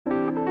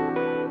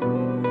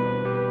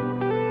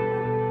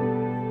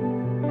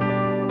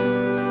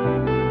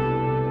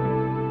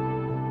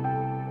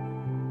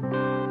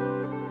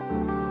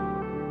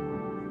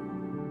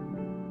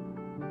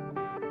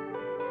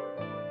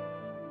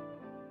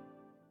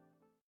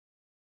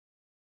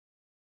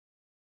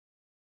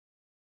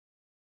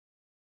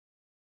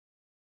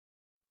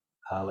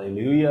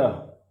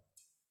Hallelujah.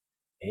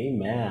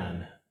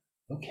 Amen.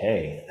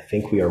 Okay, I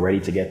think we are ready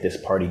to get this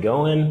party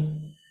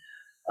going.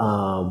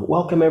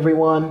 Welcome,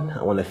 everyone.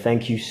 I want to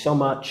thank you so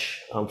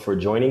much for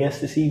joining us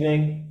this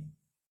evening.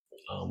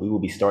 We will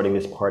be starting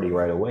this party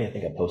right away. I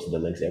think I posted the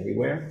links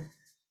everywhere.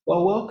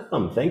 Well,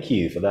 welcome. Thank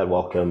you for that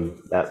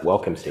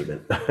welcome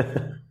statement.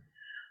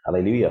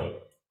 Hallelujah.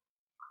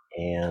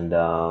 And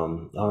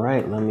all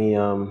right, let me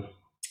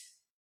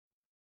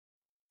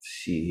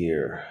see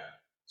here.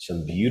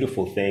 Some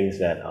beautiful things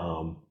that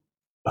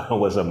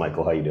what's up,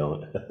 Michael? How you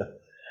doing?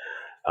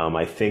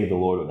 I think the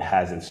Lord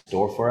has in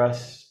store for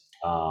us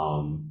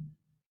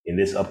in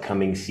this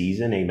upcoming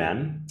season.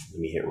 Amen. Let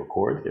me hit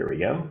record. There we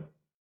go.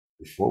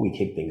 Before we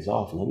kick things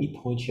off, let me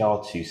point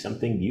y'all to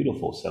something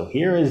beautiful. So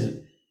here has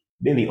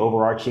been the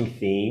overarching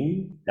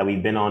theme that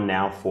we've been on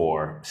now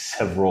for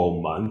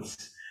several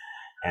months.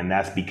 And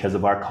that's because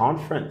of our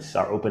conference,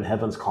 our Open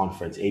Heavens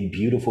Conference, a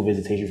beautiful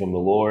visitation from the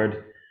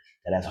Lord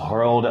that has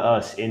hurled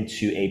us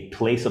into a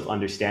place of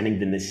understanding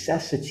the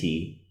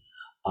necessity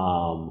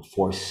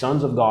for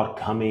sons of God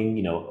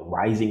coming,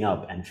 rising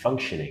up and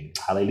functioning.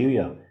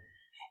 Hallelujah.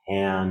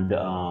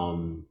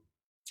 And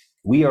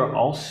we are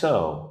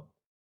also,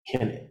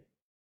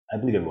 I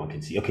believe everyone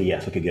can see. Okay,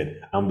 yes, okay, good.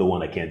 I'm the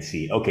one that can't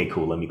see. Okay,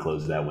 cool. Let me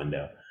close that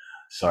window.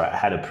 Sorry, I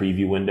had a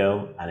preview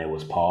window and it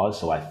was paused,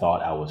 so I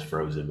thought I was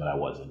frozen, but I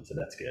wasn't, so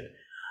that's good.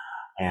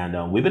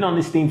 And we've been on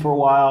this theme for a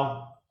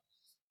while,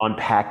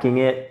 unpacking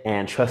it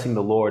and trusting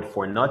the Lord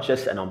for not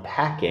just an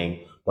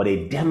unpacking, but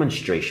a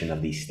demonstration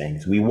of these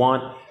things. We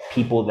want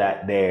people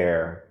that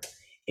their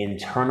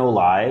internal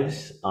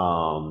lives,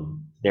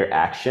 their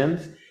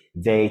actions,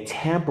 they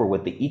tamper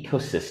with the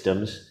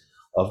ecosystems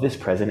of this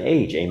present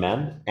age.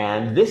 Amen.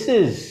 And this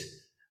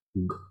is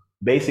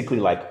basically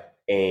like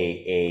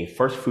a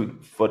first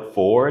foot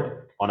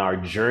forward on our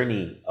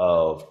journey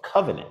of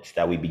covenant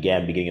that we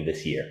began beginning of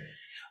this year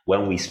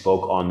when we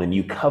spoke on the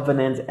new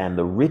covenant and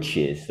the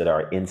riches that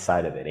are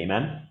inside of it.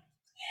 Amen.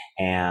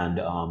 And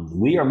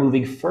we are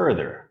moving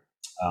further.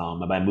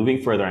 By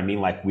moving further, I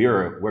mean like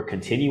we're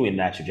continuing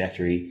that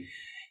trajectory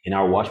in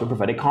our Watchman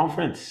Prophetic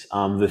Conference.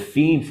 The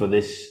theme for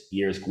this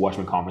year's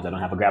Watchman Conference, I don't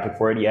have a graphic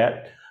for it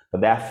yet,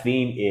 but that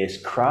theme is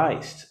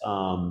Christ,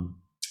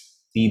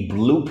 the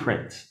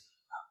blueprint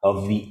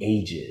of the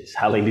ages.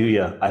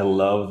 Hallelujah. I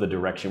love the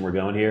direction we're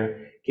going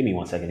here. Give me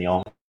 1 second,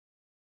 y'all.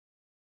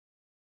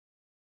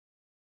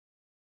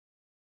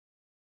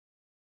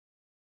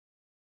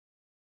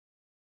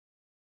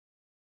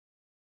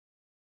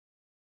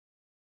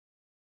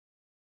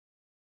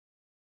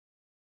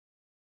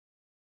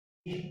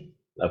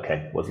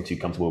 Okay, wasn't too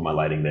comfortable with my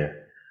lighting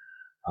there.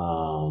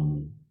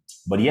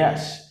 But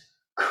yes,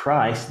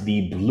 Christ,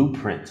 the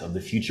blueprint of the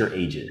future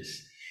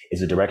ages, is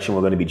the direction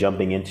we're going to be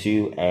jumping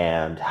into.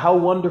 And how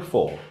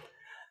wonderful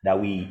that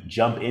we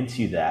jump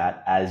into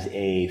that as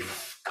a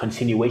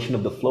continuation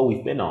of the flow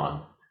we've been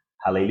on.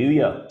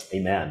 Hallelujah.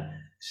 Amen.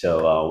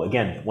 So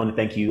again, I want to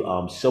thank you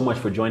so much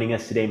for joining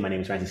us today. My name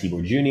is Francis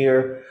Seaborn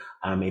Jr.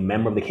 I'm a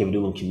member of the Cave of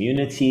Adullam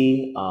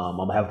community.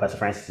 On behalf of Pastor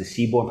Francis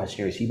Seaborn, Pastor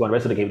Jerry Seaborn, the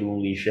rest of the Cave of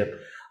Adullam leadership,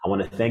 I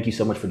want to thank you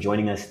so much for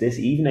joining us this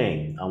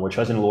evening. We're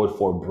trusting the Lord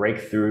for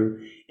breakthrough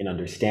in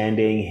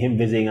understanding, Him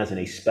visiting us in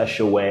a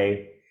special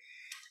way,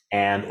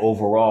 and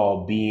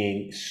overall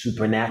being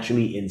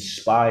supernaturally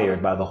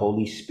inspired by the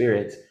Holy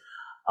Spirit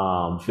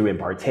through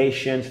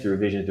impartations, through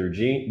visions, through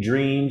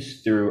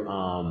dreams, through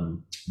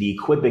the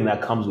equipping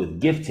that comes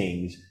with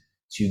giftings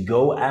to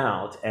go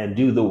out and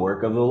do the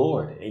work of the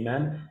Lord.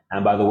 Amen.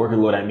 And by the work of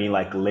the Lord, I mean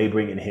like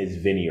laboring in His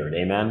vineyard.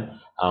 Amen.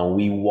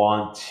 We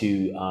want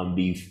to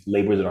be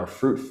laborers that are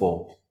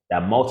fruitful,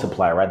 that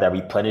multiply, right? That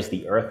replenish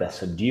the earth, that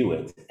subdue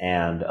it.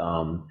 And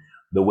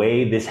the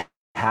way this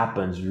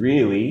happens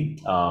really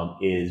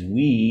is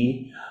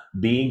we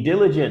being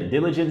diligent.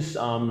 Diligence,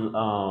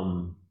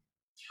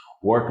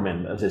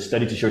 workman, as a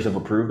study to show yourself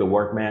approved, a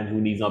workman who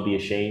needs not be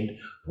ashamed,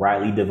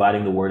 rightly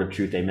dividing the word of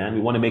truth. Amen.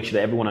 We want to make sure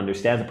that everyone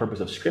understands the purpose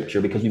of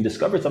Scripture because we've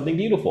discovered something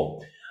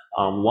beautiful.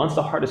 Once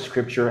the heart of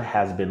Scripture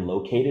has been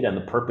located and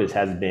the purpose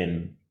has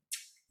been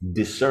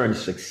discerned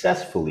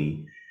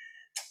successfully,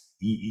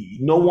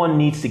 no one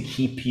needs to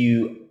keep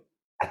you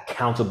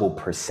accountable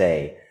per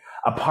se.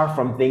 Apart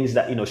from things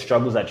that,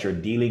 struggles that you're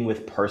dealing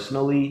with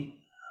personally,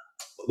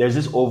 there's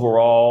this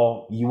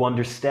overall, you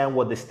understand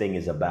what this thing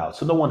is about.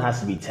 So no one has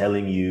to be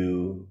telling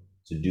you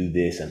to do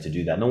this and to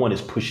do that. No one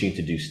is pushing you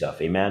to do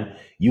stuff. Amen.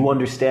 You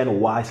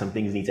understand why some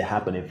things need to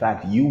happen. In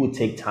fact, you would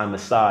take time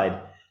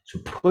aside to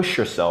push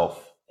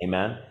yourself.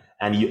 Amen.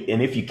 And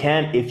if you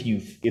can, if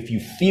you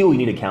feel you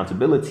need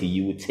accountability,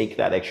 you would take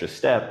that extra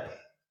step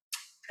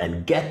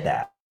and get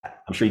that.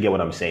 I'm sure you get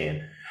what I'm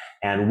saying.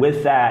 And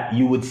with that,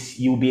 you would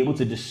be able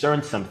to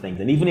discern some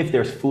things. And even if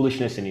there's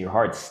foolishness in your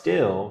heart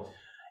still,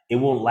 it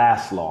won't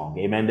last long.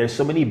 Amen. There's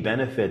so many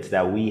benefits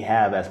that we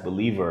have as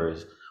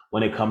believers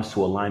when it comes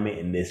to alignment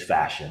in this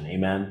fashion.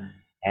 Amen.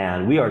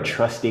 And we are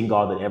trusting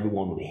God that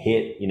everyone will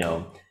hit,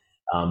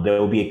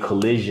 there will be a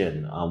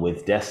collision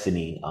with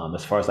destiny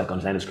as far as like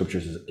understanding the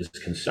scriptures is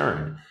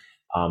concerned.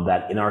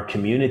 That in our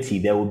community,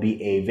 there will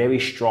be a very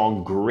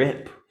strong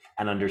grip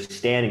and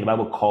understanding. The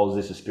Bible calls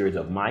this a spirit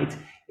of might,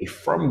 a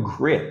firm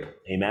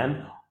grip,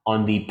 amen,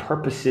 on the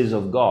purposes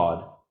of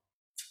God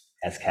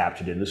as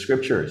captured in the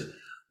scriptures,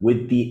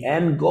 with the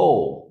end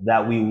goal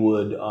that we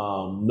would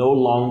no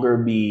longer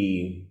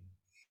be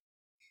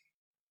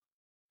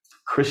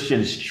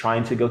Christians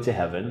trying to go to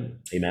heaven,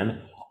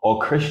 amen, or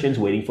Christians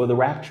waiting for the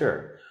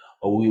rapture.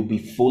 Or we will be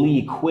fully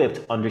equipped,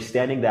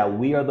 understanding that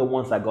we are the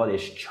ones that God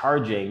is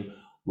charging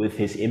with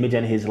his image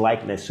and his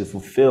likeness to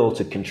fulfill,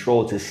 to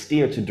control, to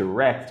steer, to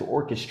direct, to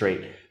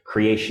orchestrate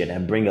creation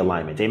and bring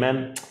alignment.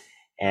 Amen.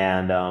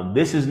 And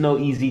this is no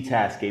easy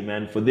task.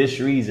 Amen. For this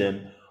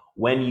reason,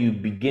 when you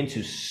begin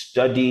to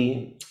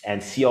study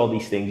and see all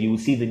these things, you will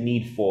see the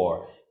need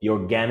for the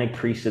organic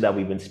priesthood that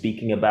we've been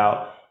speaking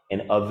about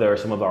and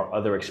some of our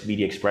other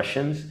media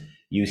expressions.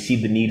 You see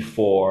the need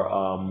for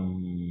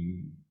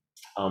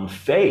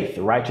faith,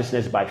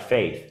 righteousness by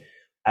faith,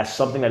 as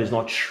something that is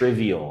not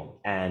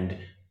trivial and,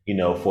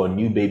 for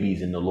new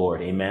babies in the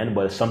Lord, amen,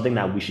 but it's something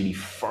that we should be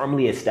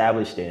firmly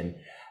established in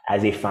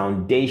as a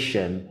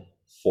foundation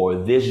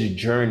for this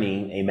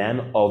journey,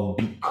 amen, of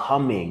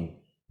becoming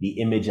the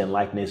image and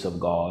likeness of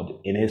God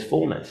in his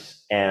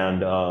fullness.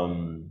 And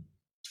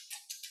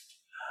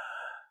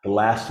the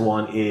last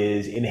one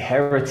is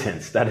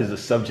inheritance. That is the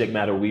subject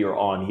matter we are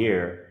on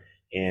here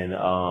in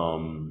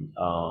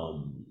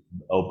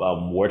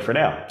Word for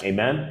Now.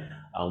 Amen.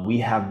 We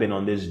have been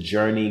on this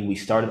journey. We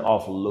started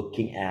off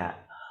looking at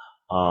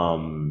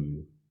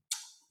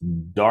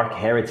dark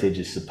heritage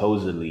is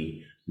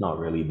supposedly, not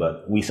really,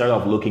 but we started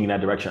off looking in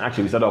that direction.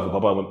 Actually, we started off with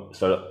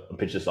Papa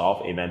pitch this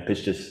off, amen.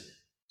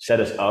 Set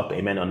us up,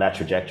 amen, on that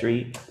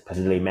trajectory.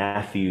 Pastor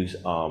Matthews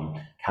kind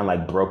of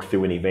like broke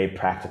through in a very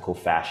practical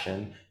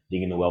fashion,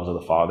 digging the wells of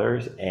the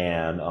fathers.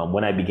 And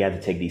when I began to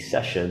take these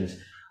sessions,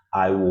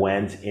 I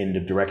went in the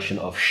direction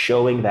of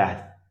showing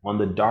that on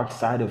the dark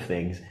side of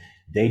things,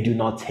 they do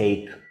not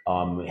take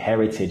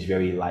heritage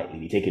very lightly.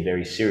 They take it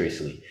very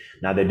seriously.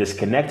 Now, they're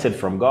disconnected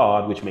from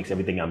God, which makes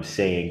everything I'm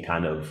saying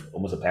kind of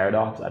almost a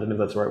paradox. I don't know if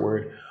that's the right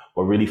word,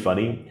 but really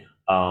funny.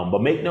 But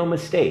make no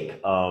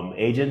mistake,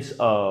 agents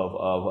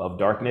of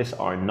darkness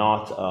are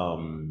not,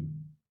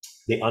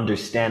 they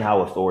understand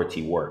how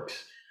authority works.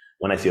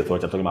 When I say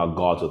authority, I'm talking about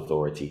God's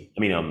authority.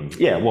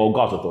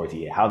 God's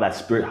authority,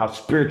 how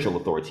spiritual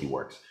authority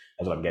works.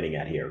 That's what I'm getting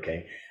at here,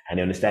 okay? And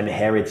they understand the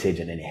heritage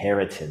and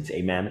inheritance,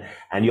 amen?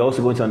 And you're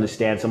also going to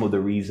understand some of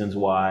the reasons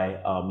why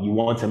you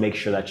want to make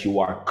sure that you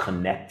are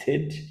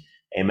connected,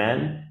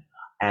 amen?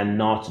 And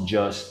not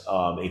just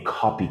a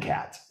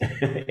copycat,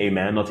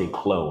 amen? Not a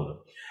clone.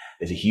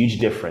 There's a huge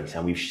difference,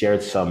 and we've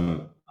shared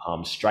some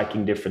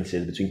striking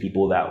differences between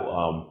people that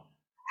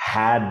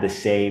had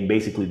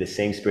basically the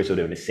same spirit, so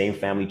they're in the same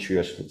family tree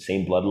or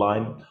same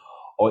bloodline,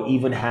 or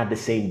even had the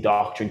same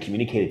doctrine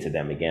communicated to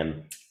them,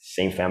 again,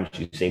 same family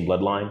tree, same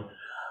bloodline,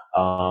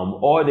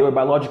 or they were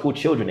biological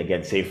children,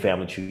 again, same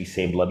family tree,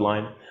 same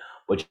bloodline,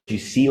 but you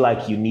see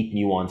like unique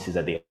nuances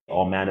that they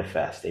all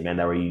manifest, amen,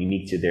 that were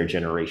unique to their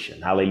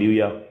generation.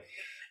 Hallelujah.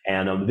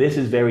 And this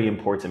is very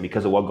important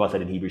because of what God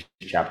said in Hebrews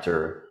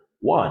chapter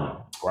 1,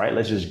 right?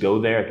 Let's just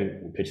go there. I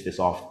can pitch this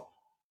off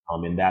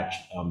in that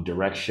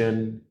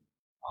direction.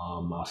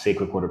 I'll say a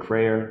quick word of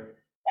prayer.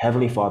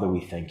 Heavenly Father,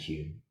 we thank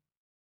you.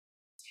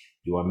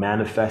 You are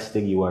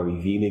manifesting, you are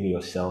revealing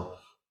yourself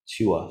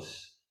to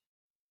us.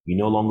 We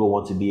no longer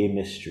want to be a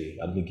mystery.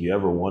 I don't think you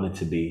ever wanted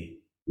to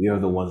be. We are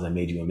the ones that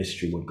made you a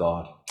mystery with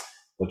God.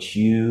 But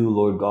you,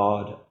 Lord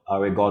God,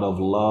 are a God of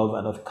love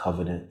and of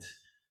covenant.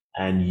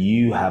 And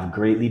you have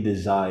greatly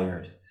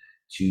desired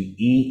to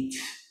eat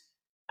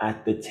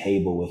at the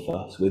table with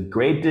us. With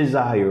great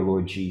desire,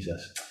 Lord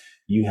Jesus,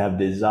 you have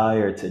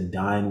desired to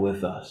dine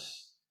with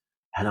us.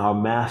 And our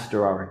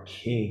Master, our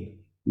King,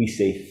 we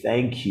say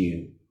thank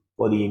you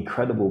for the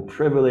incredible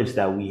privilege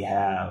that we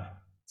have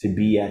to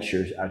be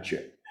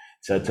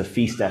to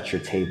feast at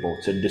your table,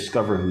 to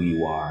discover who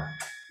you are.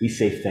 We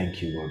say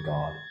thank you, Lord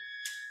God.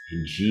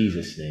 In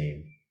Jesus'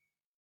 name,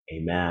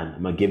 amen.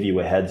 I'm going to give you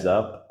a heads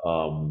up.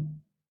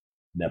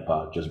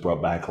 NEPA just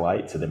brought back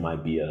light, so there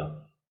might be a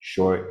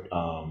short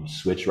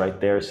switch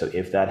right there. So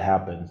if that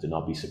happens, do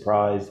not be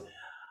surprised.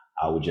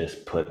 I would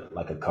just put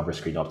like a cover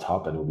screen up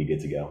top and we'll be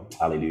good to go.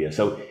 Hallelujah.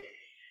 So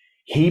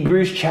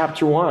Hebrews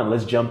chapter 1,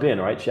 let's jump in,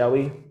 all right, shall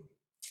we?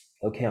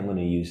 Okay, I'm going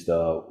to use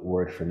the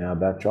Word for Now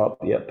backdrop.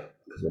 Yep,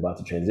 because we're about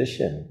to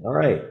transition. All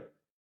right.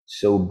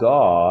 So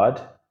God,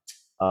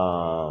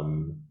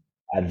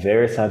 at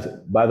various times,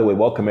 by the way,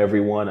 welcome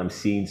everyone. I'm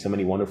seeing so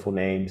many wonderful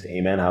names.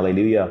 Amen.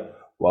 Hallelujah.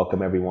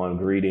 Welcome everyone.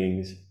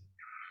 Greetings.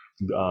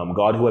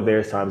 God who at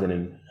various times and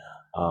in,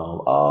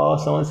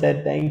 someone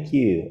said thank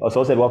you. Oh,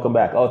 someone said welcome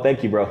back. Oh,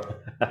 thank you, bro.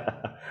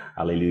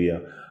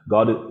 Hallelujah.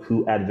 God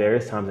who at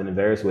various times and in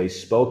various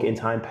ways spoke in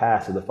time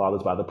past to the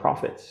fathers by the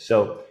prophets.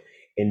 So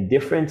in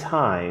different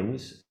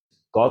times,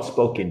 God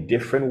spoke in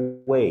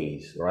different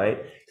ways,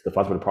 right? To the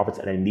fathers by the prophets.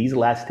 And in these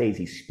last days,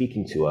 he's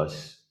speaking to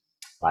us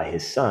by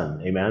his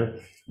son. Amen.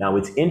 Now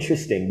it's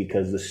interesting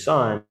because the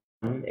son,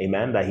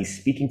 amen, that he's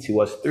speaking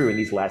to us through in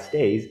these last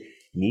days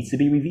needs to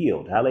be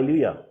revealed.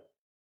 Hallelujah.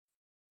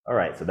 All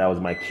right, so that was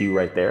my cue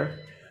right there.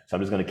 So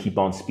I'm just going to keep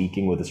on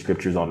speaking with the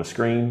scriptures on the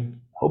screen.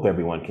 Hope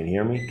everyone can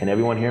hear me. Can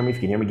everyone hear me? If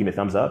you can hear me, give me a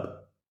thumbs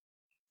up.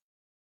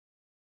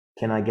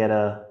 Can I get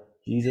a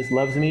Jesus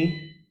loves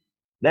me?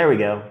 There we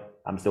go.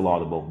 I'm still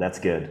audible. That's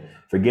good.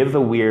 Forgive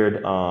the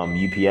weird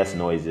UPS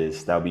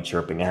noises that will be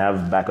chirping. I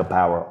have backup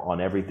power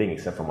on everything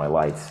except for my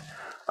lights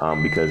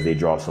because they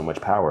draw so much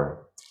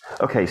power.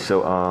 Okay,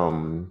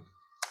 so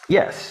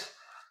yes.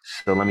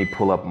 So let me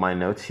pull up my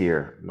notes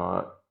here.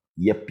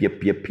 Yep.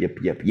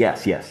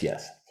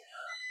 Yes.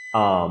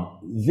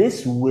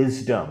 This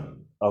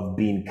wisdom of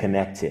being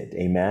connected,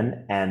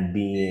 amen, and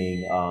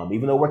being,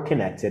 even though we're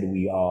connected,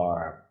 we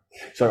are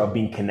sort of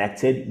being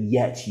connected,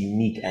 yet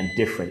unique and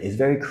different, is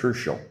very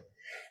crucial.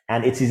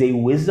 And it is a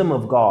wisdom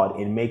of God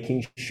in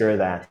making sure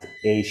that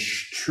a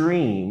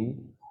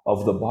stream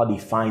of the body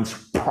finds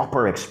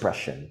proper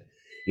expression.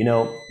 You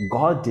know,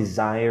 God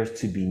desires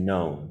to be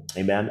known,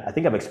 amen. I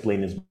think I've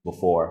explained this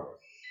before,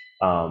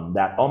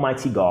 that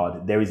Almighty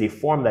God, there is a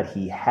form that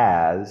he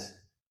has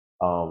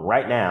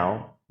right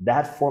now.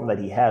 That form that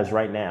he has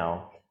right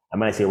now, and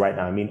when I say right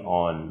now, I mean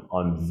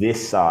on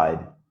this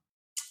side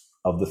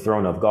of the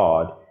throne of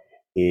God,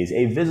 is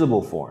a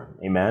visible form,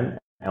 amen.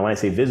 And when I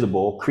say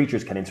visible,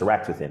 creatures can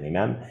interact with him,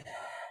 amen.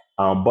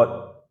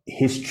 But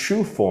his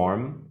true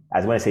form,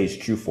 as when I say his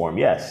true form,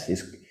 yes,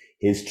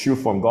 his true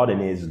form, God in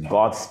his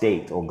God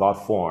state or God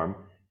form,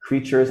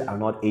 creatures are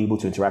not able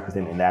to interact with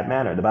him in that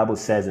manner. The Bible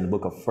says in the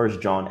book of 1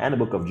 John and the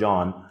book of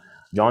John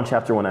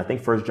chapter 1, I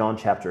think 1 John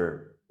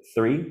chapter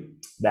 3,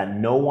 that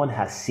no one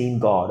has seen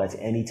God at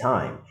any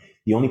time.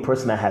 The only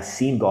person that has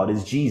seen God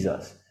is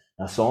Jesus.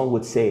 Now, someone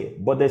would say,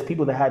 but there's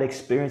people that had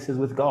experiences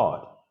with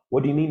God.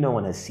 What do you mean no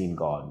one has seen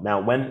God?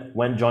 Now,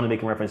 when John is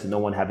making reference to no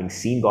one having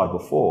seen God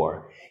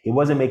before, he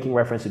wasn't making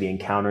reference to the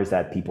encounters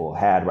that people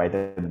had, right?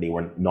 That they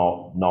were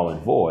null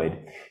and void.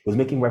 He was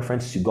making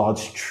reference to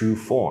God's true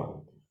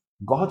form.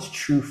 God's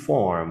true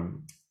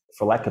form,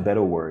 for lack of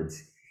better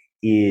words,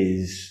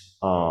 is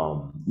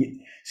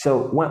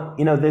so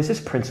when there's this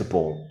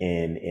principle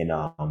in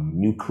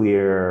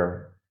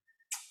nuclear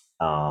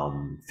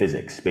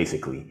physics,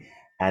 basically,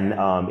 and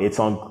it's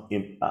on.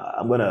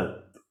 I'm gonna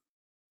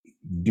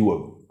do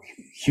a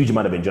huge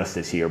amount of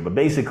injustice here, but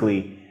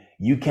basically,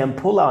 you can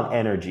pull out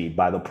energy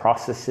by the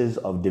processes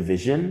of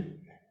division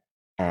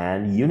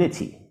and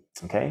unity.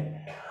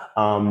 Okay,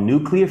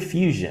 nuclear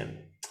fusion.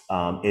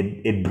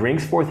 It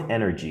brings forth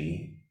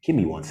energy. Give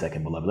me 1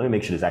 second, beloved. Let me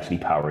make sure there's actually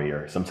power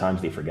here.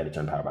 Sometimes they forget to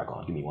turn power back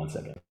on. Give me 1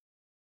 second.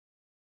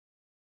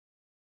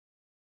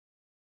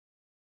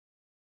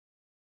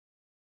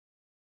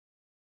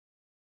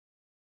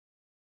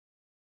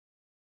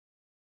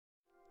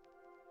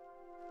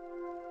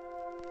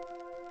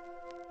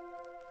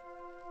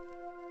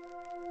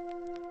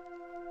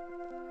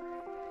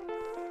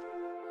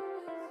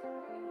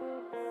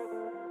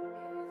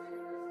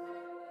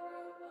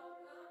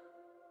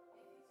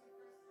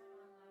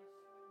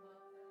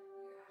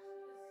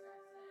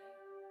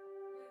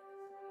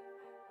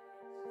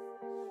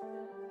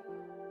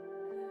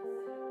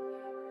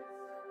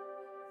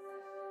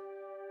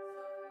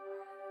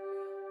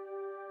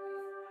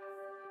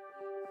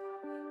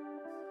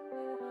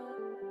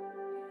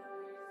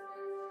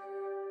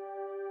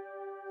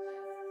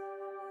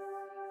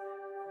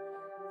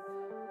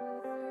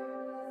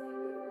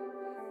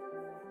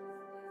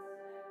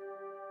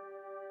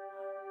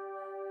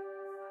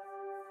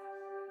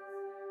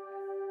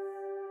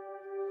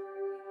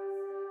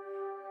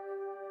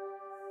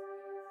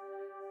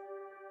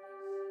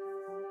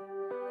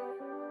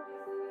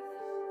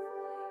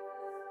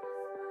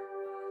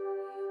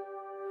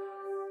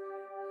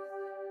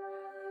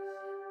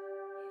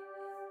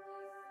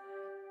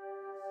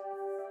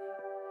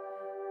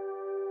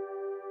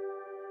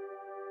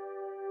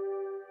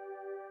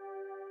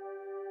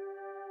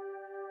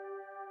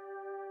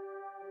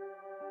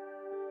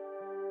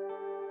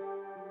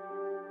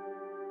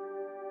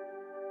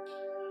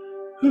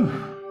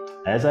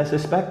 As I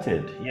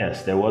suspected,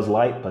 yes, there was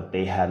light, but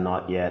they had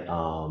not yet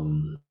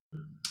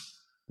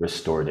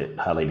restored it.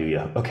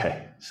 Hallelujah.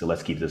 Okay, so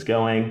let's keep this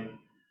going.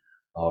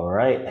 All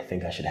right, I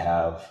think I should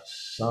have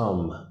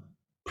some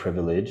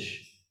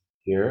privilege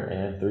here.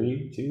 And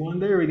 3, 2, 1,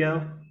 there we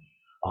go.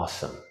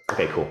 Awesome.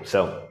 Okay, cool.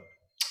 So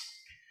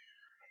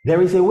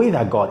there is a way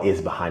that God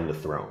is behind the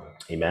throne.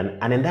 Amen.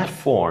 And in that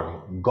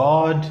form,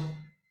 God,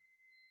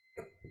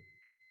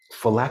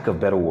 for lack of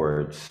better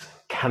words,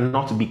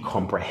 cannot be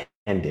comprehended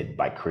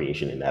by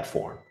creation in that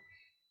form.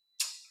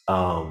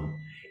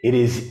 It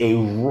is a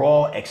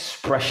raw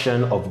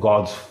expression of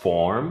God's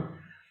form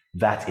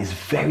that is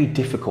very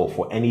difficult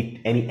for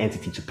any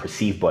entity to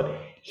perceive but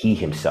he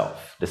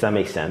himself. Does that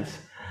make sense?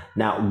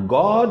 Now,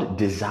 God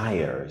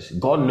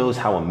knows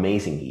how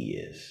amazing he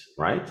is,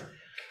 right?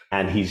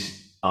 And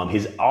his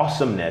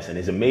awesomeness and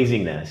his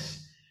amazingness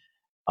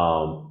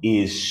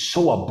is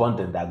so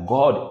abundant that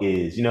God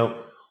is,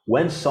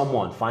 when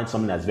someone finds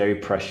something that's very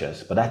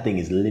precious, but that thing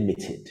is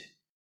limited,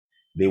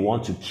 they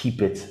want to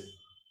keep it,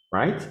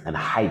 right? And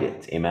hide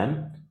it,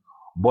 amen?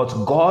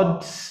 But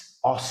God's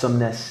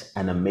awesomeness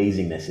and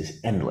amazingness is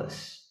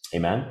endless,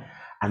 amen?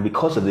 And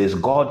because of this,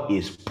 God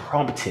is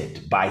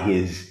prompted by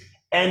his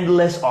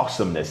endless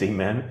awesomeness,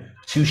 amen,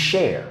 to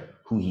share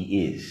who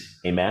he is,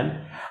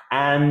 amen.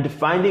 And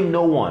finding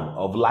no one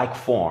of like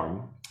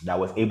form that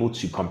was able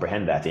to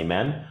comprehend that,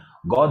 amen,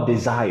 God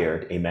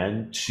desired,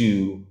 amen,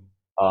 to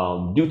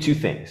do two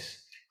things.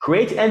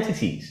 Create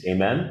entities,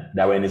 amen,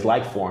 that were in his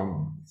like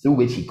form through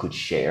which he could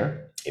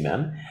share,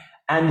 amen.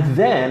 And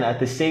then at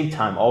the same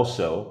time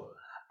also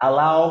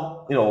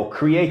allow,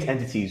 create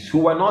entities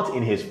who are not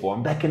in his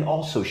form that can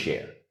also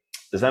share.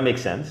 Does that make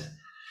sense?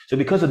 So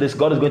because of this,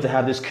 God is going to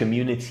have this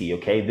community,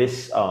 okay?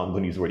 This, I'm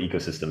going to use the word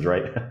ecosystems,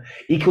 right?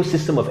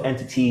 Ecosystem of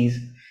entities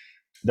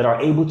that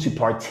are able to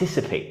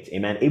participate,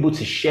 amen, able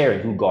to share in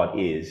who God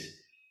is.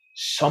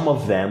 Some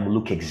of them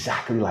look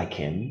exactly like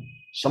him.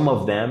 Some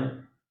of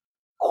them,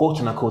 quote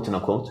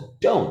unquote,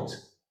 don't.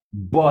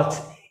 But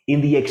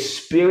in the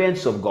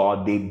experience of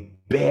God, they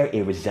bear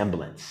a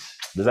resemblance.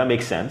 Does that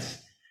make sense?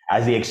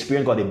 As they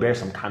experience God, they bear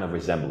some kind of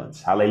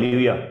resemblance.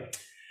 Hallelujah.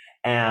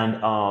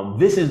 And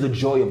this is the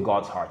joy of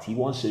God's heart. He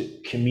wants to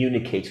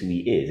communicate who he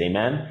is.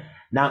 Amen.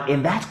 Now,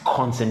 in that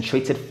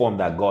concentrated form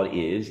that God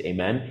is,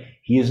 amen,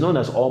 he is known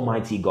as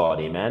Almighty God.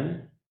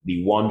 Amen.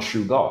 The one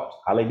true God.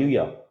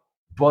 Hallelujah.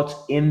 But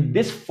in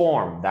this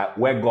form that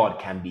where God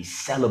can be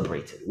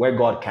celebrated, where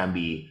God can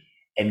be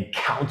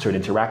encountered,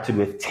 interacted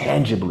with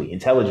tangibly,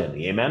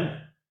 intelligently, amen,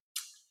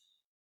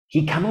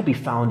 he cannot be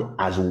found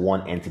as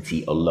one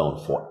entity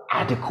alone for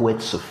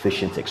adequate,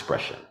 sufficient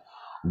expression.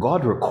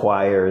 God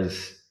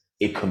requires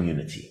a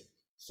community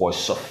for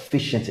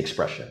sufficient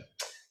expression.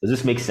 Does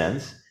this make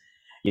sense?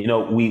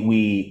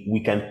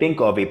 We can think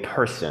of a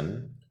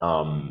person,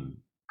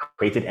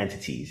 created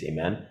entities,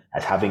 amen,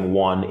 as having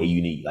a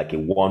unique, like a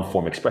one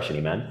form expression,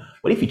 amen.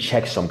 But if you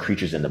check some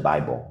creatures in the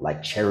Bible,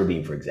 like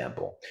cherubim, for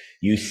example,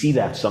 you see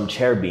that some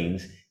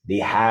cherubims, they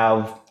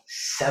have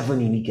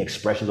 7 unique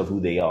expressions of who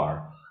they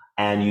are.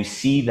 And you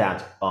see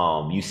that,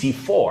 you see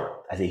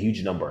 4 as a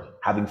huge number,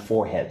 having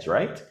 4 heads,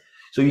 right?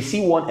 So you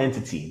see one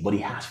entity, but he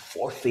has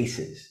 4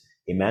 faces.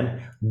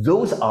 Amen.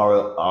 Those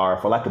are,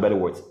 for lack of better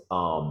words,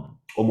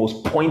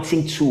 almost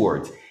pointing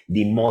towards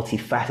the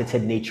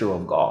multifaceted nature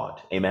of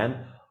God.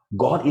 Amen.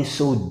 God is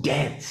so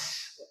dense.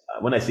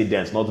 When I say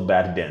dense, not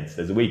bad dense.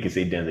 There's a way you can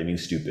say dense, I mean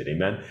stupid.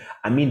 Amen.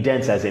 I mean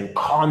dense as in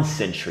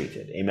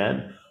concentrated.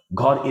 Amen.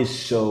 God is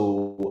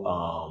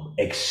so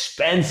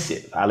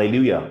expensive.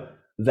 Hallelujah.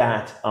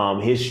 That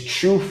his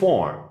true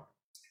form,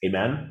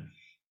 amen,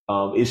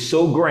 is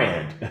so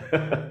grand.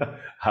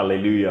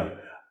 Hallelujah.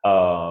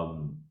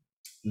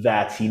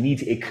 That he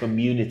needs a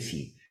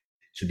community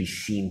to be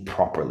seen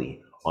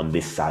properly on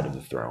this side of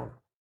the throne.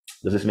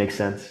 Does this make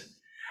sense?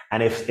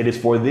 And if it is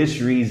for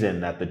this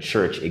reason that the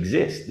church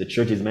exists, the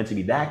church is meant to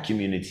be that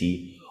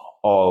community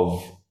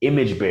of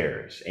image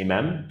bearers.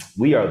 Amen.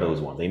 We are those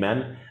ones.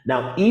 Amen.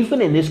 Now,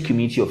 even in this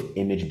community of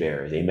image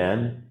bearers,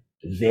 amen,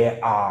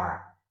 there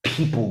are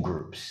people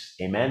groups.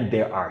 Amen.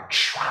 There are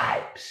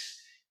tribes.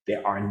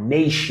 There are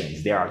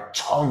nations. There are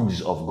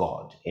tongues of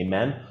God.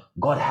 Amen.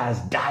 God has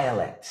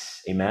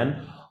dialects.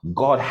 Amen.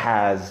 God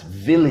has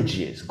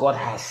villages. God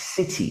has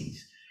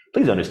cities.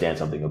 Please understand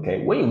something,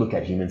 okay? When you look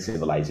at human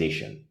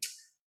civilization,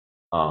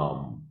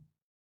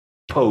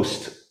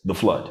 post the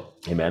flood,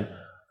 amen,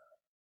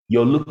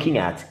 you're looking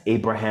at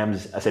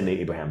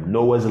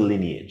Noah's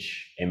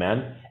lineage,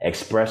 amen,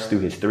 expressed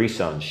through his 3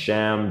 sons,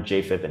 Shem,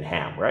 Japheth, and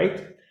Ham,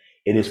 right?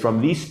 It is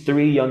from these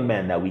 3 young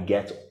men that we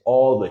get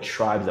all the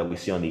tribes that we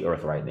see on the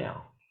earth right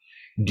now.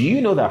 Do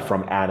you know that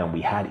from Adam,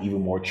 we had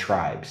even more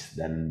tribes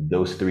than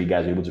those 3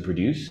 guys were able to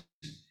produce?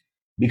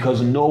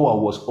 Because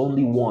Noah was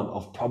only one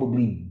of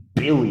probably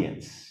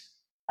billions,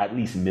 at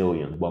least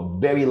millions, but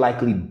very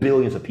likely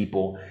billions of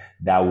people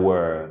that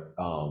were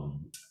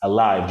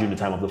alive during the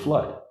time of the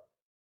flood.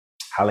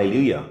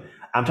 Hallelujah.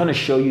 I'm trying to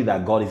show you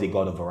that God is a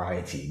God of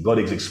variety. God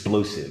is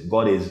explosive.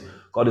 God is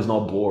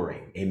not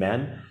boring.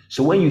 Amen.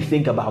 So when you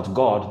think about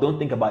God, don't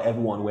think about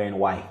everyone wearing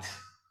white.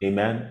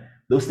 Amen.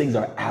 Those things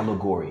are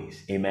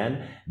allegories.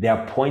 Amen. They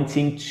are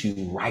pointing to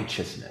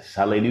righteousness.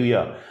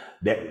 Hallelujah.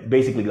 That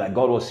basically, like,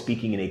 God was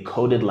speaking in a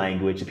coded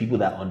language to people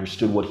that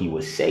understood what he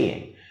was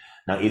saying.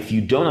 Now, if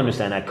you don't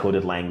understand that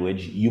coded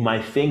language, you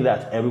might think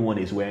that everyone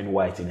is wearing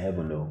white in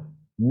heaven. No.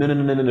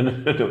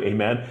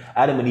 Amen.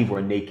 Adam and Eve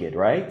were naked,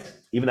 right?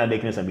 Even that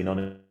nakedness and being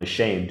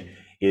unashamed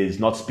is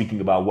not speaking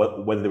about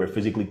whether they were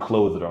physically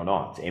clothed or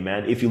not.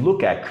 Amen. If you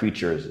look at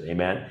creatures,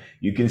 amen,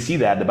 you can see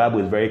that the Bible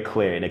is very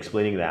clear in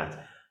explaining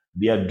that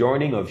the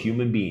adorning of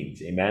human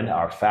beings, amen,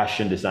 our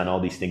fashion design,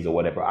 all these things or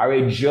whatever, are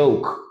a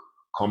joke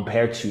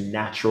compared to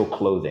natural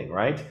clothing,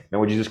 right? Remember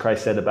what Jesus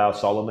Christ said about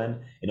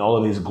Solomon in all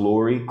of his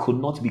glory could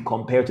not be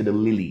compared to the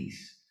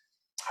lilies.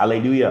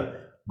 Hallelujah.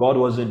 God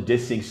wasn't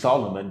dissing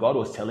Solomon. God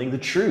was telling the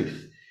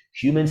truth.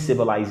 Human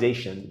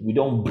civilization, we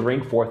don't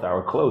bring forth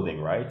our clothing,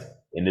 right?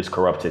 In this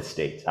corrupted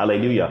state.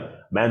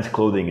 Hallelujah. Man's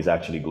clothing is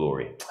actually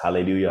glory.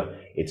 Hallelujah.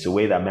 It's the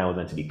way that man was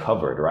meant to be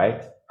covered,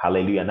 right?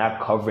 Hallelujah. And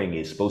that covering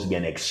is supposed to be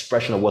an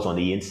expression of what's on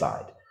the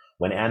inside.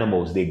 When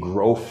animals, they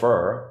grow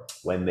fur,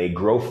 when they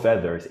grow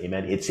feathers,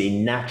 amen, it's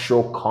a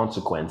natural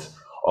consequence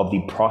of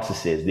the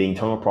processes, the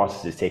internal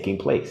processes taking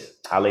place.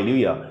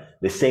 Hallelujah.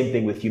 The same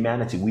thing with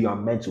humanity. We are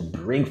meant to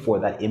bring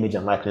forth that image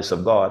and likeness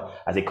of God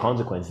as a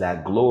consequence,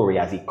 that glory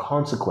as a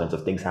consequence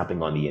of things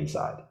happening on the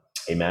inside.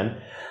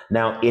 Amen.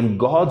 Now, in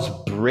God's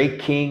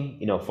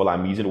breaking,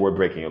 I'm using the word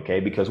breaking, okay?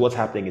 Because what's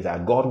happening is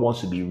that God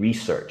wants to be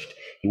researched.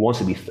 He wants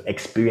to be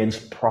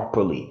experienced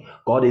properly.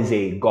 God is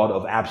a God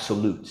of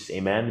absolutes.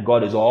 Amen.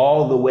 God is he's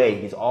all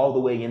the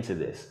way into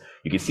this.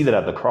 You can see that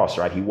at the cross,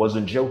 right? He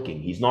wasn't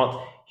joking. He's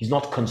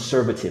not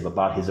conservative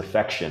about his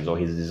affections or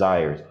his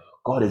desires.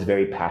 God is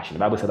very passionate.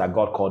 The Bible said that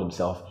God called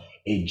himself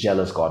a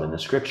jealous God in the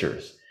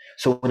scriptures.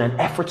 So in an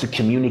effort to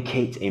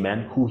communicate,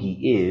 amen, who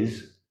he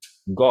is,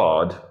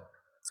 God,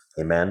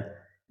 amen,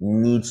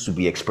 needs to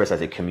be expressed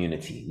as a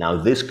community.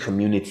 Now, this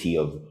community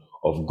of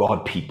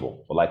God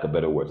people, for lack of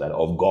better words,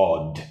 of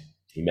God,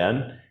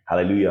 amen,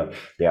 hallelujah,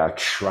 they are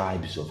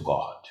tribes of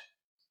God,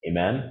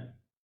 amen,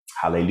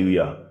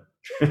 hallelujah.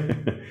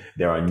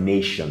 There are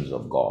nations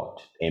of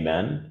God,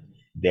 amen.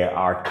 There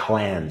are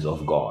clans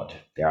of God.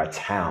 There are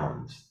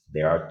towns.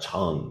 There are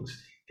tongues.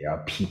 There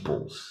are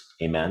peoples,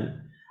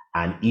 amen.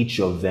 And each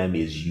of them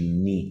is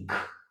unique.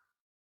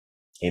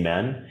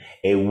 Amen.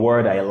 A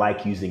word I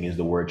like using is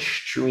the word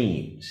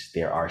streams.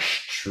 There are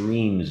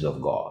streams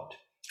of God.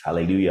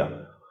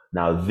 Hallelujah.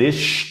 Now, this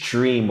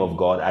stream of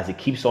God, as it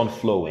keeps on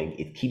flowing,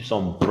 it keeps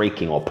on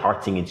breaking or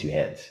parting into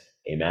heads.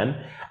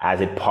 Amen. As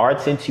it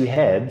parts into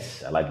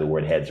heads, I like the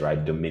word heads,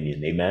 right?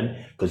 Dominion.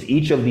 Amen. Because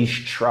each of these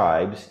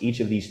tribes, each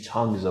of these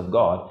tongues of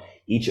God,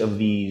 each of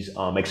these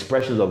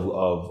expressions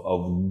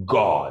of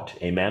God,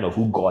 amen, of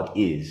who God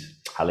is,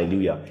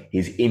 hallelujah,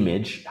 his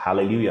image,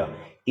 hallelujah.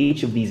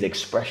 Each of these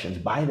expressions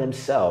by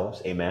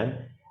themselves,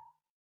 amen,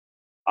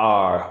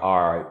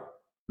 are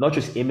not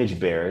just image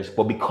bearers,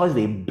 but because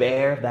they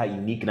bear that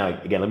unique.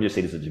 Now, again, let me just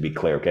say this to be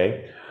clear,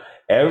 okay?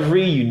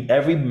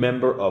 Every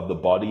member of the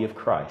body of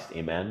Christ,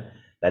 amen,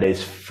 that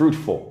is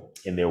fruitful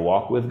in their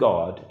walk with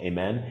God,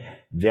 amen,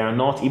 they are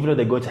not, even though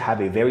they're going to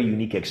have a very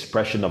unique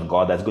expression of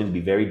God that's going to be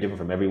very different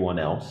from everyone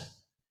else,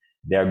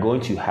 they're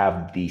going to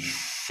have the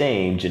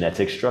same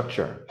genetic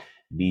structure,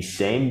 the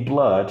same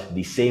blood,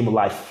 the same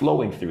life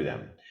flowing through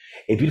them.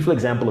 A beautiful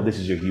example of this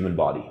is your human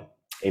body.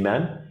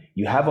 Amen.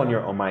 You have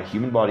on my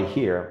human body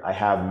here, I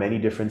have many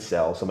different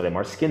cells. Some of them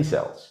are skin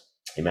cells.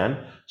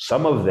 Amen.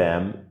 Some of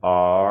them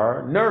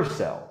are nerve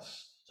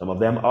cells. Some of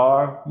them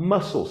are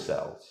muscle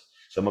cells.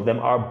 Some of them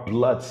are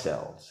blood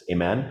cells.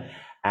 Amen.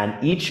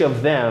 And each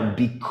of them,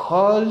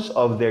 because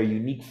of their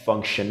unique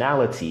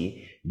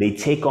functionality, they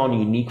take on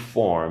unique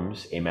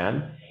forms.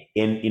 Amen.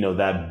 In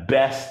that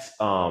best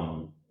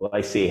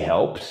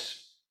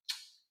helps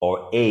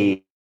or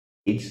aids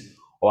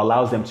or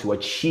allows them to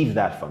achieve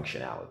that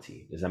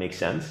functionality. Does that make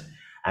sense?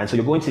 And so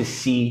you're going to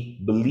see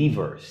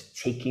believers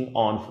taking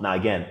on, now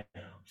again,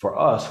 for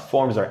us,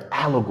 forms are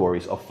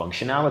allegories of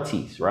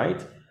functionalities,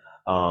 right?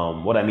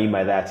 What I mean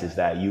by that is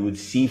that you would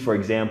see, for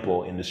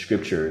example, in the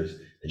scriptures,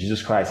 that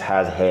Jesus Christ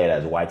has hair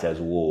as white as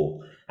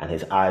wool and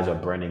his eyes are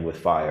burning with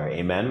fire.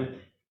 Amen.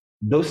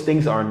 Those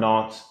things are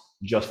not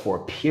just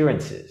for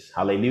appearances.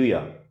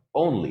 Hallelujah.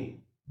 Only.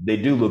 They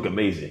do look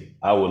amazing.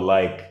 I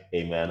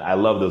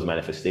love those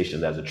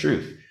manifestations as a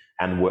truth.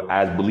 And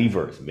as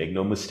believers, make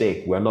no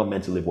mistake, we're not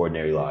meant to live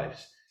ordinary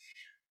lives.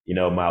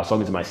 I was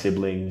talking to my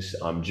siblings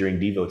during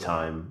Devo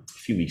time a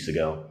few weeks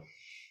ago,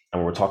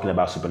 and we were talking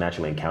about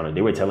supernatural encounter.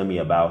 They were telling me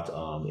about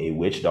a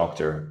witch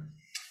doctor.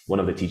 One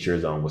of the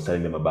teachers was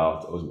telling them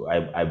about.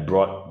 I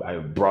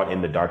brought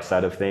in the dark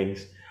side of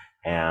things,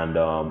 and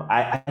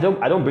I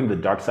don't bring the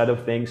dark side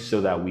of things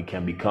so that we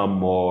can become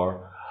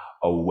more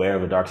aware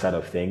of the dark side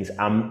of things.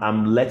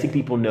 I'm letting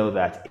people know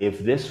that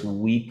if this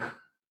weak,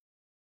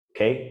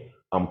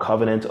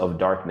 covenant of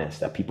darkness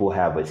that people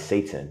have with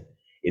Satan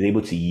is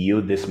able to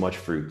yield this much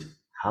fruit,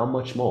 how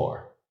much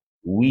more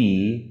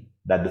we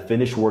that the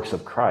finished works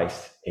of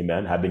Christ,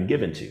 amen, have been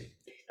given to.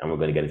 And we're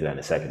going to get into that in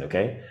a second,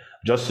 okay?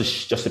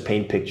 Just to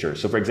paint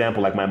pictures. So for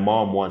example, like my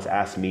mom once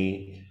asked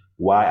me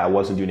why I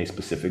wasn't doing a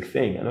specific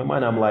thing. And in my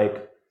mind, I'm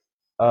like,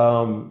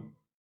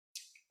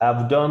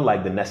 I've done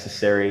like the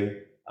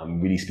necessary,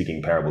 I'm really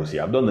speaking parables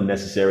here. I've done the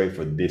necessary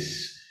for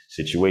this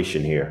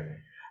situation here.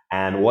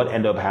 And what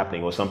ended up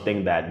happening was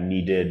something that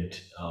needed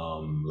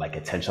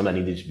attention, that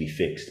needed to be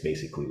fixed,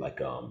 basically.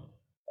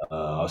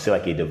 I'll say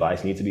like a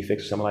device needs to be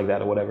fixed or something like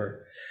that or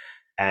whatever.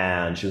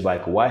 And she was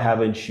like, why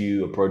haven't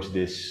you approached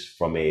this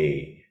from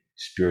a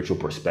spiritual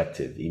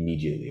perspective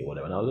immediately or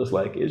whatever? And I was just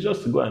like, it's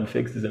just to go and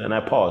fix this. And I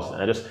paused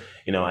and I just,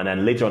 and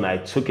then later on I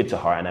took it to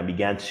heart and I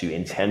began to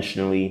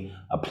intentionally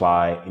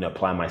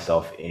apply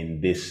myself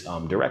in this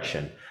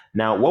direction.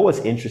 Now, what was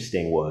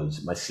interesting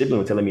was my sibling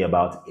was telling me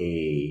about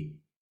a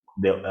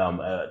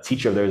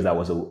teacher of theirs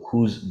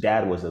whose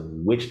dad was a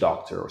witch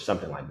doctor or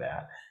something like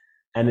that.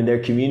 And in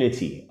their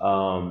community,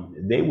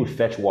 they would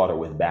fetch water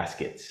with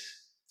baskets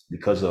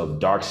because of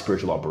dark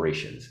spiritual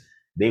operations.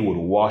 They would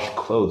wash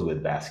clothes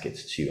with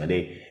baskets too. And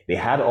they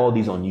had all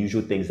these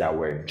unusual things that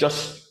were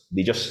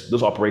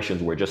those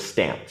operations were just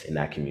stamped in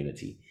that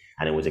community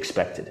and it was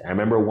expected. I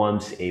remember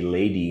once a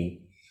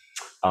lady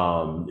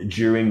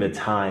during the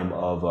time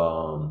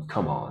of,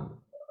 come on,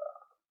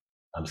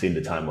 I'm seeing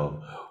the time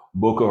of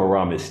Boko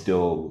Haram is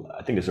still,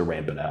 I think it's a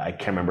rampant. I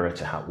can't remember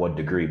to what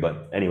degree,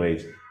 but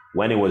anyways,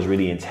 when it was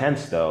really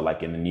intense though,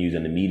 like in the news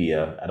and the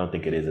media, I don't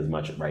think it is as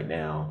much right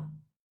now.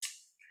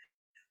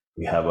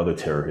 We have other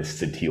terrorists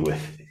to deal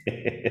with.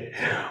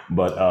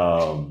 But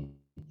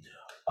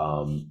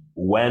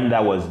when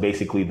that was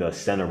basically the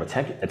center of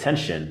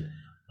attention,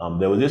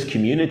 there was this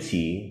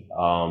community,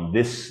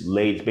 this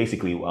late,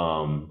 basically,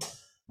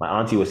 my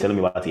auntie was telling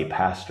me about a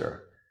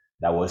pastor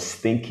that was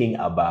thinking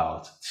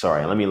about,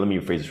 sorry, let me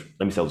rephrase,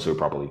 let me tell the story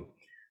properly.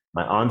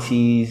 My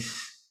auntie's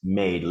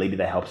maid, lady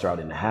that helps her out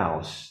in the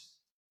house,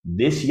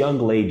 this young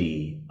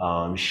lady,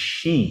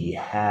 she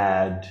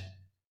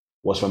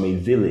was from a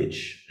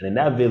village. And in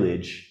that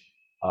village,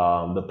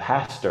 the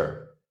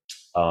pastor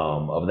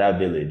of that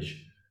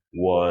village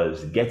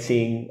was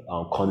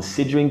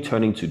considering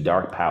turning to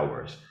dark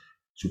powers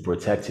to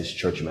protect his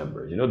church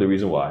members. You know the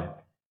reason why?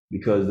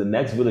 Because the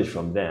next village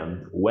from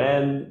them,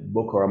 when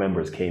Boko Haram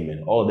members came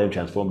in, all of them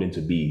transformed into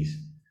bees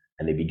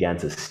and they began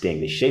to sting.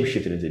 They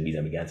shapeshifted into bees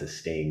and began to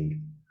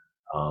sting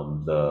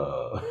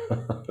the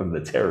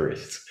the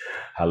terrorists.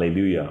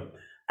 Hallelujah.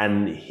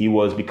 And he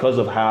was, because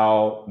of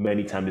how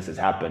many times this has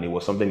happened, it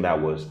was something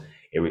that was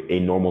a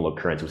normal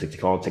occurrence. It was a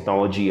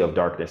technology of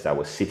darkness that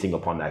was sitting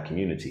upon that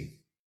community.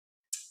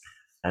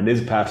 And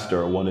this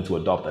pastor wanted to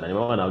adopt that. And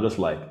I was just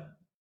like,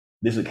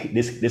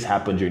 this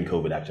happened during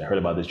COVID, actually. I heard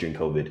about this during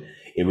COVID.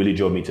 It really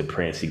drove me to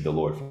pray and seek the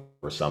Lord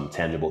for some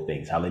tangible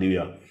things.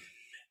 Hallelujah.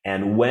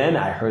 And when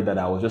I heard that,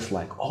 I was just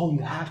like, all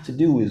you have to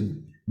do is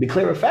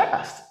declare a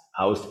fast.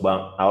 I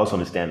also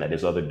understand that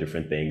there's other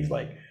different things,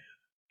 like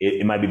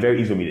it might be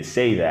very easy for me to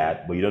say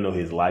that, but you don't know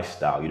his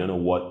lifestyle. You don't know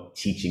what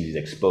teachings he's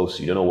exposed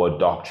to. You don't know what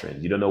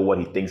doctrines. You don't know what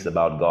he thinks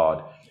about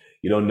God.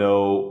 You don't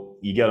know,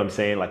 you get what I'm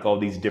saying? Like all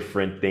these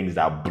different things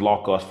that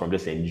block us from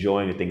just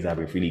enjoying the things that have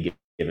been freely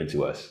given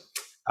to us.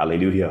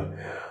 Hallelujah.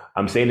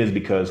 I'm saying this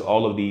because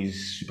all of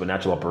these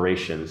supernatural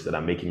operations that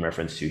I'm making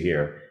reference to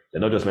here,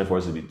 they're not just meant for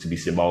us to be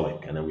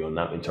symbolic, and then we will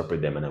not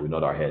interpret them, and then we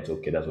nod our heads.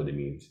 Okay, that's what it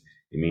means.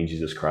 It means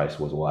Jesus Christ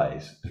was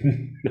wise.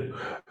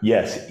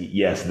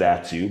 yes,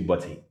 that too,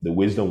 but the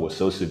wisdom was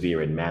so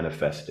severe and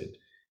manifested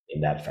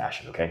in that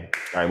fashion, okay?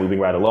 All right, moving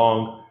right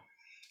along.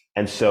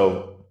 And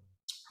so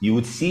you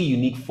would see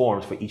unique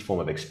forms for each form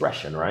of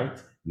expression, right?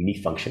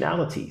 Unique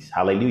functionalities,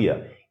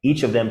 hallelujah.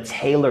 Each of them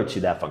tailored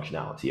to that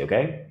functionality,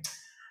 okay?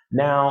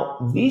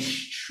 Now, these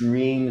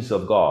streams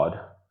of God,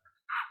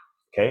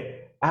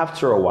 okay,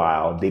 after a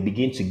while, they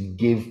begin to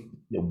give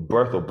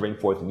birth or bring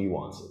forth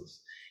nuances.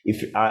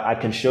 If I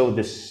can show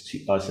this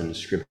to us in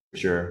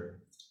scripture,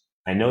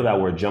 I know that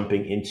we're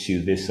jumping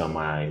into this on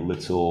my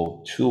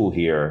little tool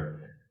here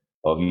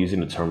of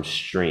using the term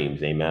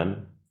streams,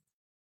 amen?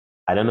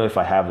 I don't know if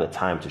I have the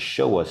time to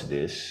show us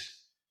this.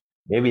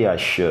 Maybe I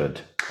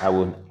should.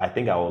 I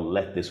think I will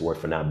let this word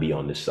for now be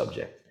on this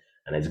subject.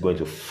 And it's going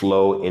to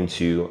flow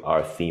into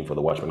our theme for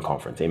the Watchman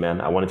Conference,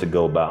 amen? I wanted to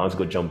go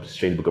jump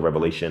straight to the book of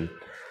Revelation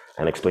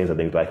and explain some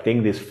things, but I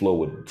think this flow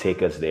would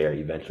take us there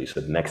eventually.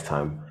 So the next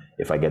time,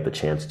 if I get the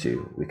chance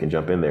to, we can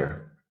jump in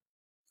there.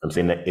 I'm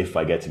saying that if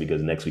I get to,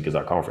 because next week is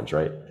our conference,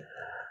 right?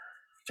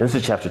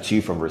 Genesis chapter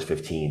 2 from verse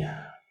 15.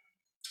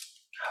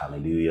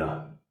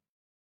 Hallelujah.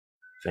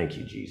 Thank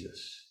you,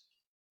 Jesus.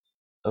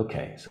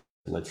 Okay, so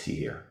let's see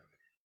here.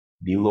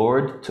 The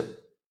Lord,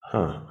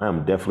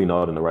 I'm definitely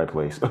not in the right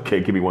place.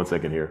 Okay, give me 1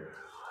 second here.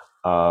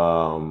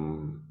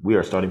 We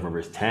are starting from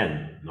verse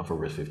 10, not from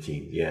verse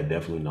 15. Yeah,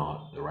 definitely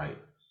not the right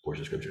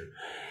portion of scripture.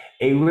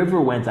 A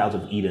river went out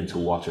of Eden to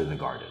water the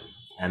garden,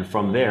 and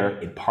from there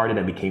it parted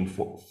and became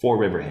four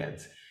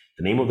riverheads.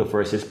 The name of the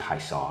first is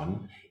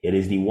Pison. It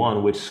is the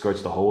one which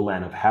skirts the whole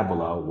land of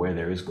Havilah, where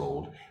there is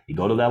gold. The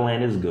gold of that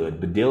land is good.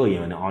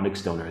 Bdellium and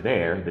onyx stone are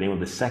there. The name of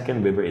the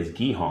second river is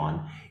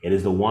Gihon. It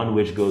is the one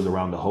which goes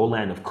around the whole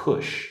land of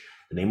Cush.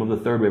 The name of the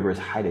third river is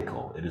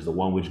Hiddekel. It is the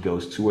one which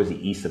goes towards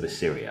the east of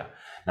Assyria.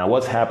 Now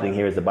what's happening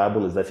here is the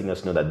Bible is letting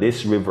us know that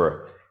this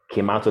river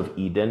came out of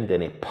Eden,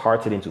 then it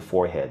parted into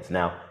four heads.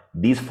 Now,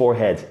 these four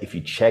heads, if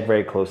you check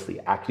very closely,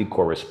 actually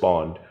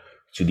correspond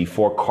to the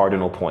four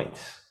cardinal points,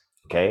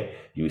 okay?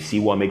 You see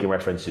one making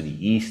reference to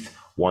the east,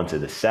 one to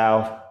the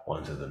south,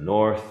 one to the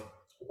north,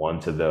 one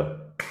to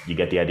you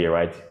get the idea,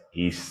 right?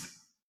 East,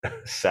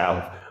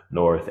 south,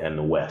 north, and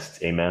the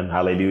west, amen?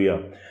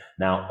 Hallelujah.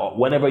 Now,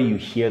 whenever you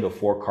hear the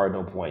four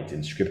cardinal points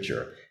in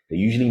scripture, they're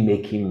usually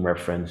making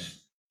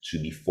reference to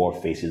the four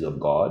faces of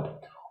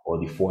God or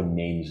the four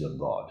names of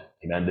God.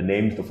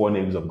 Amen. The four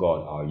names of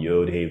God are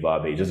Yod, He,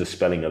 Vav, He, just the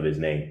spelling of his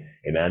name.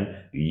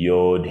 Amen.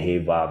 Yod, He,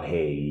 Vav,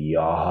 He,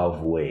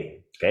 Yahweh.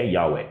 Okay,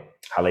 Yahweh.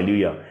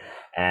 Hallelujah.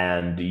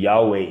 And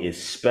Yahweh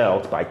is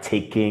spelled by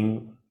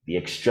taking the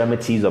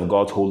extremities of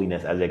God's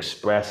holiness as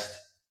expressed,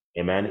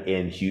 amen,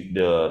 in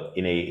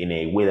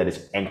a way that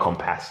is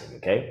encompassing,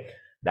 okay?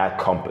 That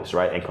compass,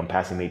 right?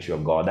 Encompassing nature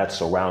of God, that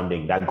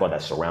God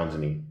that surrounds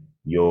me.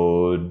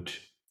 Yod,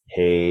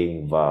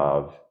 He,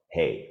 Vav,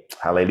 He.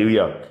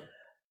 Hallelujah.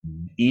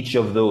 Each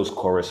of those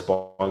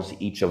corresponds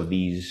to each of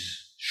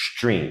these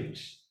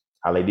streams.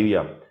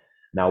 Hallelujah.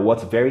 Now,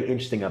 what's very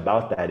interesting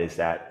about that is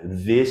that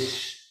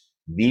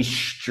these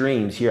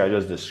streams here I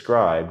just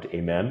described,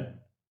 amen,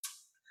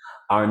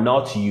 are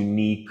not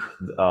unique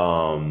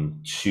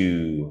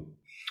to,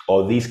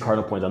 or these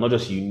cardinal points are not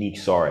just unique,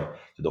 sorry,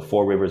 to the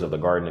four rivers of the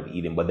Garden of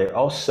Eden, but they're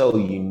also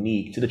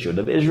unique to the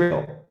children of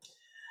Israel.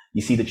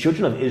 You see, the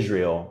children of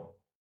Israel,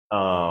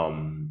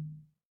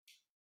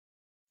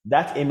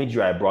 that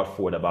imagery I brought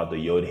forward about the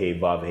Yod He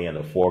Vav He and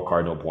the four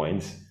cardinal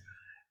points,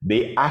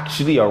 they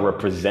actually are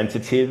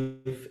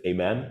representative,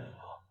 amen,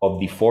 of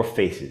the four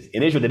faces.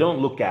 In Israel, they don't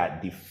look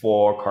at the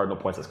four cardinal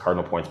points as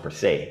cardinal points per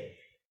se.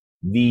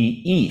 The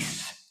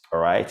east, all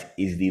right,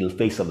 is the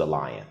face of the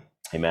lion,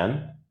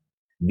 amen.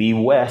 The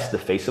west, the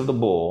face of the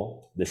bull.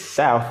 The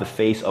south, the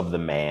face of the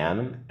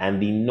man.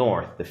 And the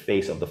north, the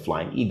face of the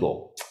flying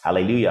eagle.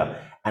 Hallelujah.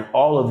 And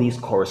all of these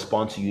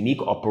correspond to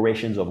unique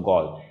operations of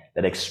God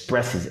that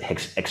express his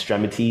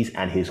extremities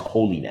and his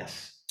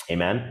holiness.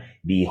 Amen.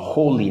 The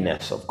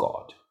holiness of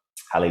God.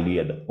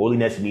 Hallelujah. The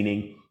holiness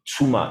meaning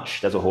too much.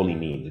 That's what holy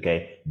means.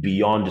 Okay.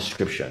 Beyond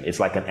description. It's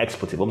like an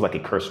expletive, almost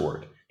like a curse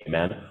word.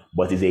 Amen.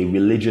 But it's a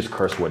religious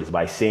curse word. It's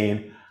by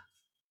saying,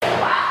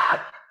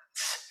 what?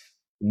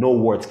 No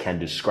words can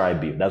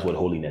describe you. That's what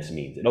holiness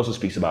means. It also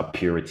speaks about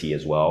purity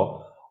as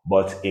well.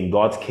 But in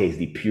God's case,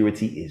 the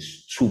purity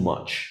is too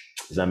much.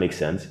 Does that make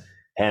sense?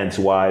 Hence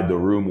why the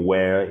room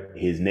where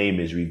his name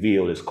is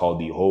revealed is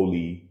called the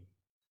Holy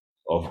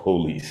of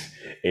Holies.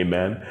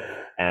 Amen.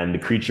 And the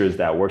creatures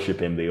that worship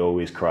him, they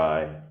always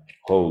cry,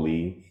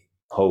 holy,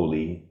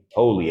 holy,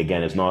 holy.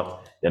 Again,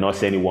 they're not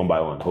saying it one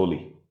by one.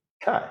 Holy,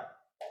 God,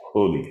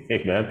 holy.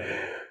 Amen.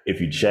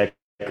 If you check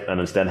and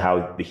understand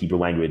how the Hebrew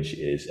language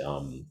is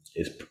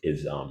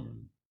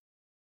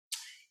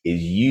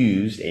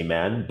used,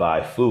 amen,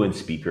 by fluent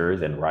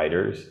speakers and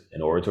writers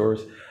and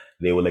orators,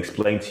 they will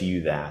explain to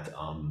you that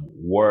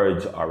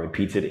words are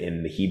repeated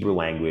in the Hebrew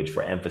language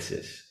for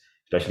emphasis,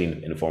 especially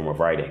in the form of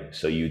writing.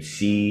 So you'd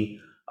see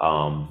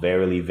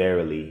verily,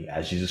 verily,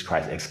 as Jesus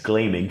Christ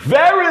exclaiming,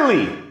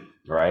 verily,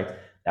 right?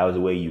 That was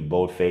the way you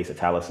boldface,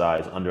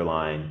 italicize,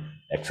 underline,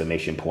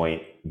 exclamation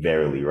point,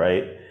 verily,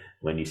 right?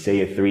 When you say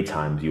it 3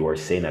 times, you are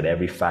saying that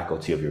every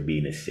faculty of your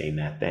being is saying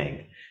that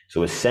thing.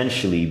 So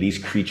essentially, these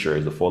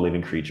creatures, the 4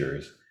 living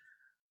creatures,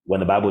 when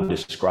the Bible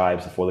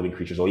describes the 4 living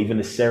creatures, or even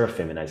the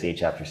seraphim in Isaiah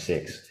chapter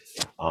 6,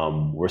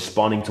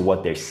 responding to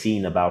what they're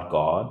seeing about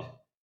God,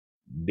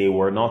 they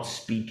were not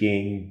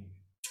speaking,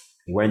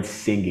 they weren't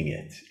singing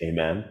it.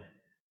 Amen.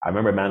 I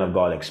remember a man of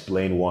God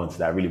explained once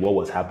that really what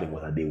was happening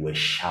was that they were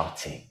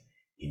shouting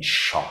in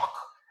shock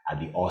at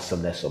the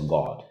awesomeness of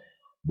God.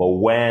 But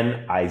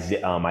when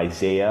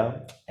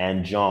Isaiah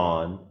and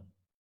John,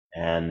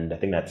 and I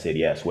think that's it,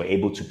 yes, were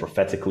able to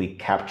prophetically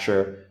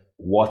capture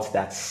what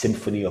that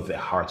symphony of their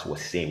hearts was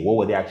saying. What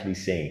were they actually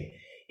saying?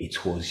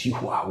 It was, you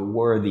are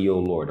worthy, O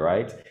Lord,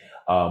 right?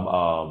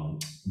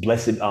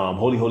 Blessed,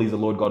 holy, holy is the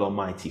Lord God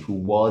Almighty, who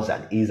was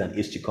and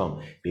is to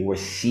come. They were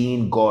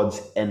seeing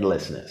God's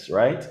endlessness,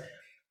 right?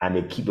 And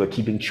they were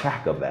keeping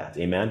track of that,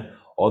 amen?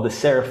 Or the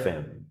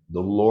seraphim,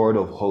 the Lord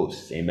of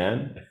hosts,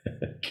 amen?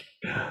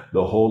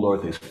 The whole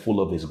earth is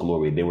full of his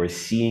glory. They were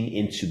seeing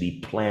into the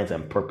plans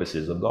and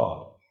purposes of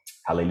God.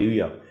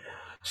 Hallelujah.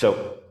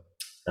 So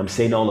I'm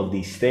saying all of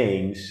these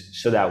things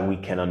so that we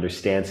can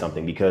understand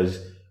something,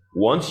 because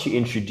once you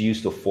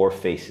introduce the 4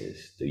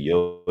 faces, the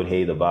Yod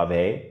He, the Vav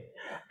He,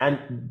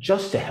 and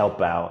just to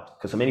help out,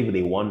 because many people,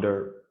 they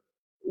wonder,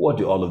 what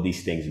do all of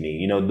these things mean?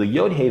 You know, the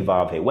Yod He,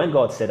 Vav He, when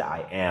God said,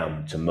 I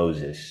am to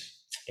Moses,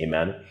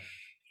 amen,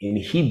 in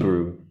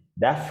Hebrew,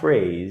 that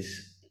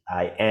phrase,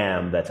 I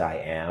am that I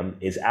am,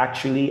 is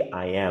actually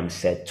I am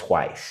said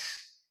twice,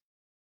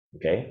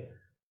 okay?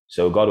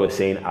 So God was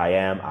saying, I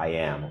am, I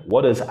am.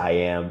 What does I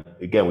am?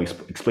 Again, we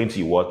explained to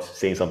you what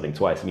saying something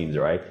twice means,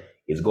 right?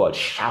 It's God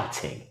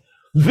shouting,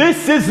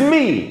 this is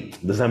me.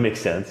 Does that make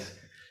sense?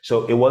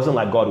 So it wasn't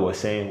like God was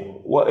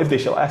saying, well, if they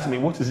shall ask me,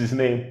 what is his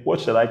name? What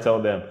shall I tell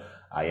them?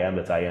 I am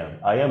that I am.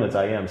 I am that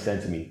I am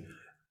sent me.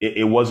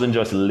 It wasn't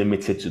just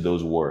limited to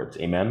those words.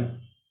 Amen.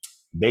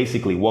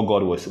 Basically, what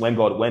God was, when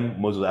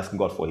Moses was asking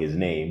God for his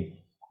name,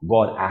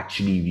 God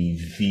actually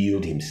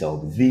revealed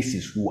himself. This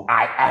is who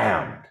I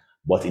am,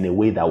 but in a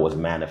way that was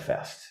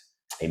manifest.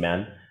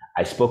 Amen.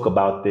 I spoke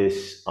about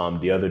this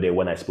the other day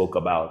when I spoke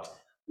about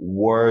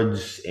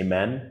words,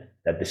 amen,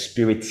 that the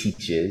Spirit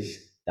teaches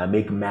that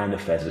make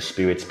manifest the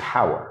Spirit's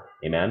power.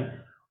 Amen.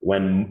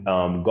 When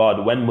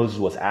Moses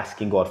was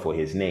asking God for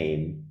his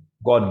name,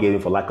 God gave him,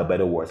 for lack of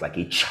better words, like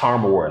a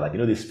charm word, like, you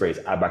know, this phrase,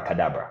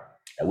 abracadabra,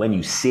 that when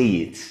you say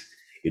it,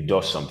 it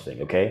does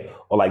something, okay?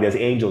 Or like there's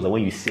angels, and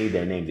when you say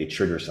their names, they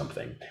trigger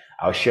something.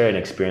 I'll share an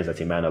experience that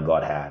a man of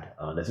God had.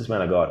 There's this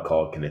man of God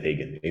called Kenneth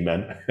Hagin,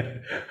 amen?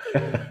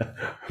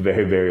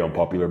 Very, very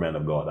unpopular man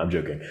of God. I'm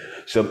joking.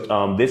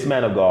 So this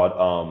man of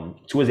God,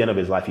 towards the end of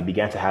his life, he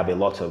began to have a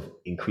lot of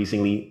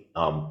increasingly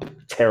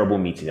terrible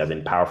meetings, as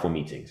in powerful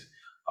meetings.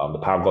 The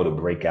power of God would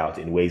break out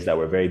in ways that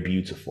were very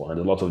beautiful, and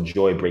a lot of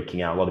joy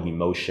breaking out, a lot of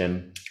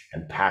emotion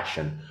and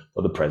passion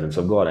for the presence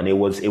of God. And it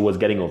was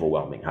getting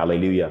overwhelming.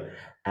 Hallelujah.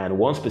 And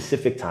one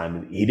specific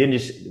time, he didn't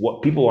just,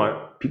 what people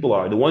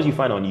are the ones you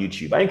find on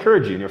YouTube. I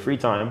encourage you in your free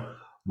time,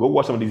 go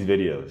watch some of these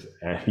videos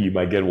and you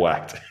might get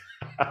whacked.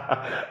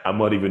 I'm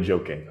not even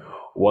joking.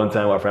 One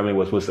time our family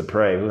was supposed to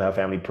pray. We have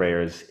family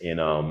prayers in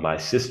my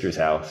sister's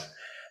house.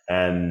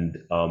 And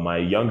my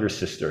younger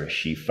sister,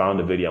 she found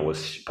a video and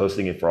was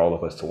posting it for all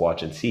of us to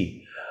watch and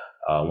see.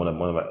 One of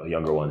my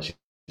younger ones, she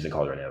doesn't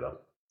call her right now though.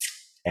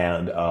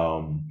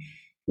 And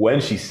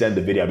when she sent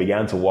the video, I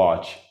began to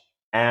watch,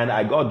 and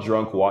I got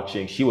drunk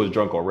watching. She was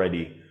drunk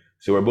already,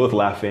 so we're both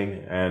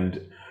laughing,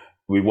 and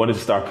we wanted to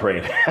start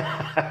praying,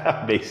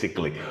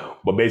 basically.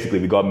 But basically,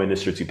 we got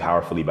ministered to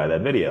powerfully by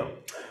that video.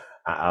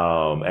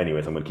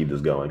 Anyways, I'm gonna keep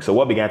this going. So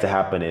what began to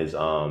happen is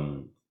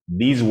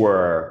these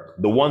were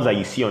the ones that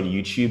you see on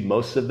YouTube.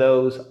 Most of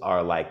those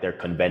are like their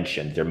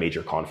conventions, their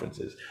major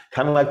conferences,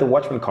 kind of like the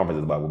Watchman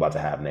conference we're about to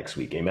have next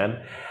week.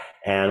 Amen.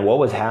 And what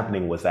was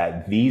happening was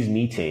that these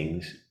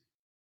meetings,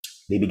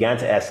 they began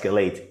to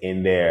escalate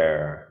in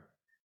their,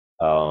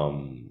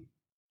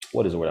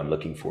 what is the word I'm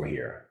looking for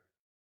here?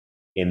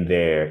 In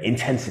their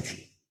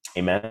intensity.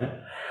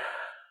 Amen.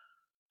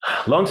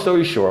 Long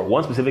story short,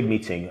 one specific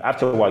meeting,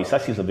 after a while, you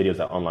start seeing some videos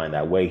that online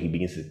that way, he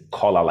begins to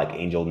call out like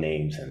angel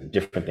names and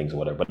different things or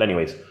whatever. But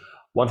anyways,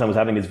 one time I was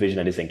having this vision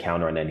and this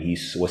encounter, and then he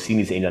was seeing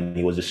these angels and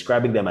he was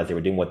describing them as they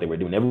were doing what they were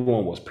doing.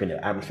 Everyone was praying,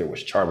 the atmosphere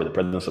was charged with the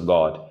presence of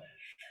God.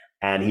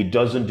 And he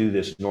doesn't do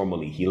this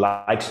normally. He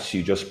likes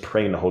to just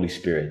pray in the Holy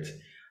Spirit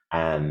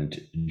and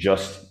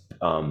just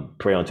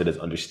pray unto this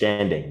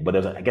understanding. But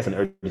there's, I guess, an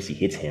urgency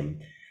hits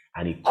him.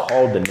 And he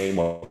called the name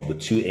of the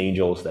two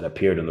angels that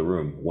appeared in the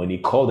room. When he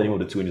called the name of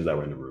the two angels that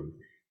were in the room,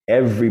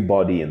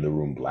 everybody in the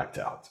room blacked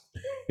out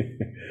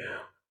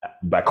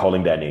by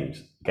calling their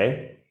names.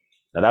 Okay,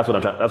 now that's what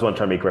I'm trying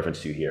to make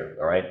reference to here.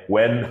 All right,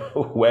 when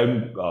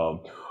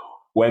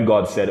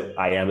God said,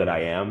 "I am that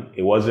I am,"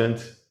 it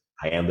wasn't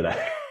 "I am that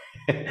I."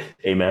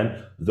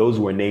 Amen. Those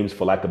were names,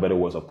 for lack of better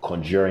words, of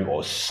conjuring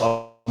or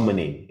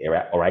summoning.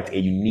 All right, a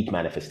unique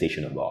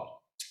manifestation of God.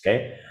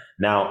 Okay.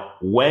 Now,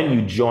 when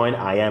you join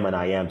I am and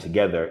I am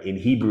together, in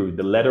Hebrew,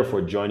 the letter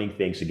for joining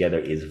things together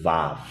is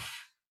Vav.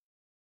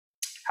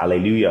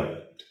 Hallelujah.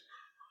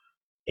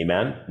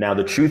 Amen. Now,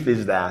 the truth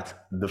is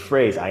that the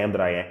phrase I am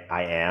that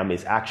I am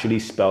is actually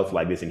spelled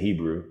like this in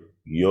Hebrew.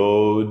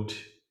 Yod,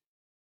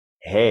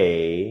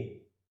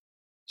 hey,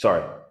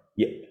 sorry.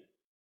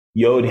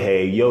 Yod,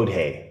 hey, Yod,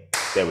 hey.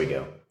 There we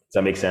go. Does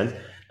that make sense?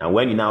 Now,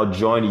 when you now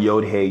join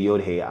Yod,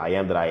 hey, I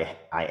am that I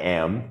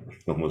am,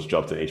 almost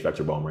dropped an H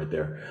factor bomb right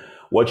there.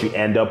 What you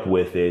end up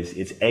with is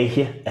it's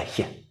ahya.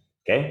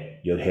 Okay?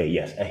 Yod hey,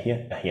 yes.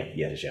 Ahya,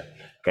 yes, yeah.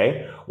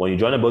 Okay? When you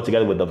join them both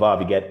together with the vav,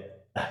 you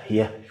get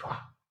ahya.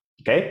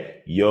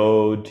 Okay?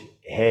 Yod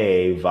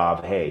hey,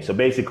 vav hey. So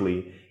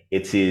basically,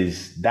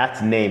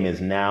 that name is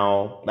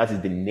now, that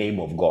is the name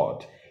of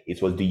God. It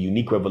was the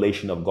unique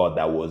revelation of God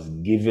that was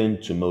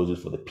given to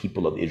Moses for the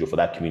people of Israel, for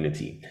that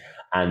community.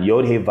 And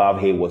Yod hey, vav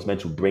hey was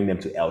meant to bring them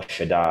to El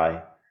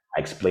Shaddai. I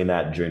explained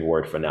that during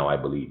Word for Now, I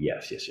believe.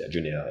 Yes.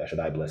 During El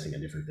Shaddai blessing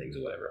and different things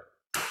or whatever.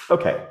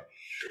 Okay.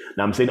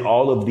 Now I'm saying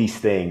all of these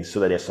things so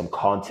that there's some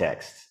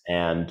context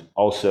and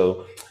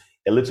also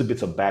a little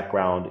bit of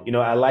background. You know,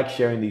 I like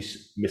sharing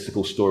these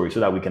mystical stories so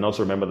that we can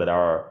also remember that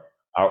our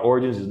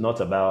origins is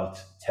not about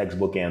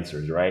textbook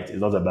answers, right? It's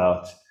not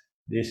about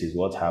this is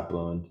what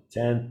happened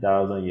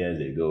 10,000 years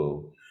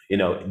ago. You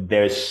know,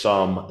 there's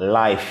some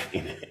life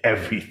in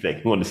everything.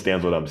 Who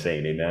understands what I'm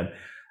saying? Amen.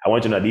 I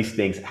want you to know these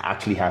things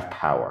actually have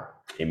power.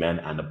 Amen.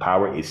 And the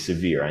power is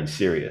severe and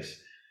serious.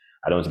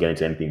 I don't want to get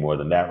into anything more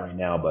than that right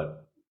now,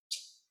 but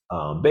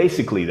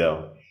basically,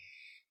 though,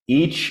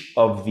 each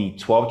of the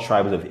 12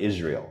 tribes of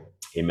Israel,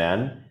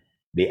 amen,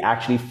 they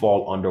actually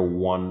fall under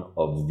one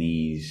of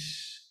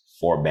these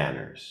four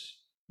banners.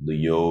 The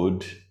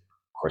Yod,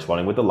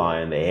 corresponding with the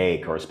lion, the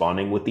Hey,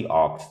 corresponding with the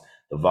ox,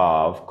 the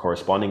Vav,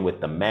 corresponding with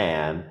the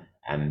man,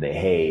 and the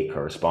Hey,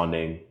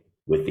 corresponding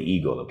with the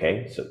eagle,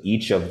 okay? So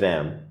each of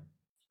them,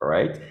 all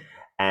right?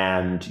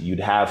 And you'd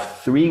have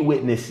three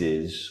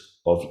witnesses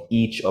of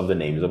each of the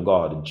names of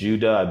God.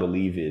 Judah, I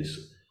believe,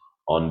 is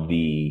on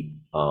the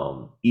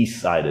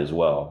east side as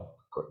well,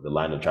 the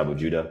line of tribe of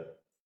Judah.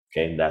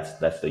 Okay,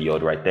 that's the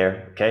Yod right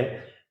there.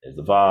 Okay, there's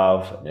the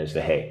Vav, and there's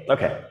the Hey.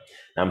 Okay,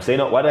 now I'm saying,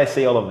 why did I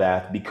say all of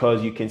that?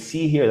 Because you can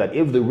see here that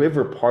if the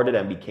river parted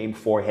and became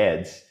four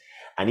heads,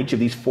 and each of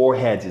these four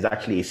heads is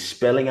actually a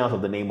spelling out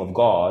of the name of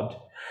God,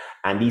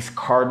 and these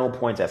cardinal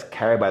points as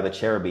carried by the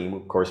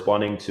cherubim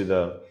corresponding to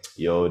the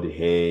Yod,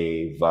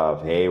 Hey,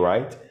 Vav, Hey,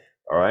 right?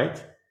 All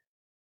right.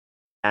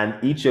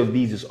 And each of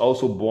these is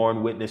also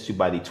borne witness to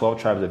by the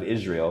 12 tribes of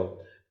Israel.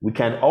 We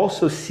can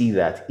also see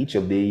that each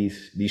of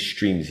these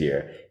streams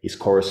here is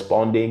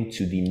corresponding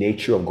to the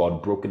nature of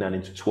God broken down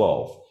into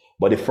 12.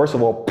 But it first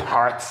of all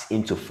parts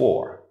into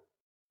four.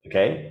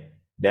 Okay?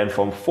 Then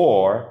from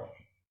four,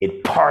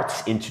 it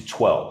parts into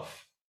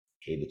 12.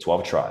 Okay, the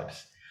 12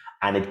 tribes.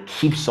 And it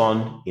keeps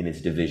on in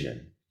its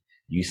division.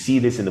 You see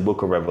this in the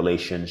book of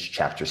Revelations,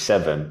 chapter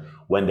 7,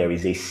 when there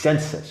is a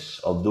census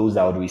of those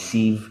that would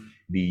receive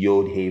the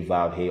Yod Hey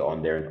Vav Hey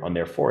on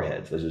their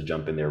foreheads. Let's just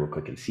jump in there real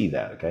quick and see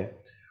that. Okay,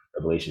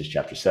 Revelations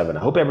chapter 7. I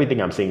hope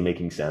everything I'm saying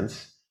making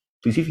sense.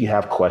 Please, if you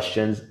have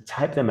questions,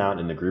 type them out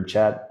in the group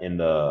chat in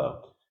the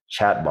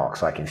chat box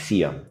so I can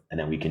see them, and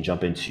then we can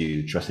jump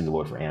into trusting the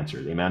Lord for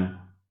answers. Amen.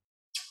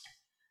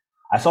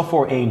 I saw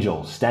four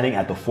angels standing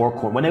at the four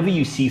corners. Whenever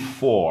you see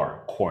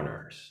four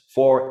corners,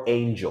 four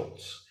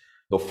angels,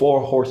 the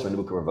four horsemen in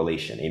the book of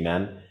Revelation,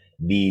 amen.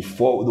 The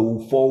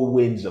four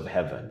winds of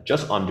heaven.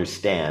 Just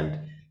understand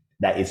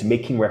that it's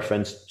making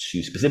reference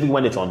to, specifically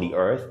when it's on the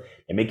earth,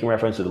 and making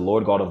reference to the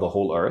Lord God of the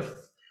whole earth.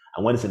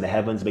 And when it's in the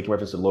heavens, making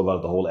reference to the Lord God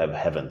of the whole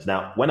heavens.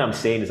 Now, when I'm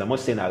saying this, I'm not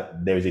saying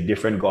that there's a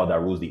different God that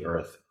rules the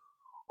earth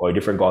or a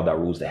different God that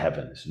rules the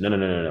heavens. No, no,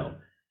 no, no, no.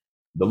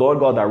 The Lord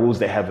God that rules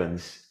the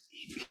heavens,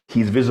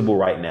 he's visible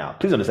right now.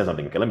 Please understand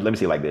something. Okay, let me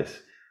say it like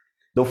this.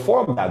 The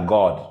form that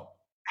God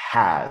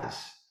has,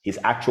 his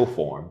actual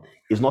form,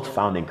 is not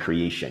found in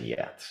creation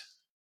yet.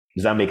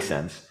 Does that make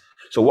sense?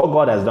 So what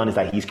God has done is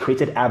that he's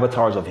created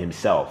avatars of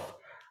himself,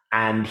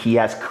 and he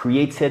has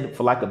created,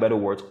 for lack of better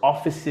words,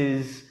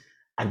 offices,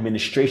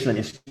 administration, and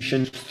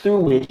institutions through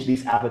which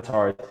these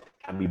avatars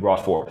can be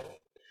brought forth.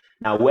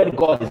 Now, when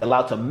God is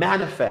allowed to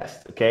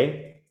manifest,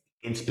 okay,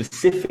 in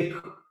specific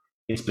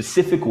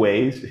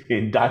ways,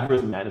 in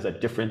diverse manners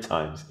at different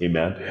times,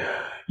 amen,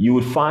 you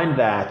would find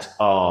that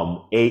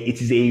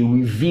it is a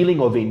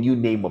revealing of a new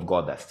name of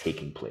God that's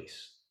taking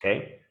place,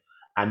 okay?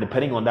 And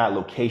depending on that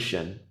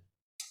location,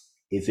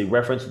 it's a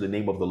reference to the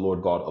name of the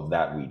Lord God of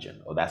that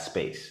region or that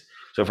space.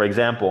 So, for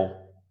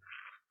example,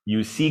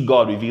 you see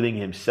God revealing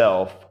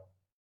himself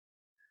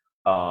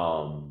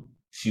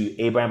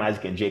to Abraham,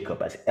 Isaac, and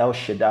Jacob as El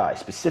Shaddai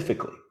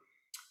specifically,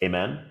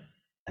 amen?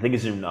 I think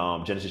it's in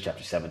Genesis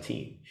chapter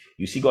 17.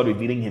 You see God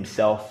revealing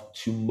himself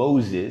to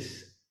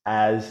Moses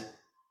as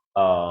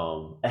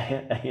right?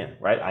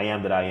 I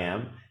am that I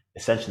am,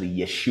 essentially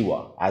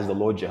Yeshua, as the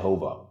Lord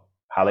Jehovah.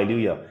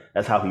 Hallelujah.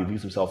 That's how he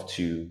reveals himself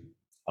to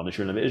the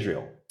children of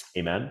Israel.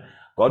 Amen.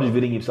 God is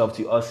revealing himself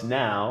to us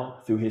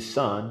now through his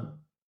son,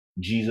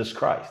 Jesus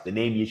Christ. The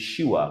name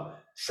Yeshua,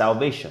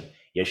 salvation.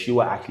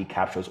 Yeshua actually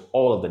captures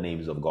all of the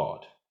names of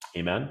God.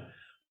 Amen.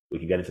 We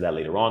can get into that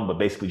later on, but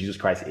basically Jesus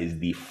Christ is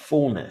the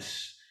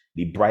fullness,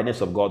 the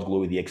brightness of God's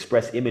glory, the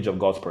express image of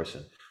God's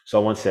person.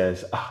 Someone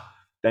says,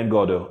 thank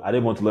God, though, I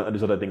didn't want to learn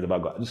these other things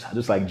about God,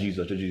 just like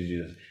Jesus, just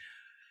Jesus.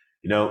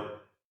 You know,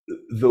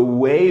 the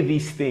way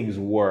these things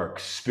work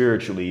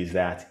spiritually is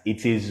that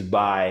it is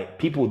by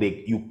people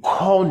you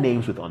call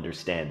names with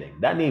understanding.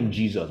 That name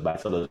Jesus by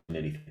itself doesn't mean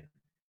anything.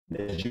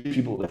 There's Jewish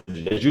people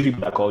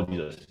that call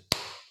Jesus.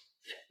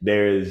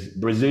 There's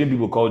Brazilian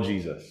people called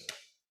Jesus.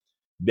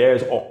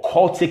 There's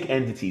occultic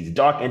entities,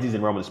 dark entities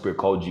in the realm of the spirit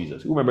called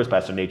Jesus. Who remembers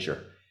Pastor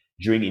Nature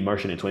during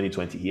immersion in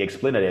 2020? He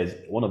explained that as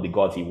one of the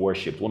gods he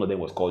worshipped, one of them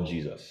was called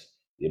Jesus,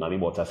 the Mami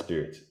Morta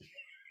spirit.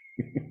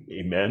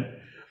 Amen.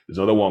 There's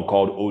another one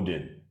called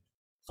Odin,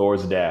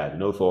 Thor's dad. You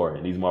know Thor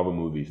in these Marvel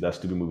movies, that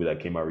stupid movie that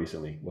came out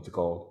recently. What's it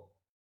called?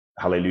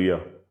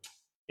 Hallelujah.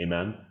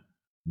 Amen.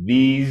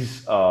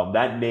 These,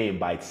 that name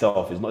by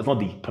itself it's not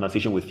the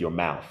pronunciation with your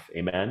mouth.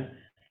 Amen.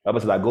 The Bible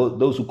says that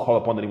those who call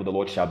upon the name of the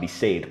Lord shall be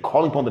saved.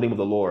 Calling upon the name of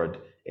the Lord,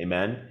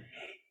 amen,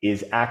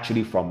 is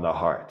actually from the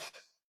heart.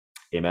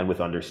 Amen, with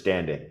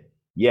understanding.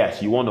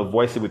 Yes, you want to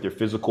voice it with your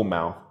physical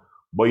mouth,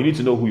 but you need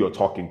to know who you're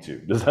talking to.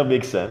 Does that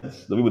make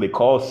sense? The people they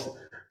call...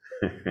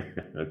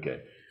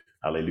 Okay,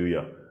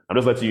 hallelujah. I'm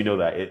just letting you know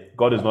that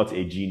God is not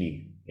a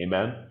genie.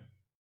 Amen.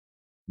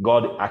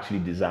 God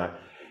actually designed...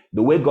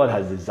 The way God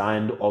has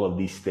designed all of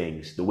these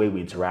things, the way we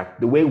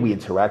interact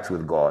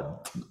with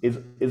God,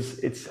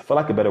 it's for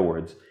lack of better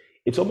words,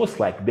 it's almost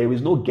like there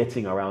is no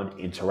getting around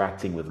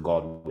interacting with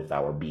God with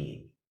our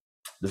being.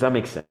 Does that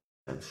make sense?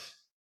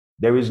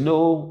 There is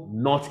no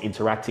not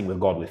interacting with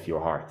God with your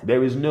heart.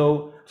 There is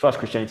no, as far as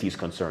Christianity is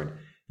concerned,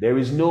 there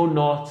is no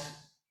not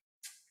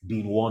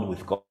being one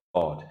with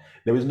God.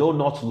 There is no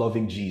not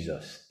loving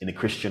Jesus in the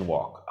Christian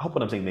walk. I hope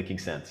what I'm saying is making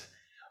sense.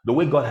 The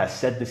way God has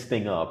set this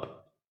thing up,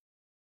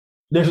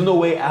 there's no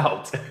way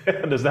out.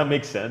 Does that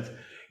make sense?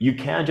 You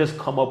can't just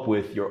come up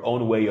with your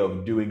own way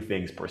of doing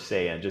things per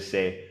se and just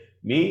say,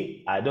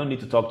 me, I don't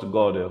need to talk to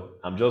God.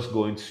 I'm just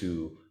going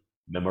to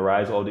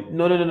memorize all the...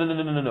 No.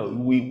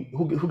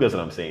 Who gets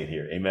what I'm saying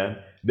here? Amen.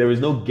 There is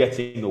no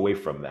getting away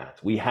from that.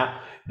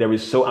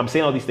 I'm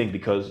saying all these things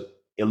because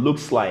it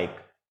looks like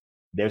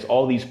there's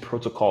all these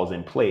protocols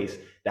in place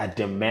that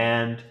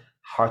demand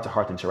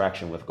heart-to-heart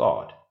interaction with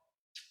God.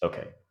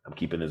 Okay, I'm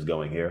keeping this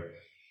going here.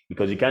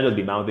 Because you can't just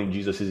be mouthing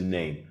Jesus'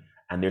 name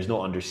and there's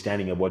no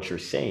understanding of what you're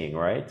saying,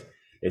 right?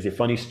 There's a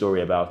funny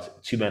story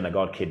about two men that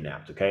got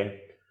kidnapped,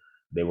 okay?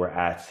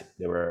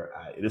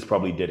 This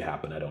probably did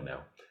happen, I don't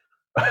know.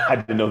 I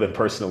didn't know them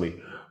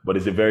personally, but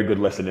it's a very good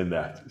lesson in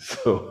that.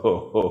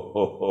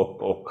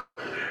 So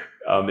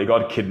they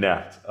got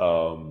kidnapped.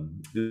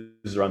 This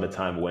is around the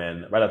time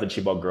right after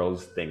Chibok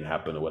girls thing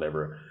happened or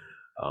whatever.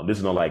 This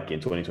is not like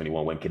in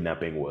 2021 when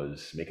kidnapping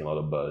was making a lot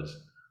of buzz.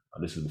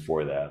 This is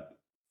before that.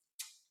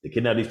 They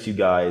kidnapped these two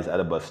guys at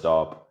a bus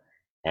stop,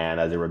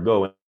 and as they were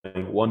going,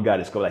 one guy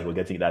discovered that he was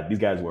getting that these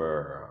guys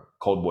were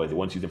cold boys. They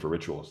once used them for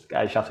rituals. The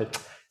guy shouted,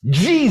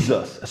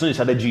 Jesus! As soon as he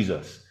shouted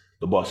Jesus,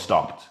 the bus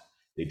stopped.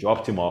 They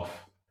dropped him off,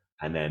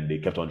 and then they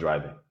kept on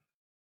driving.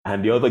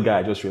 And the other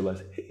guy just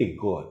realized, hey,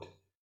 God,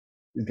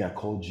 this guy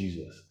called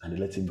Jesus, and they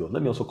let him go.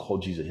 Let me also call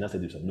Jesus. He now said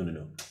to himself,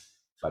 no.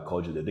 If I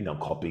call Jesus, they think I'm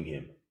copying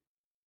him.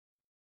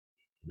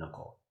 He not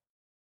called.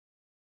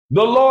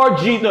 The Lord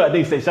Jesus. No, I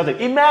think he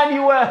shouted,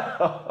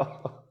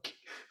 Emmanuel.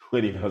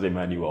 When he was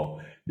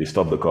Emmanuel, they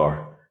stopped the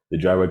car. The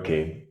driver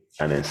came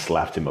and then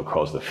slapped him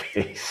across the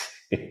face.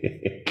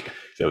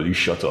 So you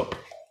shut up.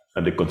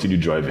 And they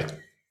continued driving.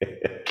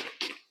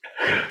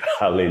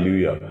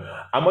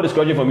 Hallelujah. I'm not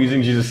discouraging from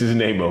using Jesus'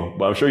 name,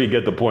 but I'm sure you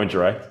get the point,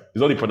 right? It's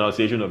not the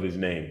pronunciation of his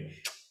name.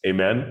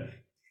 Amen.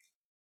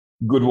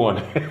 Good one.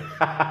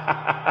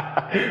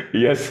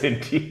 Yes,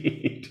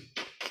 indeed.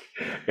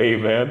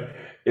 Amen.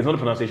 It's not the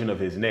pronunciation of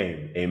his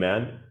name.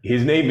 Amen.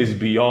 His name is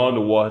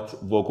beyond what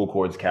vocal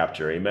cords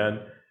capture. Amen.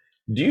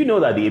 Do you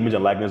know that the image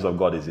and likeness of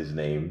God is his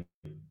name?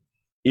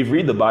 If you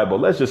read the Bible,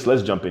 let's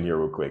jump in here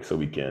real quick so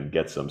we can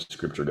get some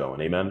scripture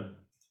going. Amen.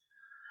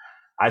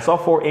 I saw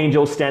 4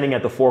 angels standing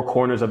at the 4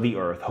 corners of the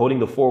earth, holding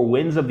the 4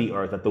 winds of the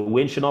earth, that the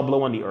wind should not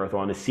blow on the earth or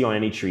on the sea or on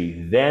any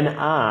tree. Then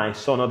I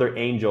saw another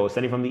angel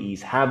standing from the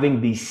east,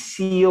 having the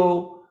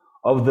seal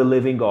of the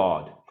living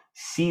God.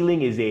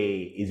 Sealing is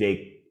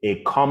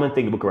a common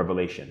thing in the book of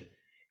Revelation.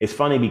 It's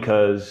funny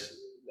because,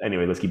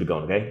 anyway, let's keep it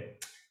going, okay?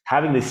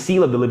 Having the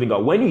seal of the living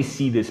God. When you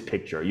see this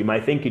picture, you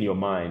might think in your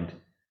mind,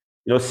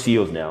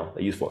 seals now,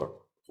 they use for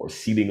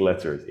sealing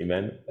letters,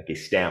 amen? Like a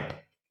stamp.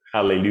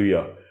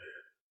 Hallelujah.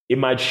 It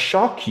might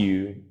shock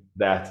you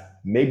that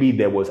maybe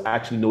there was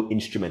actually no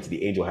instrument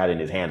the angel had in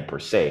his hand per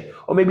se,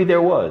 or maybe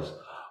there was.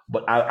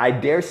 But I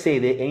dare say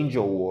the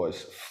angel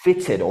was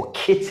fitted or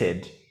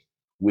kitted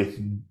with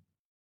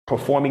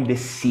performing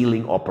this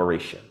sealing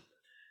operation.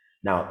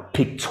 Now,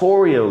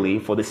 pictorially,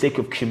 for the sake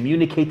of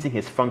communicating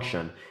his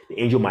function, the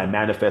angel might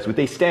manifest with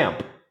a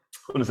stamp.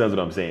 Understands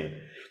what I'm saying?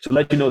 To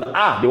let you know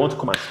that, they want to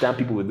come and stamp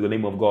people with the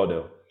name of God,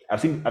 though.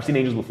 I've seen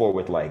angels before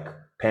with like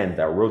pens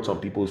that wrote on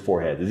people's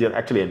foreheads. There's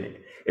actually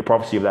a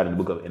prophecy of that in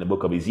the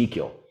book of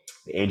Ezekiel.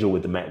 The angel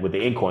with the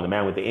inkhorn, the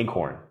man with the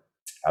inkhorn.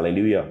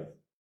 Hallelujah.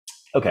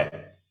 Okay.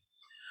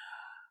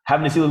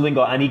 Having the seal of the living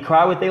God, and he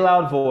cried with a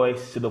loud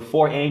voice to the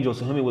 4 angels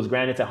to whom it was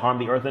granted to harm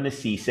the earth and the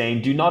sea,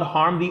 saying, do not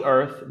harm the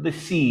earth, the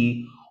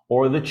sea,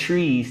 or the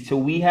trees,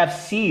 till we have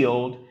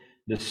sealed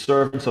the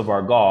servants of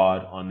our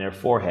God on their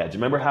foreheads.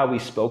 Remember how we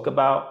spoke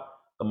about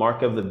the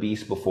mark of the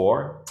beast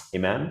before?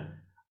 Amen.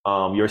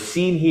 You're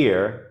seeing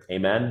here,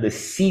 amen, the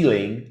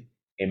sealing,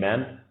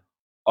 amen,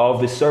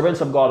 of the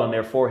servants of God on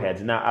their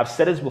foreheads. Now, I've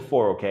said this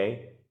before,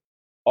 okay?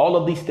 All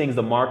of these things,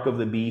 the mark of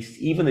the beast,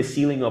 even the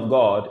sealing of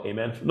God,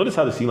 amen. Notice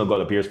how the seal of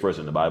God appears first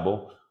in the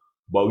Bible,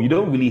 but you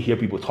don't really hear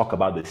people talk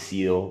about the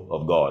seal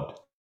of God.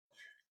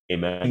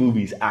 Amen.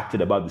 Movies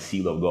acted about the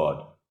seal of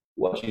God.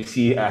 What you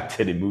see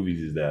acted in movies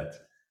is that,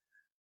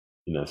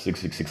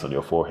 666 on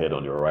your forehead,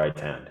 on your right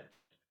hand.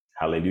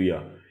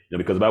 Hallelujah.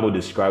 Because the Bible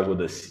describes what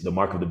the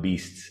mark of the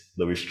beast,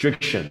 the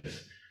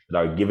restrictions that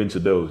are given to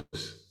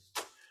those.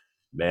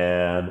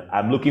 Man,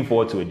 I'm looking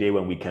forward to a day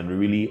when we can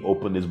really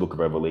open this book of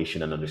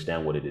Revelation and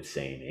understand what it is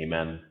saying.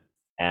 Amen.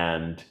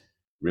 And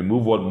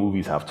remove what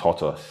movies have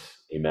taught us.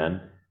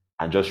 Amen.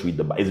 And just read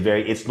the Bible.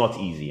 It's not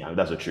easy. I mean,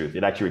 that's the truth.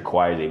 It actually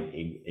requires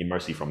a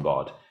mercy from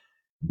God.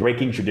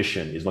 Breaking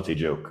tradition is not a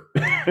joke.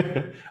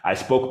 I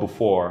spoke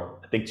before,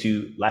 I think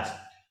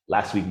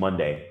last week,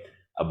 Monday,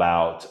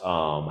 about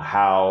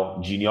how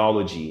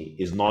genealogy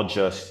is not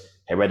just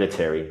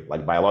hereditary,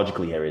 like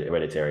biologically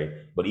hereditary,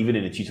 but even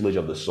in the tutelage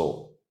of the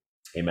soul.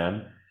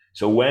 Amen.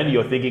 So when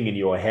you're thinking in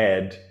your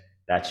head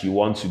that you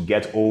want to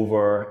get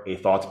over a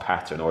thought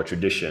pattern or a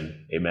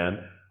tradition,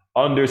 amen,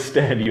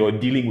 understand you're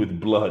dealing with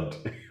blood.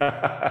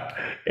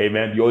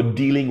 Amen. You're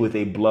dealing with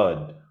a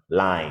blood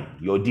line.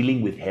 You're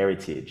dealing with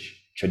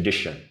heritage,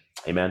 tradition.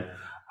 Amen.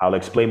 I'll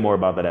explain more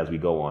about that as we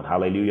go on.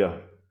 Hallelujah.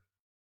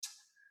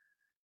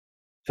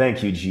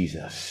 Thank you,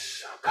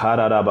 Jesus. I heard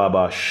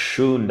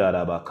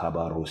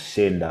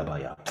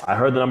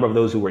the number of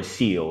those who were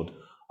sealed.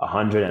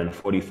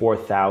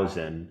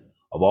 144,000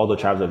 of all the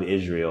tribes of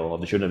Israel, of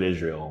the children of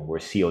Israel, were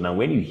sealed. Now,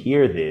 when you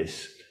hear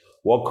this,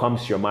 what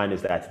comes to your mind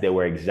is that there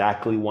were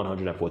exactly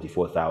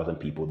 144,000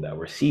 people that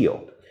were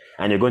sealed.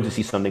 And you're going to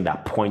see something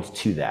that points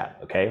to that,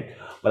 okay?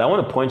 But I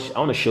want to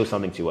show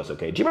something to us,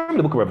 okay? Do you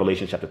remember the book of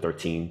Revelation chapter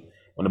 13,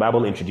 when the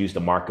Bible introduced the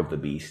mark of the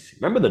beast?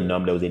 Remember the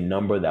number? There was a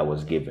number that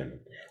was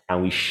given.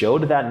 And we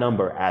showed that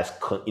number as,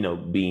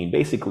 being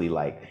basically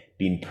like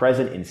being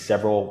present in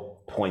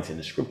several points in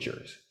the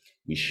scriptures.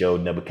 We showed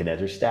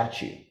Nebuchadnezzar's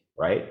statue,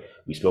 right?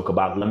 We spoke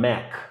about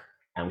Lamech,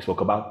 and we spoke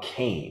about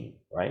Cain,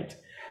 right?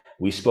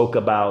 We spoke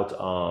about,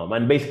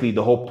 and basically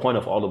the whole point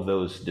of all of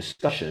those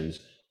discussions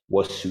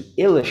was to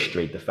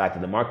illustrate the fact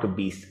that the mark of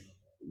beast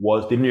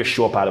didn't just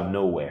show up out of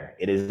nowhere.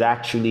 It is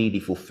actually the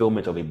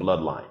fulfillment of a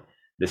bloodline.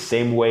 The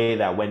same way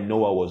that when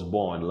Noah was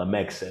born,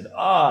 Lamech said,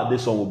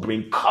 this one will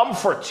bring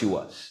comfort to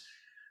us.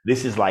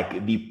 This is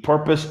like the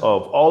purpose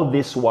of all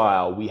this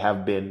while we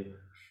have been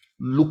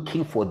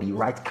looking for the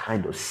right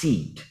kind of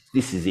seed.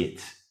 This is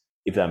it,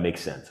 if that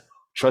makes sense.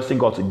 Trusting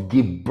God to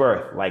give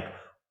birth. Like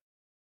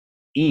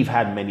Eve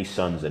had many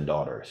sons and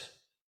daughters,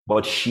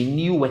 but she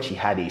knew when she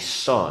had a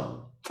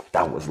son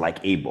that was like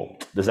Abel.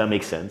 Does that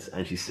make sense?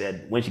 And she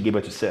said, when she gave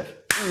birth to Seth,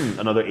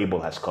 another Abel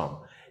has come.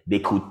 They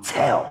could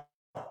tell.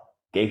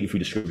 Okay, if you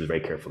read the scriptures very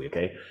carefully,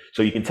 okay?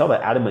 So you can tell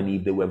that Adam and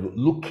Eve, they were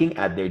looking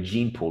at their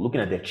gene pool, looking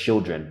at their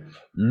children,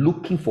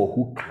 looking for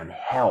who can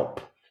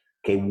help,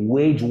 okay,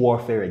 wage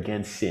warfare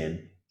against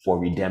sin for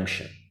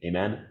redemption,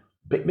 amen?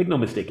 Make no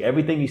mistake,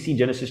 everything you see in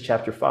Genesis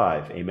chapter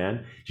 5,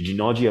 amen, the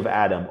genealogy of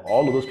Adam,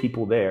 all of those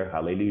people there,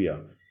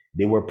 hallelujah,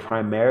 they were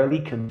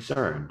primarily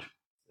concerned,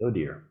 oh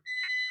dear,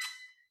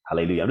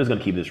 hallelujah. I'm just going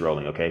to keep this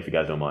rolling, okay, if you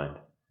guys don't mind.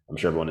 I'm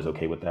sure everyone is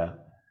okay with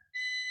that.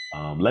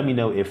 Let me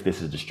know if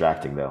this is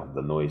distracting, though,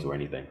 the noise or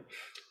anything.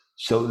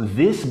 So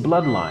this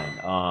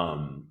bloodline,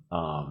 oh,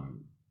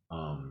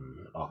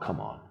 come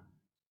on.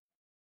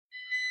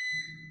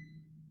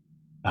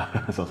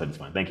 So it's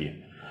fine. Thank you.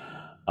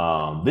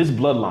 This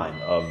bloodline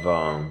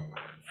of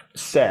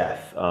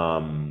Seth,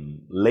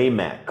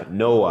 Lamech,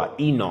 Noah,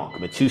 Enoch,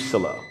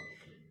 Methuselah,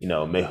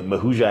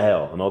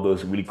 Mehujael, and all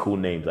those really cool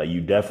names that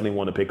you definitely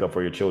want to pick up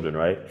for your children,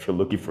 right? If you're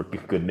looking for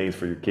good names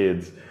for your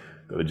kids,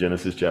 go to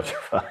Genesis chapter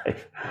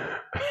 5.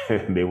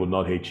 They will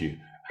not hate you.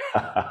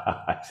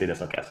 I say that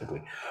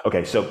sarcastically.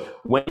 Okay, so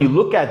when you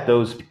look at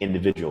those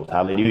individuals,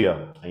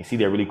 hallelujah, and you see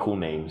their really cool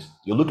names,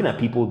 you're looking at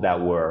people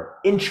that were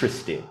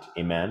interested,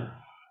 amen,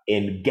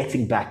 in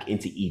getting back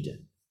into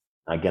Eden.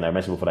 Again, I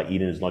mentioned before that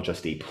Eden is not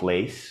just a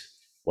place,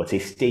 but it's a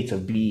state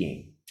of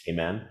being,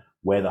 amen,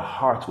 where the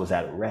heart was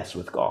at rest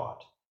with God,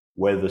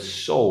 where the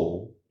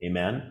soul,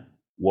 amen,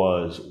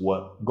 was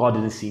what God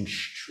didn't seem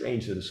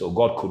strange to the soul.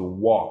 God could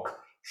walk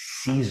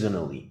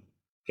seasonally,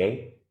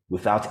 okay,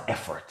 without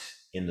effort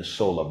in the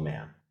soul of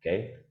man,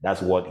 okay?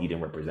 That's what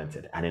Eden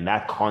represented. And in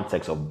that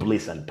context of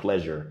bliss and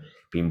pleasure,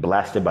 being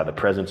blasted by the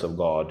presence of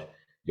God,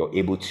 you're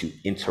able to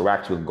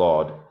interact with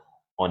God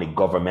on a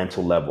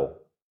governmental level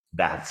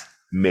that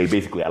may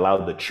basically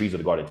allow the trees of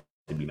the garden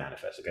to be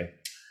manifest, okay?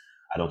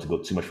 I don't want to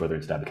go too much further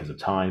into that because of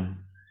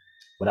time,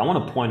 but I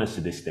want to point us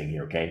to this thing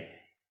here, okay?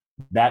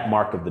 That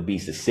mark of the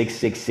beast is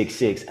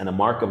 6666, and the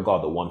mark of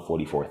God, the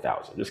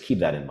 144,000. Just keep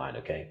that in mind,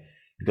 okay?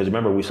 Because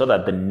remember, we saw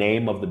that the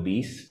name of the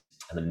beast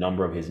and the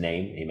number of his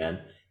name, amen.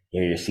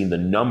 Here you're seeing the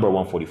number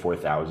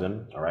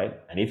 144,000, all right?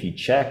 And if you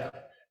check,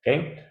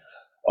 okay,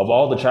 of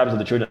all the tribes of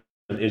the children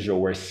of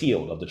Israel were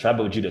sealed. Of the tribe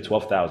of Judah,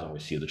 12,000 were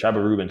sealed. The tribe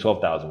of Reuben,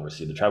 12,000 were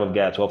sealed. The tribe of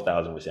Gad,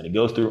 12,000 were sealed. And it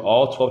goes through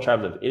all 12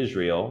 tribes of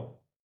Israel,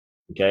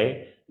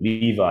 okay?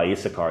 Levi,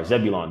 Issachar,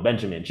 Zebulun,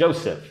 Benjamin,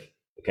 Joseph,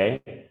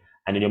 okay?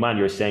 And in your mind,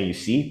 you're saying, you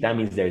see, that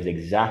means there's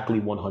exactly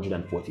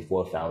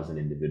 144,000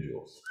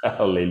 individuals.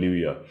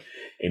 Hallelujah.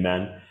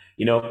 Amen.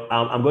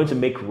 I'm going to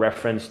make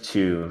reference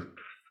to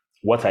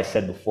what I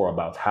said before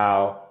about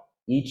how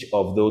each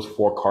of those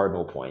four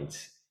cardinal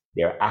points,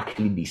 they're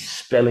actually the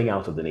spelling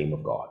out of the name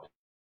of God.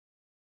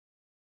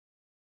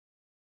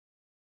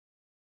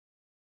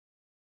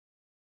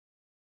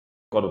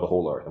 God of the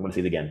whole earth. I'm going to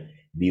say it again.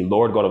 The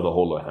Lord God of the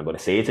whole earth. I'm going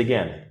to say it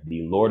again.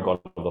 The Lord God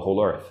of the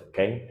whole earth.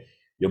 Okay.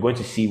 You're going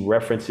to see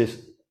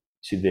references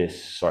to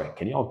this. Sorry.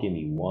 Can you all give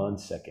me 1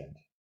 second?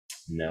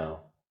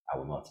 No, I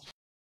will not.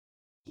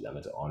 I'm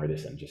going to honor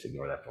this and just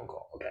ignore that phone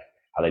call. Okay.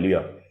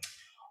 Hallelujah.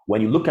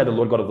 When you look at the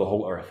Lord God of the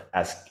whole earth,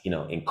 as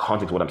in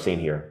context, what I'm saying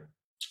here,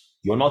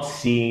 you're not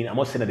seeing, I'm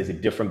not saying that there's a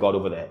different God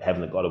over the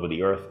heaven and God over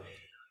the earth.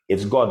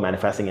 It's God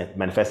manifesting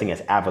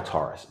as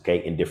avatars,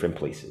 okay, in different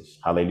places.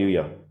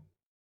 Hallelujah.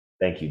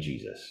 Thank you,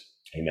 Jesus.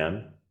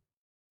 Amen.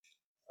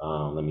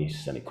 Let me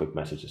send a quick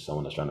message to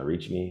someone that's trying to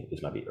reach me.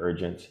 This might be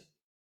urgent.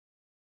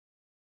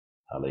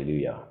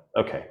 Hallelujah.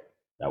 Okay.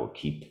 That will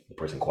keep the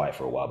person quiet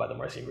for a while by the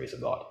mercy and grace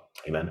of God.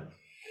 Amen.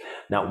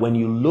 Now, when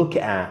you look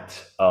at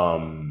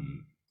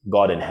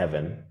God in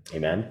heaven,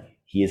 amen,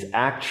 he is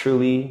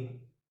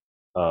actually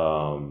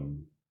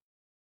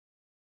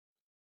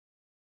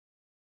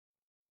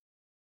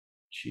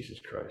Jesus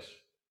Christ.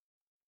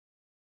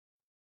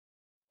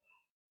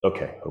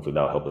 Okay, hopefully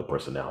that'll help the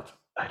person out.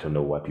 I don't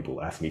know why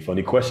people ask me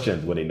funny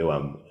questions when they know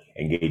I'm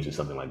engaged in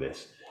something like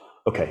this.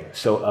 Okay,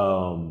 so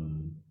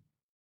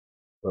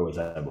where was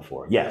I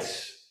before?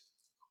 Yes.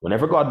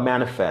 Whenever God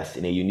manifests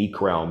in a unique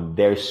realm,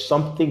 there's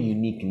something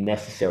unique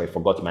necessary for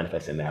God to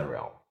manifest in that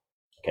realm.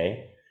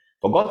 Okay?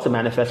 For God to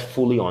manifest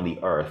fully on the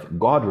earth,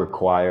 God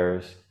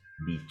requires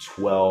the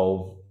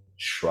 12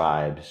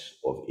 tribes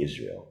of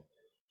Israel.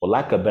 For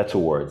lack of better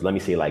words, let me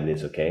say it like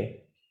this,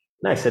 okay?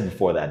 And I said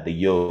before that the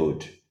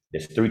Yod,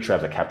 there's 3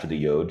 tribes that capture the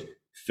Yod,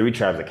 3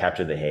 tribes that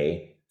capture the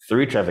Hay,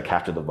 3 tribes that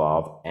capture the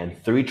Vav,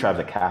 and 3 tribes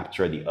that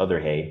capture the other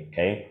Hay,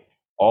 okay?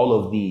 All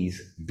of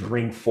these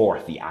bring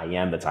forth the I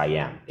am that I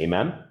am.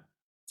 Amen?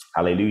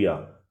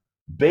 Hallelujah.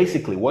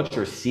 Basically, what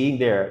you're seeing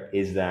there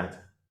is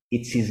that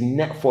it is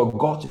not for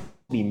God to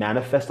be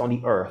manifest on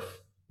the earth.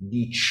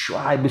 The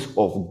tribes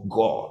of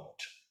God,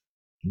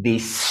 they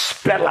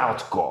spell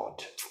out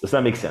God. Does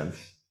that make sense?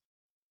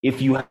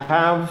 If you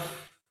have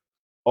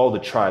all the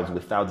tribes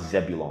without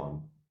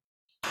Zebulon,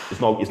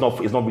 It's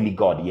not really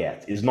God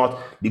yet. It's not.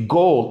 The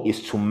goal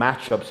is to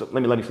match up. So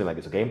let me say it like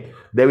this, okay?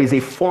 There is a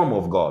form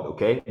of God,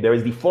 okay? There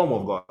is the form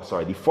of God.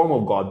 Sorry, the form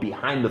of God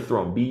behind the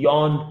throne,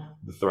 beyond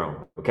the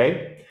throne,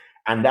 okay?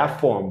 And that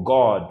form,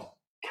 God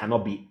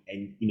cannot be,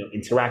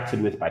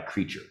 interacted with by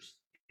creatures.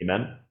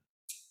 Amen.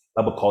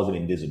 The Bible calls him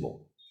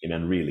invisible.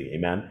 Amen. Really.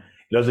 Amen.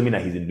 It doesn't mean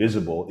that he's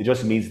invisible. It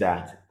just means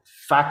that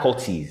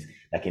faculties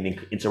that can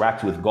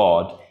interact with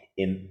God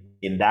in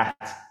that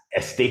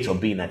state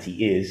of being that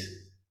he is,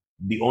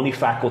 the only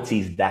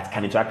faculties that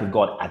can interact with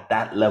God at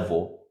that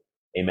level,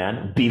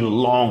 amen,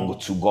 belong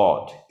to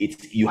God.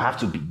 You have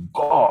to be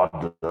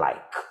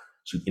God-like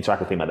to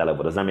interact with him at that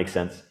level. Does that make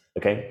sense?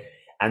 Okay.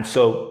 And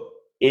so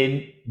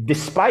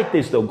despite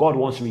this, though, God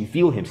wants to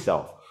reveal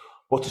himself.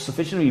 But to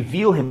sufficiently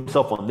reveal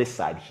himself on this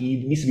side,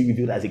 he needs to be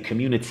revealed as a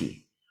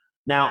community.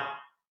 Now,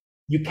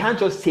 you can't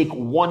just take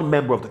one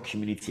member of the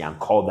community and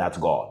call that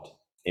God.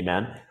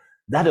 Amen.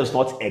 That does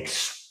not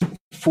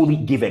fully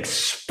give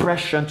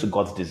expression to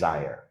God's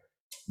desire.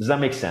 Does that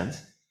make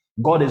sense?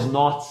 You're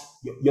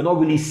not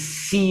really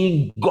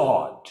seeing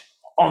God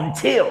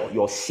until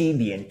you're seeing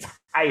the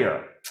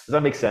entire. Does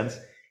that make sense?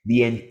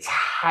 The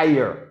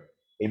entire.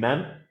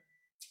 Amen.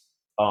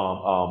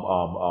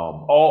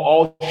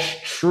 All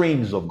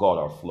streams of God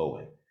are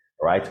flowing,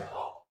 right?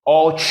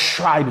 All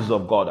tribes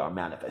of God are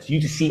manifest. You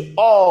need to see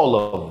all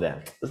of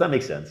them. Does that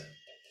make sense?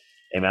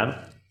 Amen.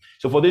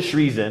 So for this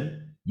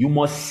reason, you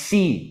must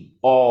see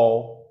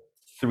all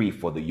three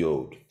for the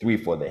yod, three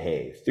for the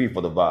hay, three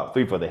for the vav,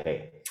 three for the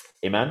hay.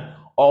 Amen.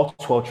 All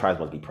 12 tribes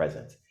must be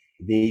present.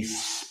 They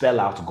spell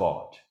out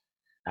God.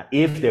 Now,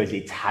 if there's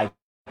a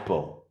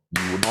typo,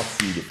 you will not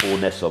see the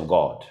fullness of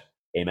God.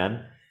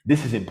 Amen.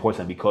 This is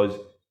important because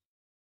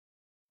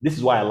this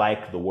is why I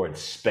like the word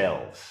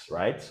spells,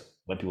 right?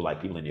 When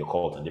people in the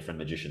occult and different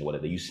magicians,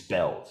 whatever, they use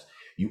spells.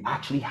 You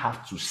actually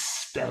have to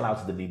spell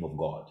out the name of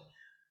God.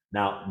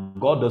 Now,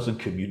 God doesn't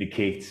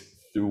communicate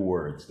through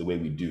words the way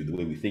we do, the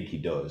way we think he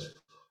does.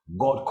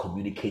 God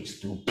communicates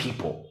through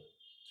people.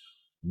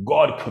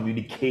 God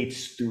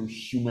communicates through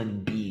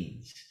human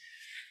beings.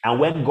 And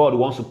when God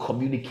wants to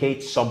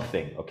communicate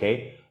something,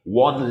 okay,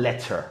 one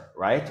letter,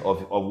 right,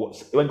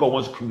 when God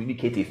wants to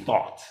communicate a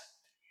thought,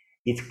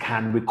 it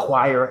can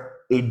require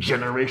a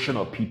generation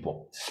of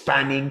people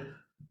spanning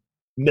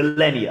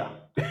millennia.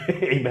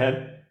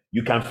 Amen.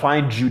 You can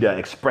find Judah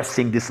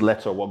expressing this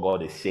letter, what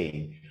God is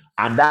saying.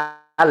 And that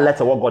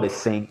letter, what God is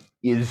saying,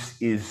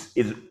 is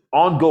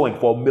ongoing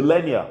for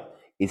millennia.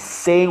 Is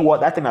saying what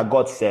that thing that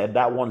God said,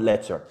 that one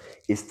letter,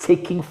 is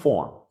taking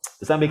form.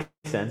 Does that make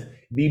sense?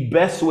 The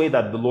best way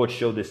that the Lord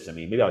showed this to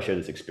me, maybe I'll share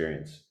this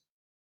experience.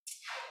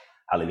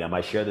 Hallelujah. I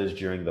might share this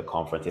during the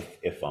conference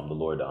if the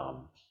Lord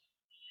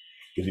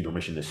gives me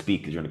permission to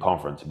speak during the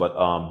conference.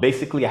 But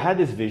basically, I had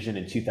this vision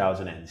in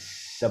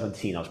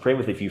 2017. I was praying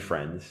with a few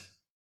friends.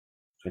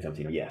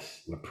 2017,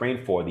 yes. We were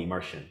praying for the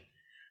immersion.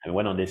 And we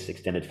went on this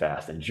extended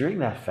fast. And during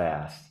that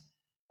fast,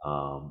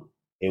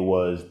 it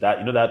was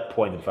that, that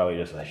point in the fire where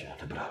you're just like,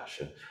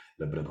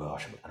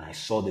 and I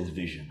saw this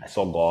vision. I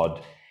saw God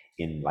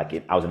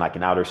I was in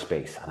an outer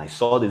space. And I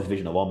saw this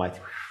vision of Almighty.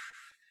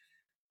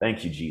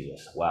 Thank you,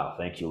 Jesus. Wow.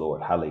 Thank you,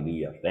 Lord.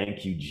 Hallelujah.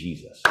 Thank you,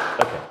 Jesus.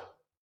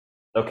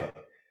 Okay.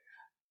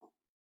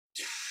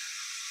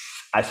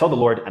 I saw the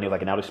Lord and it was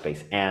like an outer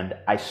space. And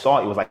I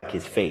saw it was like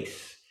his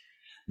face.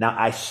 Now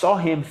I saw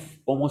him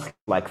almost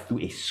like through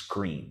a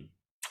screen.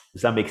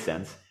 Does that make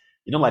sense?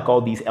 Like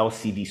all these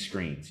LCD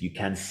screens, you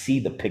can see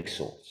the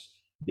pixels,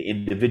 the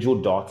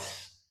individual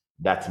dots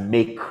that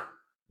make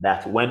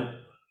that when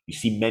you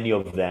see many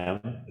of them,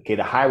 okay,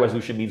 the high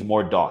resolution means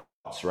more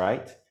dots,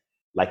 right?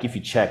 Like if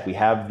you check, we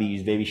have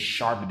these very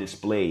sharp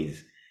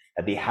displays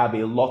that they have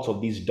a lot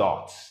of these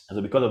dots. And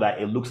so because of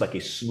that, it looks like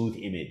a smooth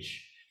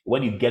image.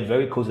 When you get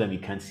very close to them, you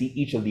can see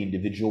each of the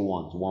individual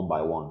ones one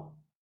by one,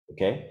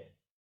 okay?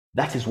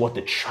 That is what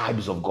the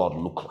tribes of God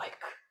look like.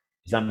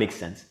 Does that make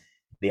sense?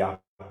 They are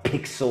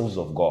pixels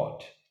of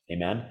God.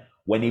 Amen.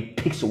 When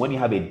you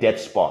have a dead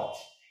spot,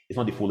 it's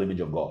not the full image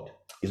of God.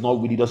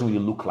 Doesn't really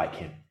look like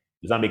him.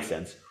 Does that make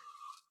sense?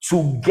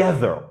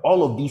 Together,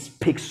 all of these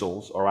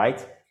pixels, all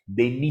right,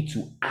 they need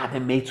to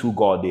animate who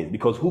God is,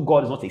 because who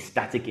God is not a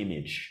static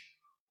image.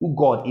 Who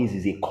God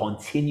is a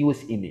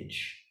continuous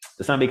image.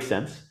 Does that make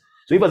sense?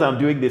 So if as I'm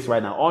doing this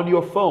right now on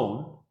your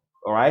phone,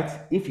 all right,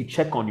 if you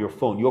check on your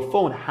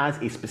phone has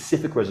a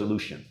specific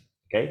resolution,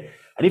 okay?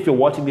 And if you're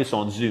watching this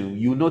on Zoom,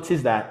 you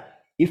notice that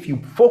if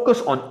you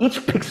focus on each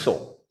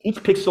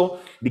pixel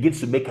begins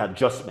to make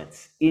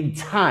adjustments in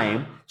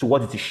time to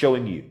what it is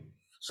showing you.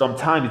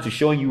 Sometimes it is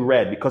showing you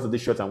red because of the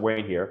shirt I'm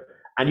wearing here,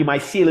 and you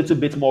might see a little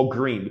bit more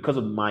green because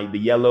of the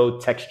yellow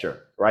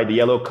texture, right? The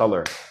yellow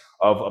color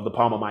of the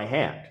palm of my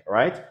hand,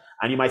 right?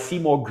 And you might see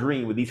more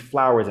green with these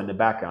flowers in the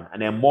background,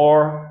 and then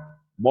more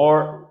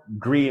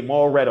green,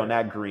 more red on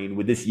that green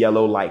with this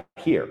yellow light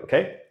here,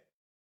 okay?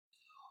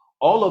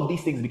 All of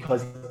these things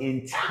because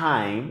in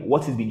time,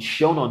 what is being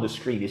shown on the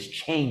screen is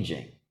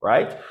changing,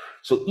 right?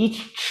 So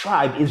each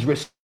tribe is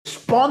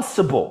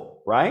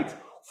responsible, right,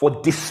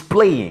 for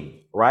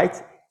displaying, right,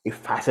 a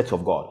facet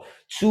of God.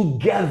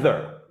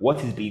 Together,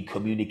 what is being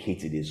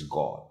communicated is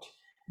God.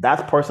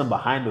 That person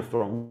behind the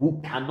throne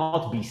who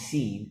cannot be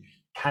seen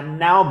can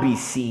now be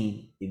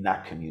seen in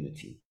that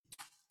community.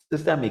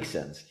 Does that make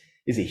sense?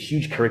 It's a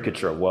huge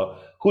caricature of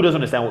who doesn't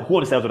understand who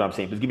understands what I'm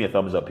saying? Please give me a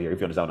thumbs up here if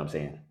you understand what I'm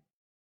saying.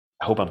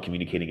 I hope I'm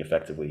communicating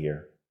effectively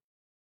here.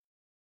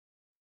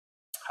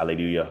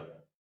 Hallelujah.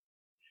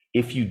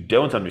 If you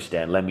don't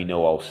understand, let me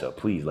know also.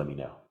 Please let me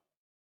know.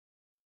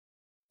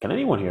 Can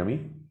anyone hear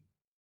me?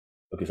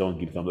 Okay, someone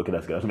give a thumbs up. Okay,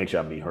 that's good. Let's make sure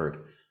I'm being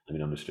heard. I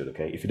mean understood,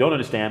 okay? If you don't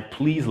understand,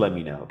 please let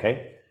me know,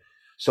 okay?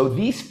 So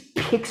these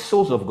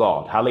pixels of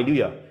God,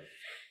 hallelujah,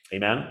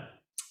 amen.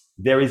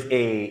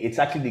 It's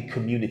actually the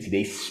community.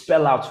 They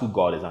spell out who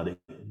God is. Now,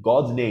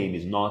 God's name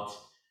is not,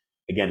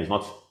 again, it's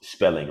not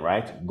spelling,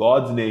 right?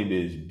 God's name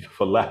is,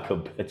 for lack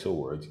of better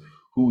words,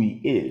 who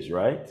he is,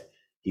 right?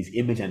 His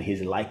image and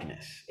his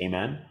likeness,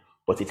 amen?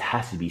 But it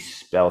has to be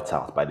spelled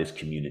out by this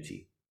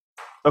community.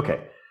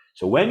 Okay,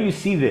 so when you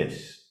see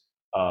this,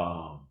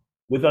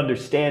 with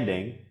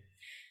understanding,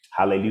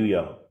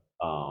 hallelujah,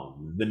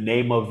 the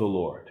name of the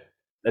Lord.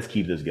 Let's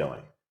keep this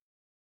going.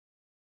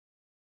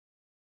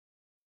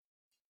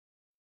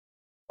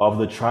 Of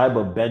the tribe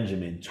of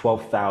Benjamin,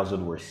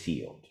 12,000 were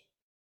sealed.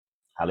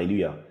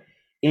 Hallelujah.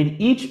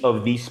 In each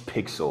of these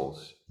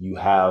pixels, you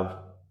have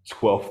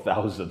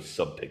 12,000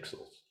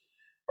 subpixels.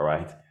 All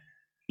right.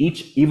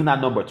 Even that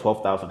number,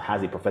 12,000,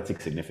 has a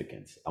prophetic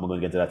significance. I'm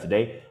going to get to that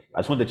today. I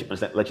just want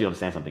to let you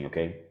understand something,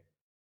 okay?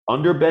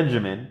 Under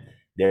Benjamin,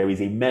 there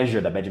is a measure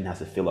that Benjamin has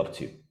to fill up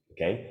to,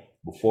 okay,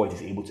 before it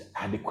is able to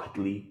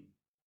adequately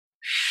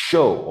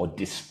show or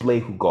display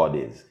who God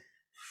is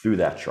through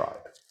that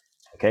tribe,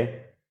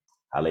 okay?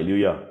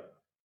 Hallelujah.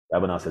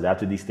 Bible now says,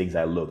 after these things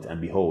I looked,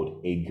 and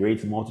behold, a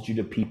great multitude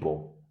of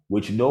people,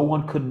 which no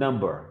one could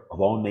number,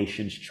 of all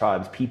nations,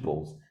 tribes,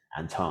 peoples,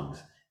 and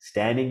tongues,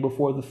 standing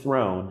before the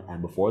throne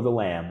and before the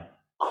Lamb,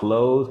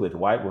 clothed with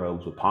white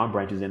robes, with palm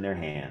branches in their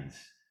hands.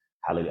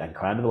 Hallelujah. And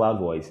crying with a loud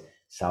voice,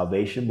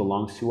 salvation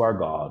belongs to our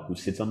God, who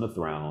sits on the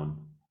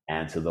throne,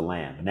 and to the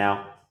Lamb.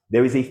 Now,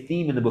 there is a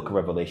theme in the book of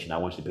Revelation I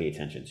want you to pay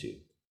attention to.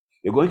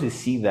 You're going to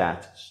see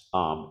that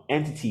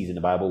entities in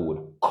the Bible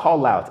would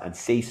call out and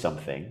say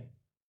something,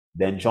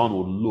 then John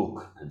would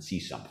look and see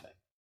something.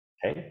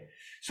 Okay?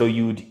 So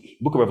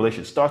book of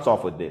Revelation starts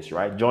off with this,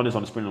 right? John is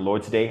on the Spirit of the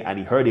Lord today, and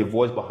he heard a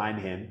voice behind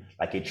him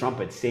like a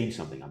trumpet saying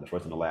something. I'm the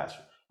first and the last.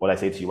 What I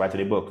say to you, write to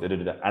the book.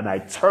 And I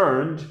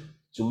turned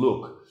to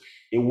look.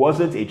 It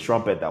wasn't a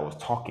trumpet that was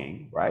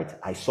talking, right?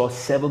 I saw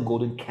 7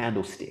 golden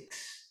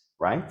candlesticks,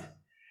 right?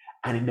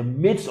 And in the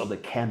midst of the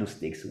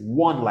candlesticks,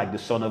 one like the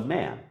Son of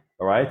Man,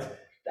 all right?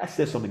 That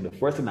says something. The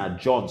first thing that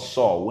John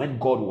saw when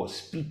God was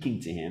speaking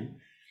to him,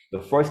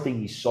 the first thing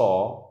he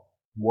saw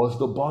was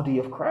the body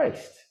of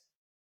Christ.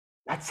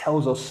 That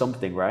tells us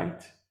something,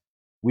 right?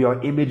 We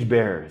are image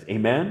bearers,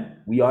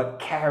 amen? We are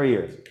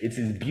carriers. It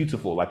is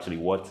beautiful, actually,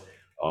 what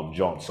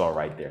John saw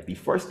right there. The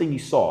first thing he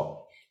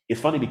saw,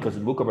 it's funny because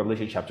in the book of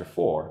Revelation chapter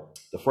 4,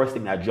 the first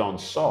thing that John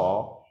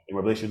saw in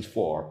Revelation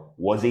 4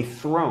 was a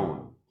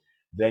throne.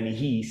 Then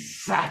he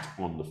sat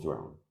on the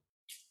throne.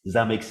 Does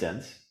that make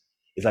sense?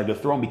 It's like the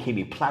throne became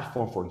a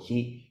platform for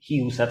he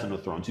who sat on the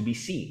throne to be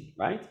seen,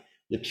 right?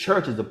 The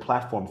church is the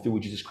platform through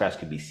which Jesus Christ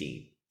could be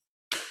seen.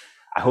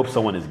 I hope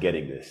someone is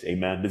getting this.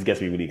 Amen. This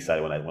gets me really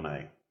excited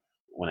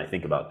when I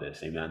think about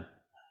this. Amen.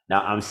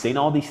 Now I'm saying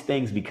all these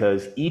things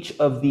because each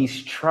of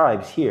these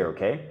tribes here,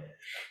 okay,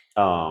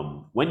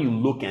 when you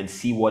look and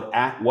see what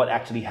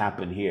actually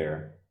happened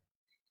here,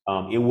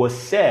 it was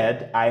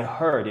said, I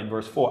heard in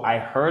verse 4, I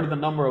heard the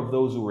number of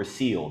those who were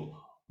sealed,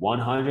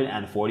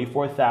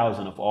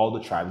 144,000 of all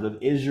the tribes of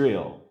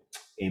Israel.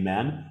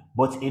 Amen.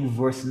 But in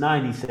verse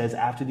 9, he says,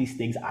 after these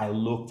things, I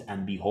looked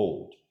and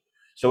behold.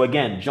 So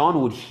again,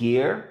 John would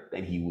hear,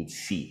 then he would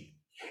see.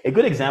 A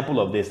good example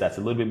of this that's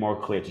a little bit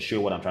more clear to show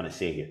what I'm trying to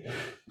say here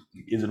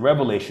is in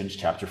Revelation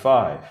chapter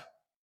 5.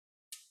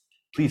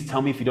 Please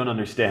tell me if you don't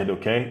understand,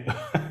 okay?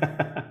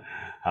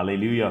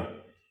 Hallelujah.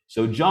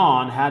 So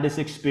John had this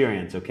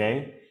experience,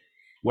 okay,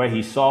 where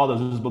he saw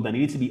this book that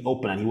needed to be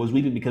opened, and he was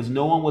reading because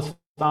no one was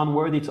found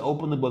worthy to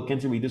open the book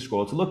and to read the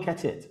scroll, to look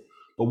at it.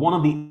 But one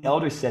of the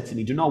elders said to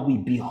me, do not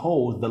weep.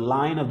 Behold, the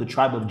Lion of the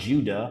tribe of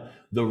Judah,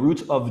 the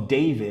root of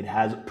David,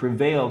 has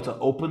prevailed to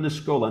open the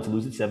scroll and to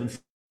loose its 7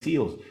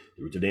 seals.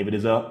 The root of David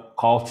is a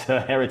call to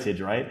heritage,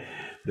 right?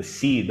 The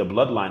seed, the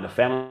bloodline, the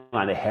family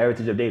line, the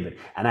heritage of David.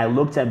 And I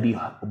looked and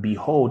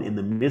behold, in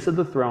the midst of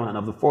the throne and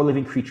of the 4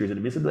 living creatures, in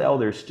the midst of the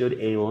elders, stood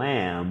a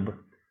lamb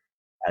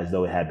as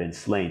though it had been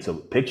slain. So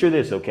picture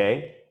this,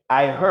 okay?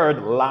 I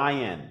heard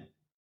lion.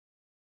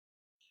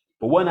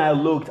 But when I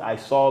looked, I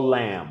saw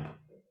lamb.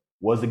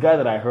 Was the guy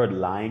that I heard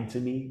lying to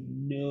me?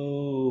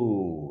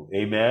 No.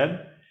 Amen.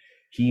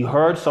 He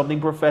heard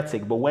something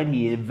prophetic, but when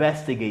he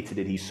investigated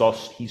it, he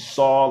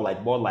saw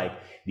like more like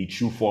the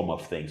true form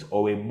of things,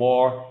 or a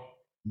more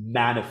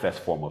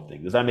manifest form of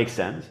things. Does that make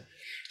sense?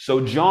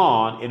 So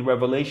John in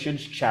Revelation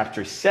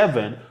chapter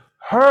 7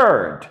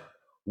 heard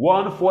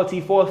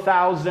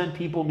 144,000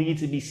 people need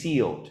to be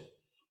sealed.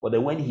 But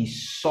then when he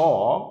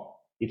saw,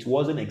 It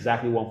wasn't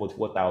exactly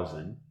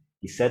 144,000.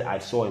 He said, I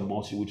saw a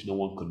multitude which no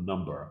one could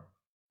number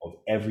of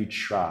every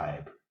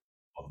tribe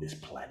of this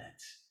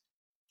planet.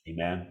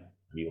 Amen.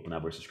 Let me open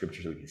that verse of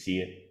scripture so we can see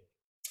it.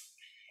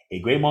 A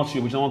great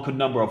multitude which no one could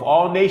number of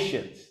all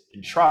nations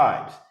and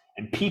tribes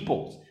and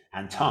peoples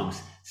and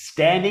tongues,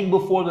 standing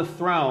before the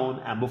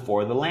throne and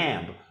before the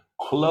Lamb,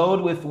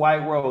 clothed with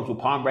white robes with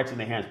palm branches in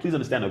their hands. Please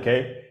understand,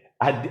 okay?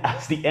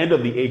 As the end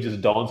of the ages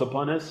dawns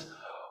upon us,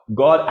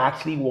 God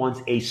actually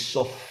wants a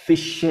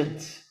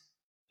sufficient,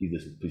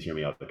 please hear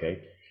me out,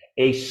 okay?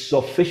 A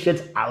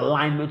sufficient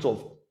alignment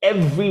of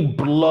every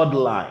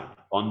bloodline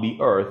on the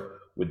earth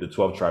with the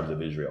 12 tribes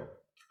of Israel.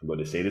 I'm going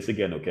to say this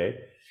again, okay?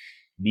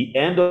 The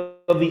end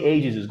of the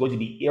ages is going to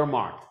be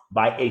earmarked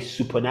by a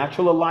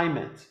supernatural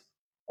alignment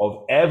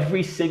of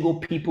every single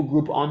people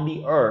group on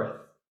the earth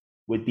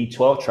with the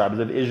 12 tribes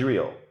of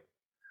Israel.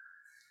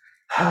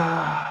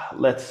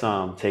 Let's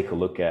take a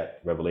look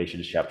at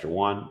Revelation chapter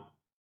 1.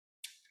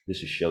 This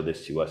should show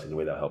this to us in the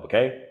way that'll help,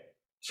 okay?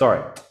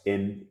 Sorry,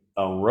 in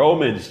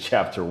Romans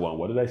chapter 1.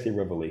 What did I say?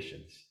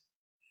 Revelations.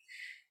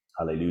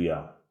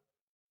 Hallelujah.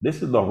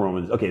 This is the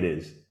Romans. Okay, it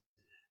is.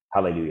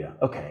 Hallelujah.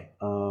 Okay.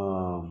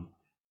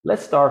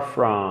 Let's start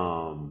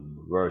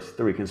from verse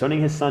 3.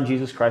 Concerning his son,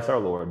 Jesus Christ our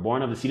Lord,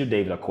 born of the seed of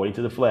David according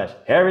to the flesh.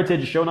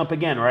 Heritage is shown up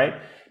again,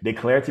 right?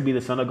 Declared to be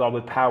the Son of God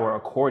with power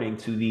according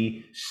to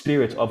the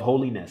Spirit of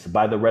holiness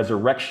by the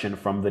resurrection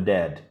from the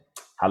dead.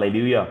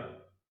 Hallelujah.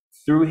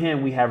 Through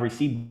him we have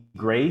received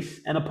grace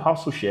and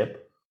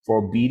apostleship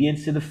for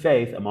obedience to the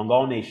faith among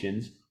all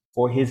nations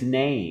for his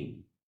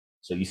name.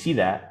 So you see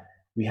that?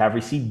 We have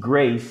received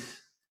grace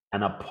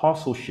and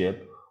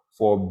apostleship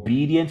for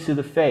obedience to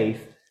the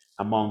faith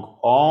among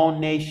all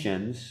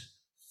nations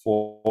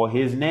for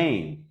his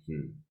name.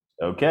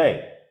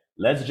 Okay,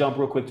 let's jump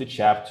real quick to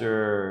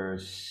chapter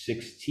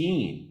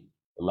 16,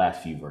 the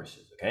last few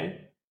verses,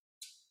 okay?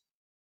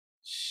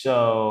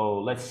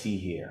 So let's see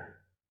here.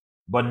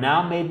 But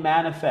now made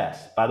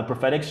manifest by the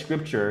prophetic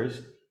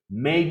scriptures,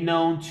 made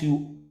known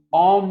to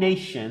all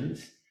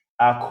nations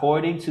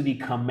according to the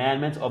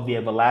commandment of the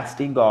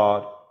everlasting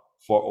God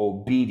for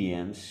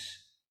obedience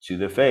to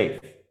the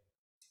faith.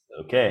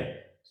 Okay,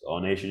 so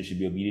all nations should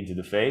be obedient to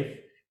the faith.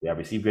 We have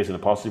received grace and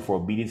apostleship for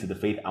obedience to the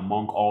faith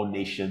among all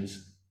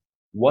nations.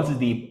 What is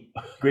the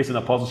grace and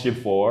apostleship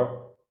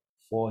for?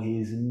 For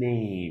his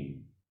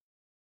name.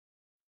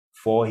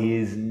 For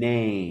his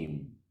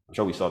name. I'm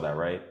sure we saw that,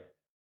 right?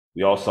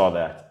 We all saw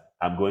that.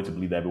 I'm going to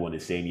believe that everyone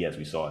is saying, yes,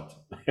 we saw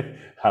it.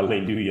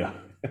 Hallelujah.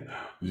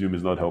 Zoom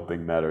is not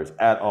helping matters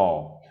at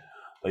all.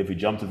 But if we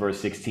jump to verse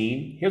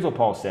 16, here's what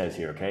Paul says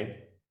here, okay?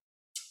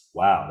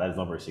 Wow, that is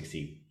not verse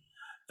 16.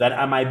 That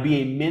I might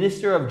be a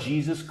minister of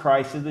Jesus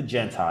Christ to the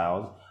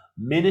Gentiles,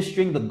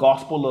 ministering the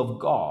gospel of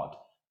God,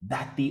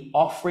 that the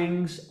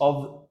offering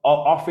up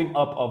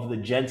of the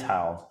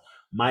Gentiles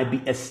might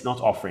be,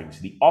 not offerings,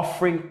 the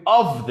offering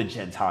of the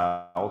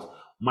Gentiles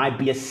might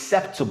be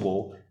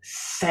acceptable,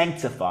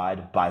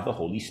 sanctified by the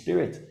Holy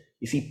Spirit.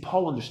 You see,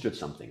 Paul understood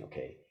something,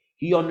 okay?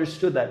 He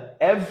understood that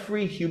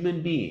every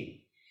human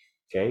being,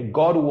 okay,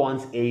 God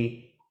wants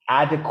a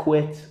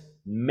adequate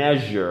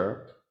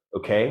measure,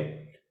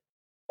 okay,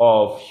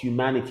 of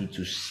humanity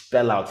to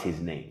spell out his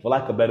name. For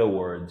lack of better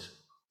words,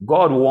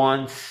 God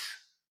wants,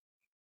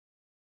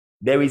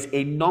 there is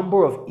a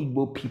number of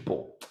Igbo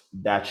people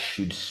that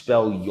should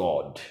spell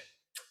Yod.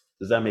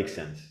 Does that make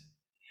sense?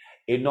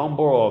 A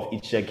number of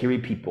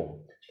Itsekiri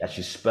people that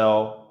should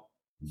spell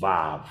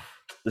Vav.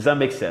 Does that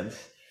make sense?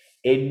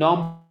 A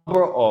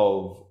number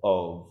of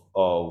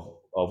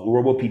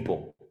Urobo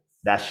people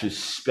that should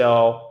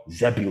spell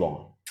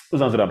Zebulon.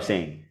 That's what I'm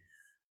saying.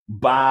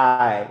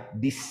 By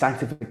the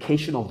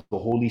sanctification of the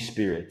Holy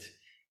Spirit,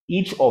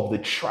 each of the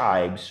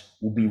tribes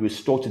will be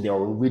restored to their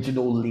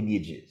original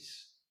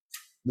lineages.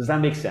 Does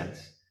that make sense?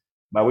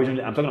 By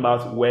original, I'm talking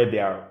about where they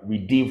are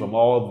redeemed from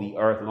all the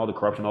earth and all the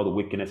corruption, all the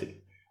wickedness. I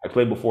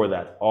explained before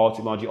that all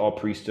technology, all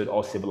priesthood,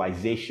 all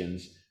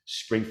civilizations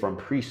spring from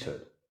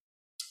priesthood.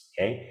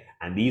 Okay,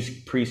 and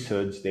these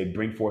priesthoods, they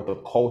bring forth a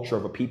culture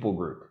of a people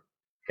group.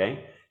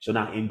 Okay, so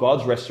now in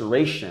God's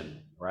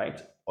restoration,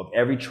 right, of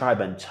every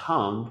tribe and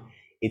tongue,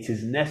 it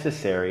is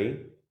necessary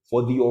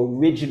for the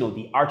original,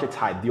 the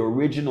archetype, the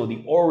original,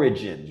 the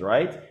origins,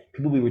 right?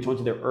 People will be returned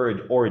to their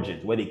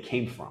origins, where they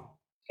came from.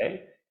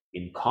 Okay,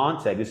 in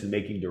context, this is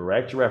making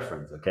direct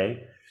reference,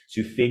 okay,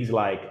 to things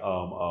like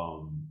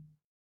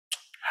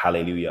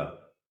hallelujah,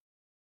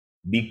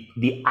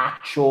 the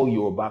actual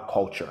Yoruba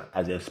culture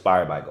as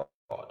inspired by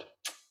God.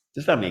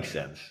 Does that make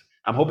sense?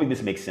 I'm hoping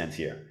this makes sense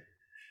here.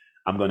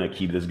 I'm going to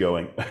keep this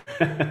going.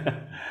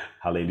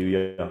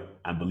 Hallelujah.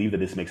 I believe that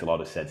this makes a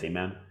lot of sense.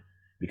 Amen.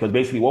 Because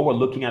basically what we're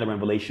looking at in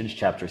Revelation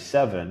chapter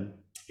 7,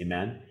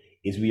 amen,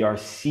 is we are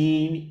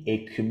seeing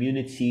a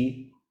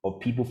community of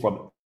people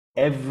from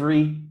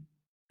every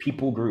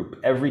people group,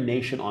 every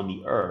nation on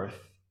the earth,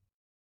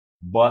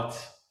 but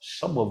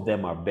some of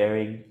them are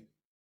bearing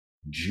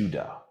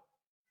Judah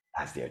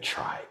as their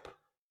tribe,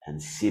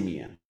 and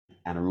Simeon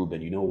and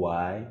Reuben. You know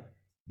why?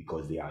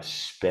 Because they are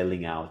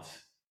spelling out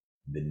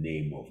the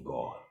name of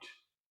God.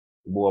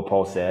 What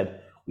Paul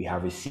said, we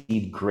have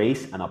received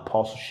grace and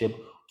apostleship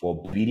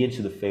for obedience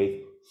to the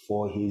faith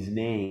for his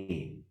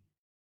name.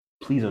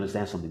 Please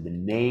understand something. The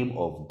name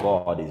of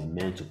God is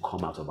meant to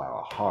come out of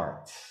our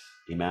hearts.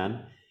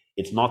 Amen.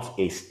 It's not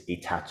a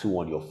tattoo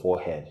on your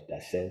forehead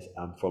that says,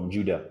 I'm from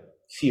Judah.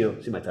 See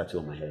my tattoo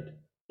on my head.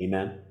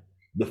 Amen.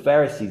 The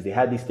Pharisees, they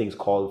had these things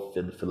called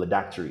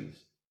phylacteries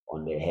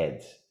on their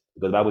heads.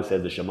 Because the Bible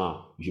says the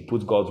Shema, you should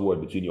put God's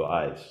word between your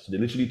eyes. So they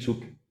literally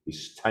took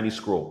this tiny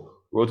scroll,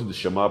 wrote the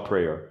Shema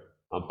prayer,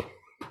 and put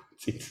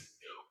it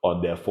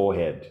on their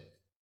forehead.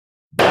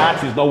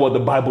 That is not what the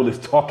Bible is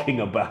talking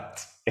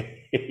about.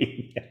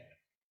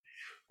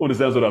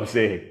 Understands what I'm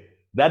saying?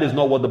 That is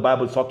not what the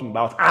Bible is talking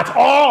about at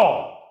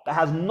all. That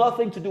has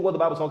nothing to do with what the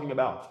Bible is talking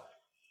about.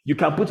 You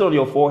can put it on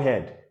your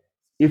forehead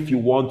if you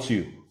want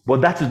to, but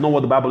that is not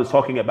what the Bible is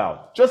talking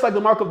about. Just like the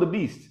mark of the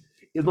beast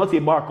is not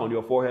a mark on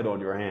your forehead or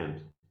on your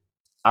hand.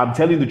 I'm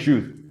telling you the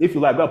truth. If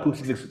you like, God put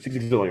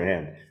 666 on your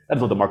hand. That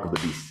is not the mark of the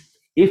beast.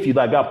 If you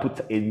like, God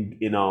put in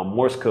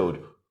Morse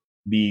code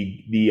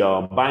the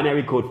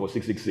binary code for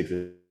 666.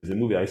 It's a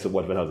movie I used to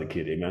watch when I was a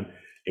kid. Amen.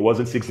 It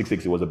wasn't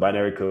 666. It was a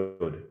binary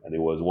code, and it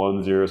was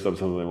 10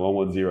 something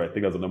 110. I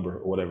think that's a number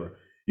or whatever.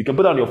 You can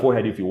put it on your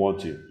forehead if you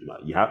want to.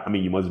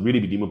 You must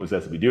really be demon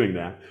possessed to be doing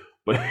that.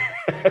 But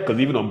because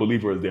even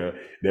unbelievers,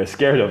 they're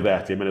scared of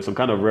that. Amen. There's some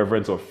kind of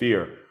reverence or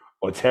fear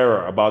or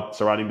terror about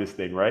surrounding this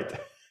thing, right?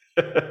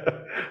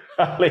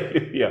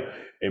 Hallelujah.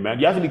 Amen.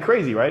 You have to be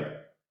crazy, right?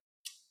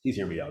 Please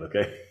hear me out,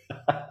 okay?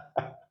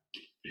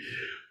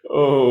 Oh,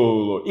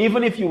 Lord.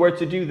 Even if you were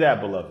to do that,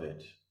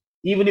 beloved,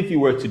 even if you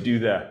were to do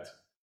that,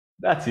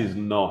 that is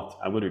not,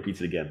 I'm going to repeat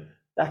it again.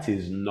 That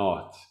is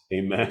not,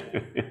 amen.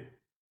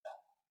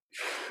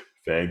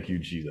 Thank you,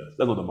 Jesus.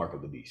 That's not the mark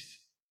of the beast.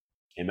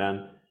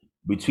 Amen.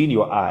 Between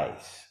your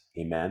eyes,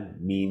 amen,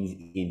 means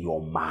in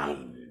your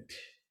mind.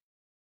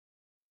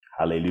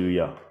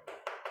 Hallelujah.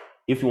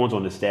 If you want to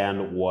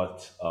understand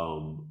what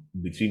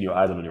between your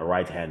eyes and on your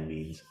right hand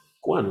means,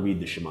 go and read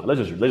the Shema. Let's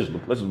just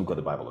look at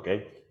the Bible,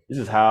 okay? This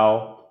is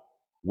how,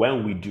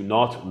 when we do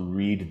not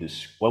read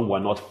this, when we're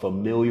not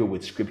familiar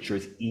with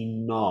scriptures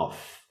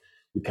enough,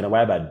 we can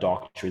arrive at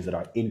doctrines that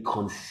are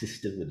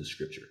inconsistent with the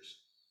scriptures.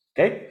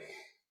 Okay?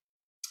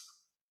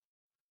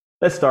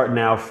 Let's start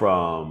now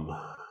from,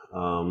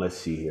 let's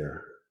see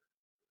here.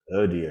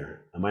 Oh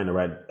dear, am I in the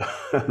right?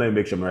 Let me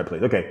make sure I'm in the right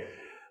place. Okay,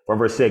 from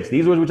verse 6,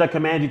 these words which I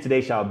command you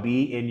today shall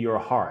be in your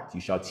heart.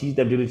 You shall teach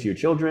them diligently to your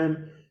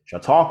children,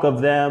 shall talk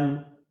of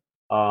them.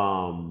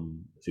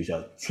 So you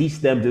shall teach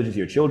them diligently to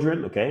your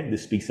children. Okay,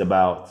 this speaks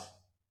about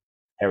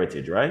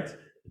heritage, right?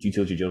 You teach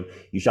your children.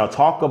 You shall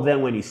talk of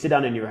them when you sit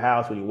down in your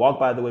house, when you walk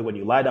by the way, when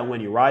you lie down, when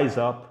you rise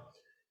up.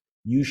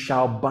 You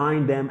shall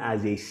bind them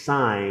as a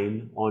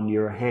sign on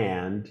your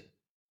hand,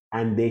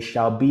 and they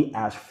shall be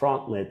as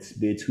frontlets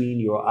between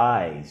your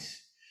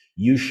eyes.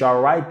 You shall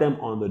write them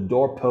on the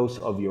doorposts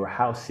of your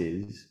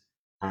houses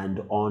and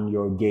on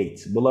your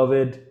gates.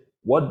 Beloved,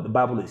 what the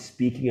Bible is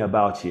speaking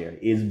about here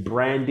is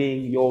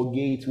branding your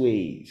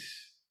gateways.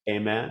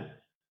 Amen.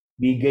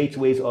 The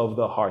gateways of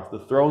the heart,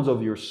 the thrones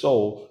of your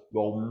soul,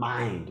 your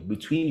mind.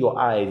 Between your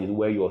eyes is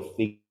where your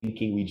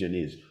thinking region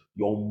is,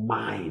 your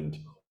mind,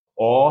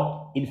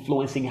 or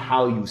influencing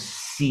how you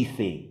see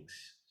things.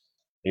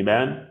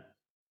 Amen.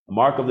 The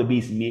mark of the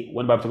beast,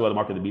 when the Bible talks about the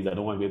mark of the beast, I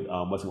don't want to get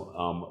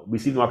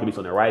receive the mark of the beast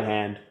on their right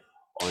hand,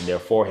 on their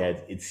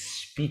forehead. It's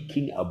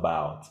speaking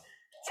about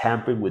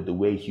tampering with the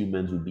way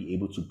humans will be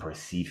able to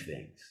perceive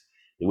things,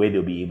 the way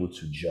they'll be able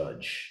to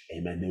judge.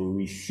 Amen. They will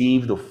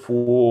receive the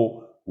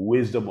full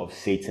wisdom of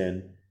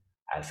Satan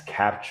as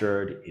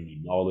captured in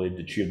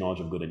the tree of knowledge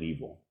of good and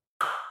evil.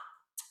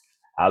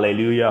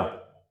 Hallelujah.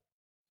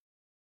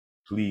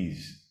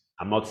 Please,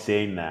 I'm not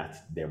saying that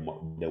there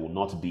will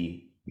not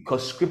be,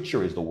 because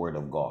scripture is the word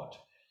of God.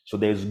 So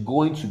there's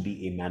going to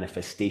be a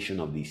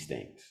manifestation of these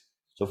things.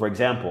 So for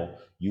example,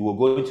 you were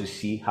going to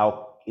see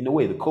how, in a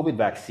way, the COVID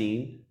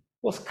vaccine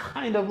was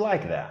kind of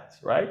like that,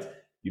 right?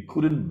 You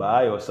couldn't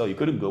buy or sell, you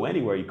couldn't go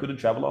anywhere, you couldn't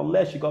travel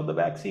unless you got the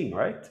vaccine,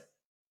 right?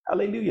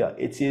 Hallelujah.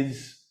 It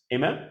is,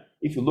 amen.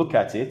 If you look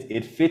at it,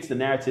 it fits the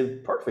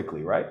narrative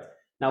perfectly, right?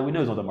 Now, we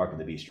know it's not the mark of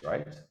the beast,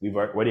 right? We've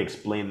already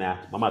explained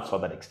that. Mama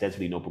taught that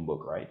extensively in Open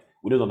Book, right?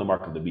 We know it's not the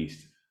mark of the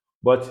beast.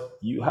 But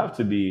you have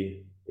to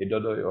be a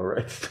dodo or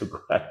right to go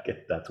and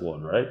get that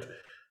one, right?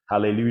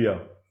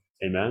 Hallelujah.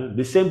 Amen.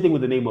 The same thing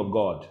with the name of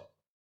God.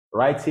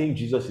 Writing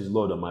Jesus is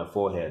Lord on my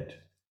forehead.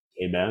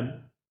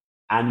 Amen.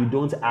 And you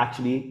don't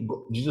actually,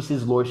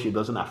 Jesus' Lordship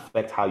doesn't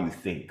affect how you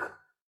think.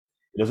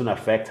 It doesn't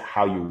affect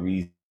how you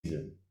reason.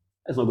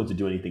 That's not going to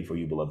do anything for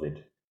you,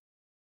 beloved.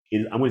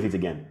 I'm going to say it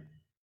again.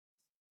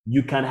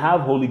 You can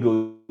have Holy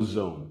Ghost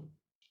zone,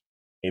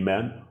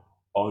 amen,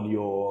 on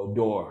your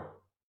door.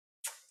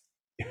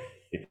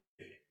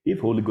 If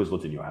Holy Ghost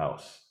not in your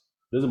house,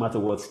 doesn't matter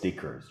what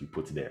stickers you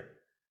put there.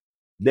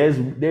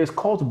 There's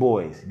cult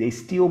boys. They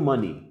steal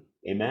money,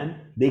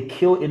 amen. They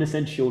kill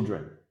innocent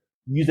children,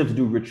 use them to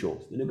do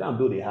rituals. Then they go and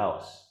build a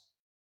house.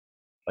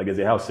 Like there's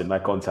a house in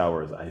Nikon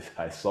Towers.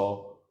 I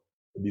saw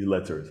these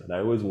letters. And I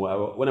always,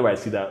 whenever I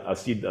see that, I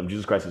see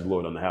Jesus Christ is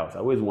Lord on the house. I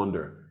always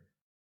wonder,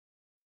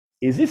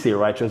 is this a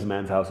righteous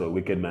man's house or a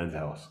wicked man's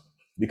house?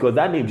 Because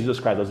that name, Jesus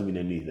Christ, doesn't mean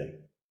anything.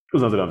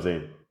 Who's knows what I'm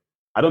saying?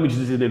 I don't mean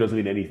Jesus' name doesn't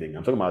mean anything.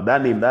 I'm talking about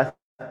that name, that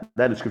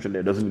description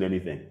there doesn't mean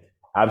anything.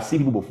 I've seen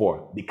people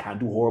before, they can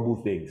do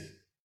horrible things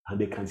and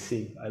they can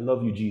sing, I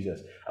love you, Jesus.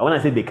 And when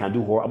I say they can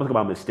do horrible, I'm not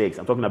talking about mistakes.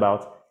 I'm talking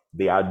about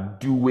they are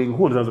doing,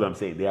 who understands what I'm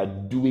saying? They are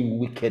doing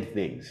wicked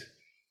things.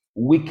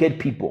 Wicked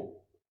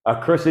people.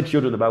 Accursed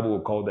children, the Bible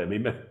will call them.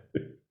 Amen.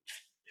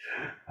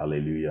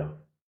 Hallelujah.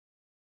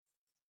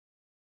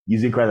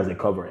 Using Christ as a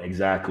cover.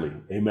 Exactly.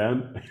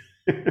 Amen.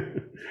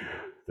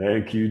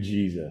 Thank you,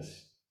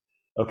 Jesus.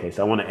 Okay,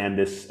 so I want to end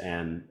this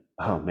and,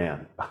 oh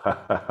man,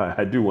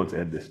 I do want to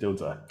end this,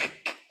 don't I?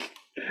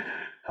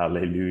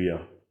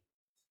 Hallelujah.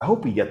 I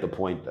hope you get the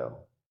point though.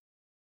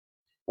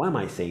 Why am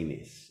I saying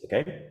this?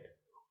 Okay.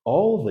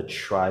 All the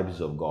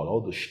tribes of God,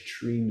 all the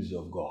streams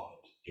of God,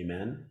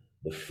 amen,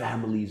 the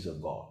families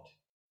of God,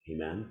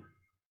 amen,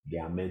 they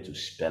are meant to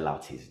spell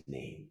out his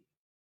name.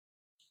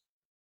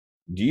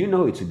 Do you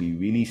know it would be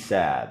really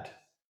sad,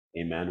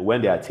 amen,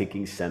 when they are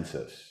taking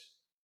census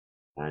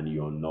and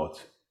you're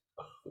not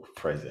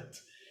present?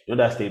 You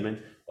know that statement?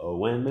 Oh,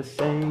 when the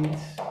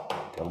saints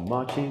go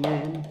marching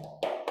in,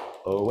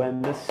 oh,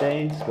 when the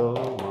saints go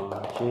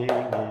marching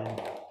in,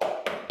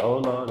 oh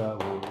Lord, I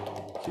want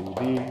to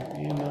be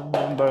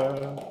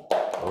remembered.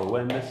 Oh,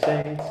 when the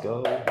saints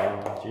go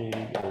marching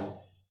in.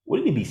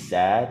 Wouldn't it be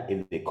sad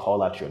if they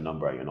call out your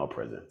number and you're not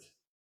present?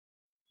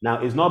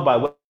 Now, it's not by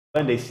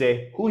when they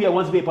say, who here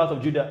wants to be a part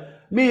of Judah?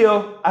 Me,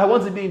 I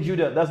want to be in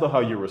Judah. That's not how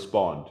you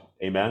respond.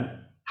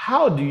 Amen.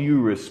 How do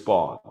you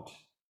respond?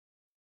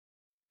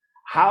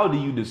 How do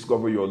you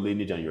discover your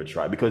lineage and your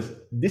tribe? Because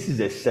this is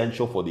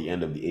essential for the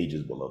end of the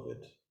ages,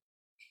 beloved.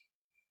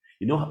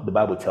 You know, the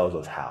Bible tells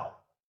us how.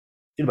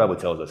 The Bible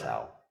tells us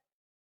how.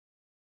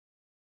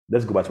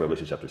 Let's go back to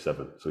Revelation chapter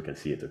 7 so we can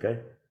see it, okay?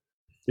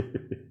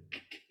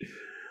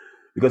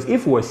 Because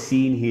if we're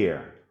seeing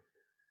here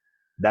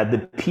that the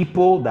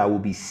people that will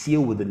be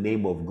sealed with the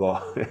name of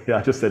God,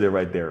 I just said it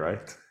right there,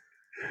 right?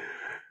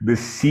 The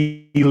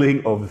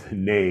sealing of the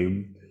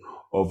name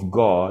of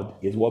God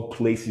is what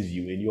places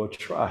you in your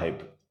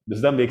tribe.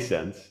 Does that make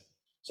sense?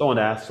 Someone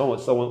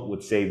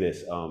would say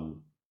this,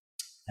 I'm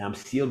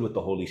sealed with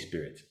the Holy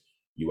Spirit.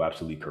 You're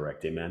absolutely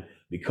correct, amen.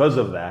 Because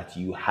of that,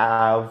 you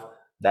have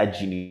that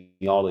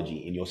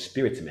genealogy in your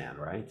spirit, man,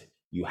 right?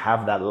 You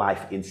have that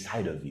life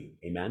inside of you,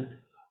 amen.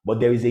 But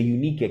there is a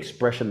unique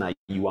expression that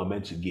you are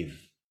meant to give,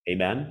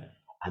 amen.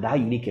 And that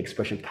unique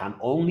expression can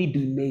only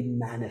be made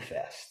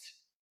manifest,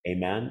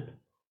 amen,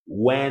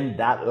 when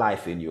that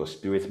life in your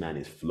spirit, man,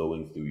 is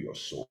flowing through your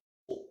soul,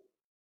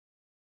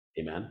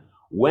 amen.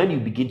 When you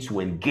begin to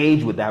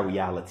engage with that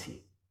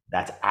reality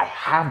that I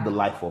have the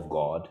life of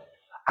God,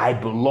 I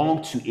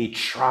belong to a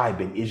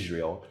tribe in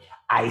Israel,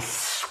 I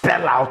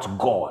spell out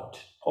God.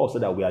 Paul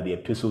said that we are the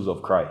epistles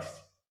of Christ.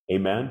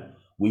 Amen.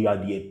 We are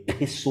the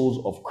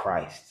epistles of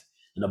Christ.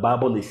 And the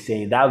Bible is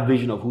saying that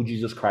vision of who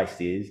Jesus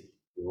Christ is,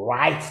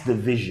 write the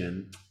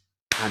vision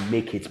and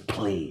make it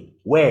plain.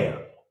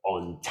 Where?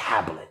 On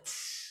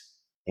tablets.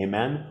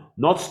 Amen.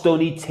 Not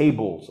stony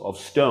tables of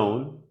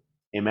stone,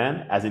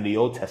 amen, as in the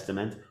Old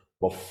Testament,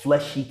 but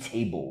fleshy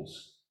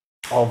tables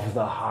of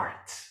the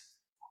heart.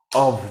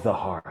 Of the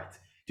heart. Do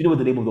you know what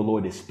the name of the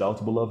Lord is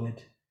spelled,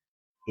 beloved?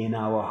 In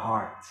our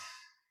hearts.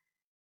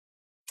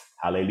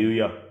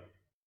 Hallelujah.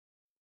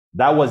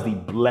 That was the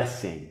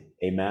blessing,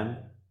 amen,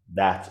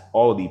 that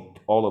all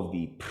of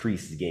the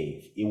priests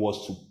gave. It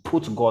was to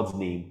put God's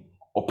name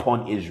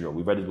upon Israel.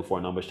 We read it before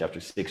in Numbers chapter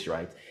 6,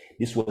 right?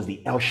 This was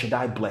the El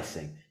Shaddai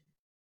blessing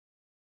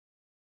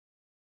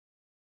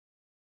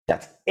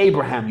that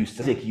Abraham used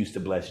to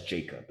bless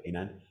Jacob,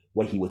 amen,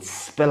 where he would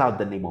spell out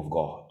the name of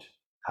God.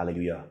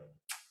 Hallelujah.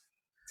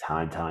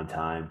 Time,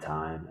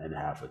 and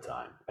half a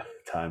time.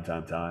 Time,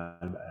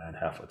 and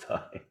half a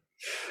time.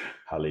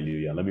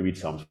 Hallelujah. Let me read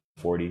Psalms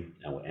 40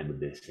 and we'll end with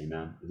this.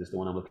 Amen. Is this the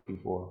one I'm looking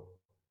for?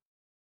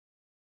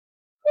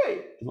 Hey,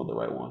 it's not the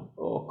right one.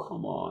 Oh,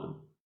 come on.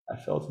 I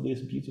felt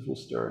this beautiful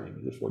stirring.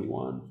 Is it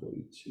 41,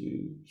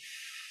 42?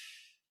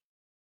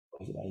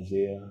 Is it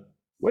Isaiah?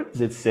 Where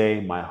does it say,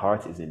 my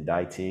heart is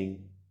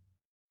inditing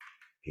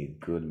a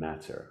good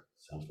matter?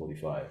 Psalms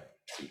 45.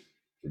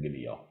 Forgive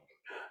me, y'all.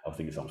 I was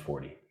thinking Psalms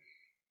 40.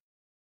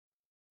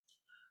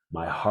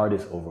 My heart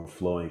is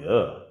overflowing.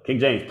 King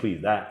James,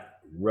 please. That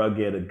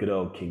rugged, good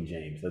old King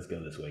James. Let's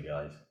go this way,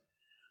 guys.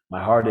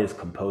 My heart is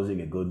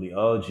composing a goodly.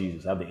 Oh,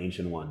 Jesus, I have the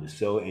ancient one. It's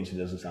so ancient,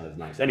 it doesn't sound as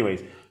nice.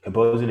 Anyways,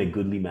 composing a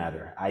goodly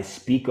matter. I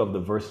speak of the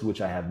verses which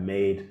I have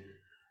made.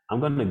 I'm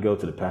going to go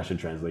to the Passion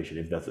Translation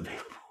if that's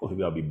available. Maybe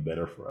that'll be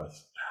better for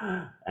us.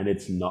 And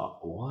it's not.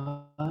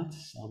 What?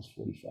 Psalms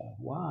 45.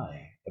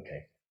 Why?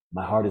 Okay.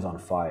 My heart is on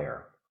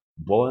fire,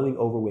 boiling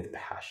over with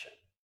passion.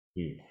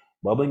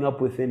 Bubbling up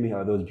within me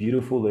are those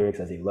beautiful lyrics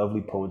as a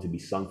lovely poem to be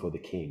sung for the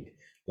king.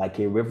 Like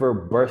a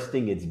river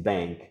bursting its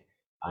bank,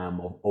 I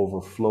am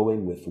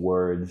overflowing with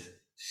words,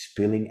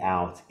 spilling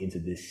out into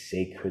this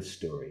sacred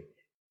story.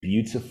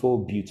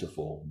 Beautiful,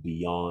 beautiful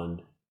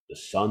beyond the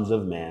sons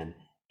of man.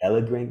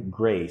 Elegant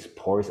grace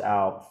pours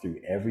out through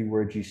every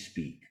word you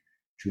speak.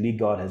 Truly,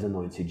 God has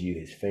anointed you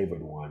his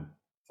favored one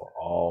for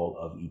all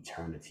of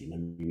eternity. Let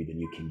me read the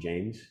New King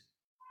James.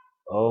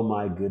 Oh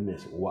my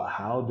goodness.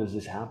 How does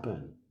this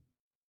happen?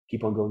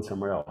 Keep on going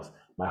somewhere else.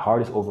 My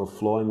heart is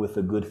overflowing with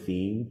a good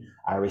theme.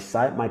 I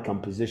recite my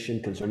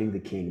composition concerning the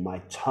king. My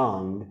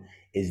tongue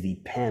is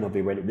the pen of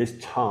a ready. This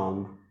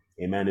tongue,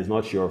 amen, is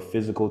not your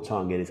physical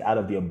tongue. It is out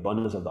of the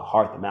abundance of the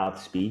heart the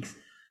mouth speaks.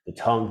 The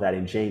tongue that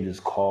in James is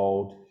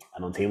called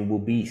an untamable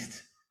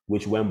beast,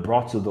 which when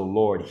brought to the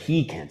Lord,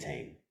 he can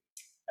tame.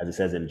 As it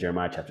says in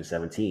Jeremiah chapter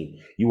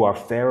 17, you are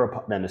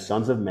fairer than the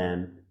sons of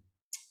men.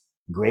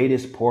 Great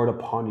is poured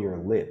upon your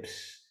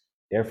lips.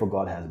 Therefore,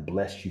 God has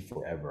blessed you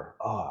forever.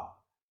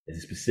 There's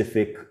a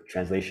specific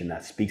translation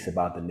that speaks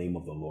about the name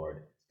of the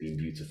Lord being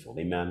beautiful.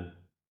 Amen.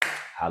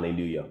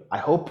 Hallelujah. I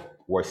hope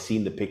we're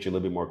seeing the picture a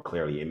little bit more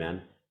clearly.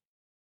 Amen.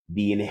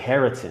 The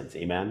inheritance,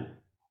 amen,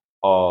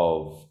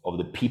 of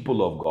the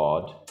people of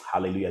God.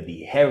 Hallelujah.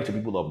 The inheritance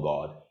people of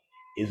God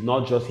is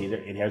not just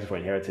inheritance for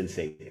inheritance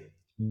sake.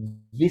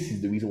 This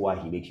is the reason why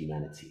he made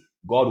humanity.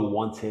 God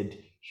wanted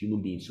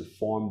human beings to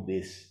form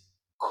this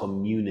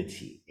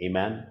community,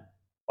 amen,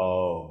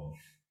 of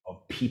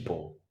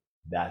people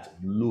that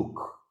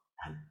look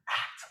and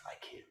act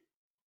like him.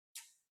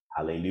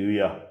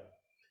 Hallelujah.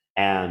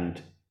 And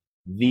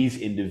these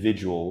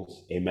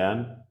individuals,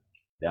 amen,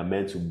 they are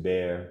meant to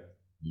bear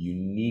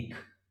unique,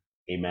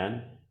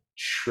 amen,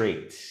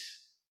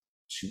 traits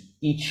to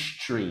each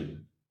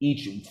stream,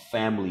 each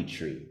family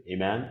tree,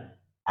 amen,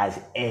 as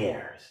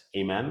heirs,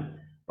 amen,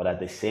 but at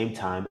the same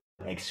time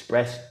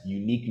express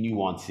unique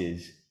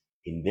nuances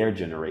in their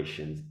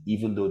generations,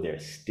 even though they're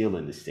still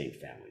in the same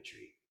family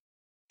tree.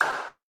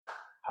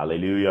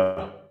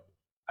 Hallelujah.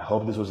 I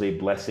hope this was a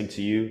blessing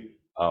to you.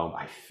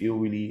 I feel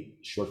really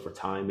short for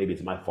time. Maybe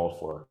it's my fault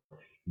for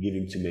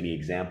giving too many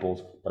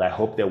examples, but I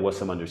hope there was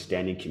some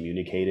understanding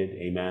communicated.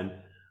 Amen.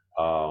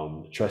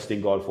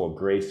 Trusting God for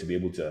grace to be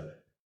able to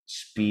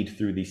speed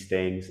through these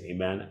things.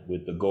 Amen.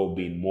 With the goal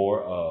being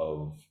more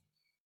of,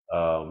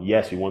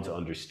 yes, we want to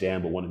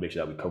understand, but want to make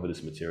sure that we cover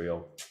this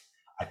material.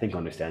 I think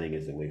understanding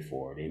is the way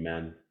forward.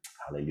 Amen.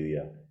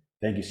 Hallelujah.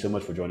 Thank you so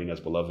much for joining us,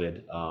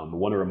 beloved. We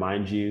want to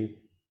remind you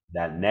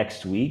that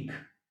next week,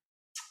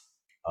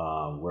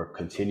 we're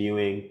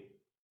continuing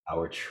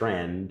our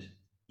trend,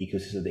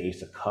 Ecosystem of the Age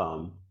to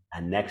Come.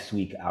 And next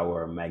week,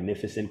 our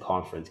magnificent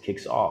conference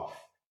kicks off.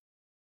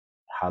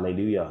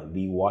 Hallelujah.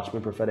 The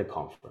Watchman Prophetic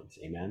Conference.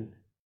 Amen.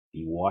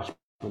 The Watchman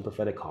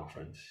Prophetic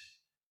Conference.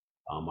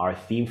 Our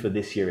theme for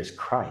this year is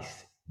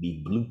Christ,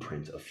 the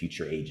blueprint of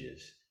future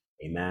ages.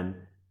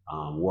 Amen.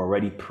 We're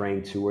already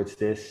praying towards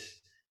this.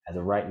 As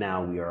of right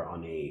now, we are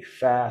on a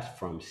fast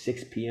from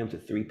 6 p.m. to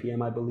 3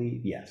 p.m., I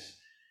believe. Yes.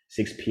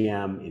 6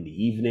 p.m. in the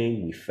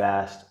evening. We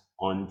fast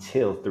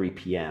until 3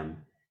 p.m.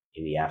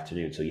 in the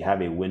afternoon. So you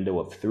have a window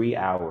of 3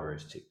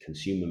 hours to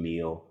consume a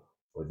meal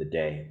for the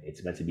day.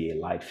 It's meant to be a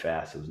light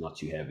fast. So it's not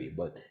too heavy,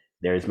 but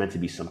there is meant to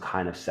be some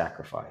kind of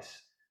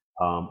sacrifice.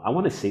 I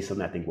want to say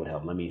something I think would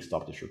help. Let me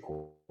stop this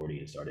recording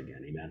and start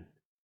again. Amen.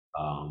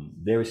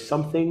 There is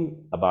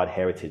something about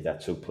heritage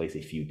that took place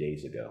a few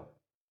days ago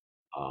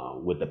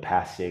with the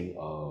passing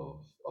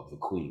of the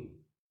Queen.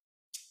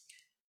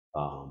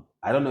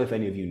 I don't know if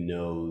any of you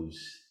knows,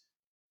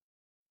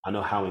 I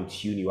know how in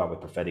tune you are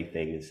with prophetic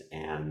things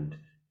and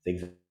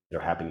things that are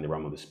happening in the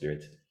realm of the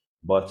spirit,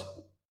 but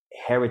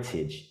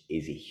heritage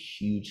is a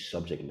huge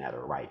subject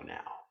matter right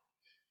now.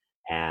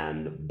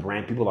 And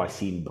people are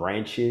seeing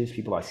branches,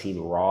 people are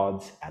seeing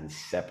rods and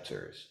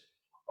scepters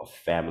of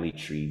family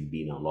trees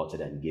being allotted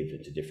and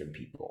given to different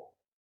people.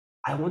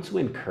 I want to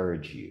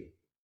encourage you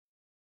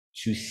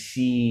to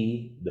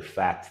see the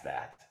fact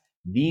that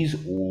these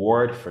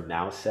word for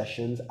now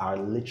sessions are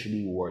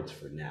literally words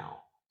for now.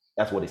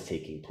 That's what is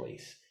taking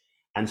place.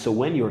 And so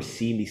when you're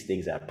seeing these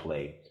things at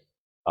play,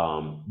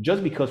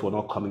 just because we're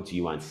not coming to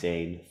you and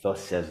saying,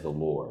 thus says the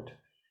Lord,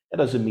 that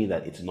doesn't mean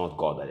that it's not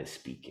God that is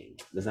speaking.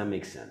 Does that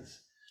make sense?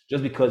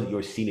 Just because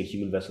you're seeing a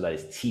human vessel that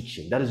is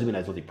teaching, that doesn't mean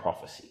that's not a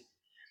prophecy.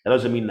 That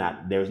doesn't mean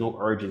that there's no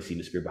urgency in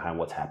the spirit behind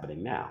what's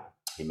happening now.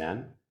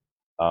 Amen.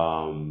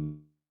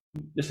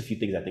 Just a few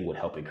things I think would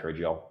help encourage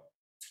y'all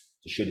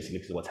to show the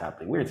significance of what's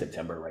happening. We're in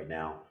September right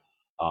now.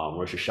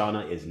 Rosh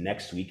Hashanah is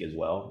next week as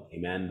well.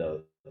 Amen.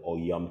 The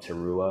Yom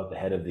Teruah, the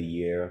head of the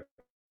year.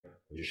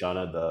 Rosh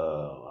Hashanah,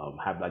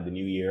 the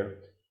new year.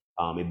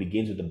 It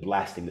begins with the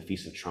blasting, the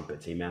Feast of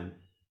Trumpets. Amen.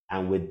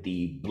 And with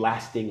the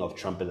blasting of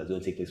trumpets that's going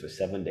to take place for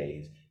 7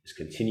 days, this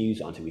continues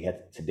until we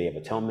head to Day of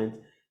Atonement.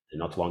 And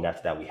not too long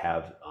after that, we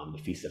have the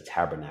Feast of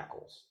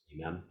Tabernacles.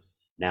 Amen.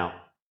 Now,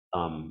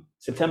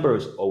 September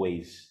is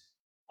always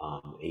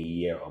a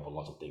year of a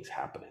lot of things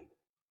happening.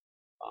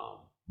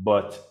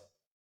 But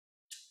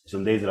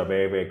some days that are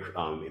very, very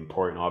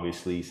important,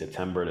 obviously,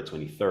 September the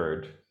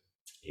 23rd,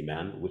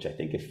 amen, which I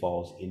think it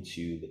falls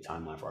into the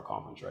timeline for our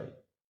conference, right?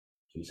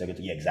 22nd,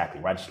 yeah,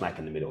 exactly, right smack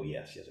in the middle,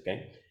 yes,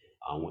 okay.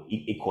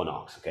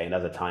 Equinox, okay, and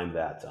that's a time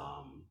that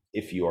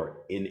if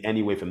you're in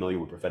any way familiar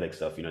with prophetic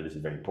stuff, you know this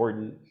is very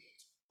important.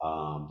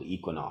 The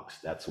equinox,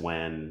 that's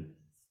when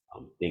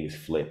things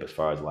flip as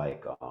far as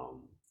like,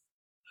 I'm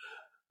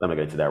not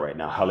get into that right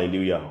now.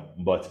 Hallelujah.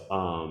 But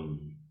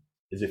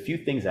there's a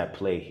few things at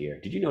play here.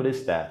 Did you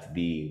notice that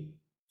the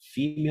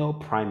female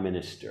prime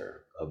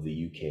minister of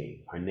the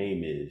UK, her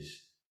name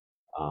is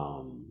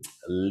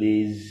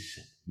Liz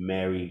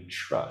Mary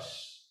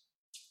Truss,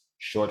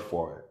 short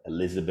for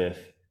Elizabeth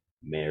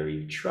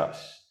Mary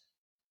Truss.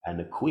 And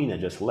the queen that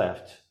just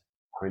left,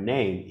 her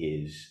name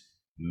is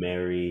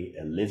Mary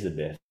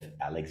Elizabeth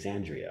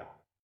Alexandria.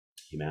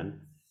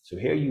 Amen. So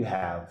here you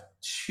have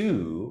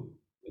two,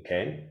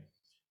 okay,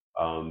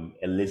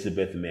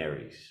 Elizabeth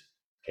Marys,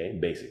 okay,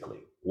 basically.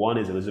 One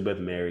is Elizabeth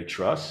Mary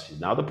Truss. She's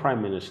now the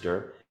prime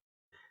minister.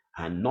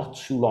 And not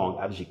too long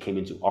after she came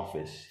into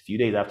office, a few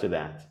days after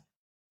that,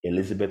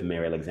 Elizabeth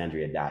Mary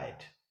Alexandria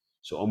died.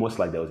 So almost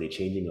like there was a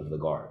changing of the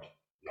guard,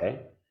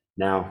 okay?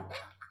 Now,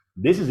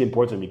 this is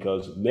important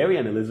because Mary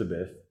and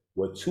Elizabeth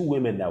were two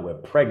women that were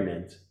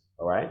pregnant,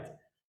 all right,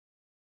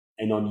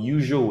 in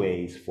unusual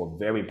ways for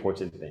very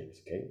important things,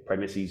 okay?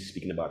 Pregnancy,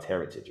 speaking about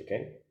heritage,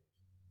 okay?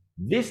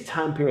 This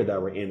time period that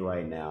we're in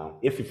right now,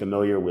 if you're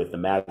familiar with the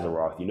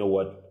Mazzaroth, you know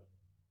what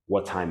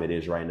time it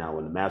is right now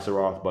in the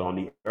Mazzaroth, but on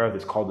the earth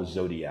it's called the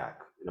zodiac.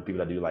 You know, people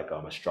that do like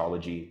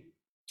astrology,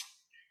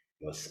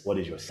 what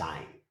is your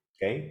sign?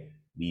 Okay,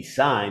 the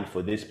sign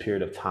for this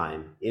period of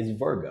time is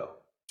Virgo.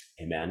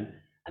 Amen.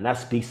 And that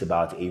speaks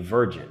about a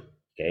virgin.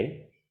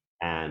 Okay,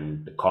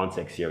 and the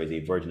context here is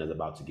a virgin is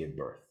about to give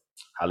birth.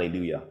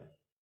 Hallelujah.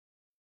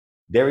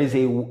 There is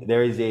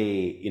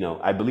a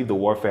I believe the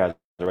warfare has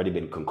already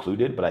been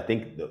concluded, but I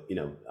think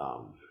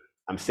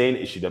I'm saying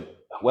it should have.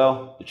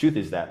 Well, the truth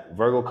is that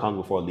Virgo comes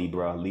before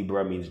Libra.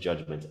 Libra means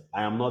judgment.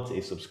 I am not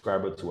a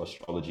subscriber to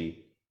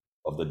astrology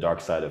of the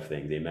dark side of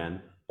things,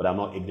 amen. But I'm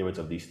not ignorant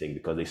of these things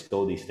because they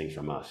stole these things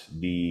from us.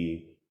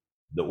 The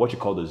what you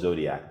call the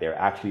zodiac, they're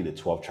actually the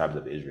 12 tribes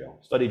of Israel.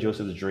 Study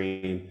Joseph's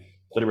dream,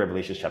 study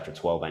Revelation chapter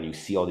 12, and you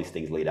see all these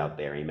things laid out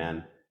there,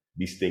 amen.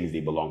 These things,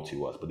 they belong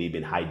to us, but they've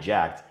been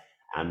hijacked.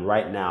 And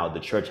right now, the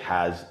church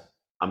has,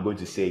 I'm going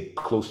to say,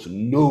 close to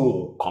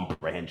no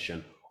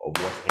comprehension of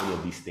what any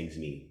of these things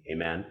mean,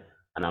 amen.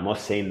 And I'm not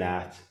saying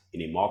that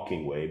in a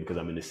mocking way because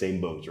I'm in the same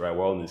boat, right?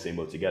 We're all in the same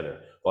boat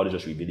together. God is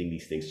just revealing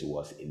these things to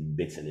us in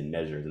bits and in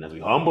measures. And as we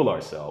humble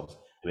ourselves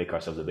and make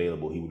ourselves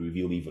available, he would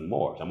reveal even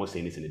more. So I'm not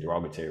saying this in a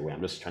derogatory way.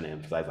 I'm just trying to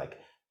emphasize like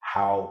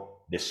how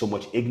there's so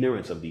much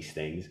ignorance of these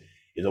things.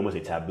 It's almost a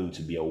taboo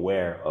to be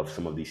aware of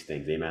some of these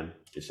things. Amen.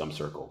 In some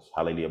circles.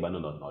 Hallelujah. But no,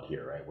 not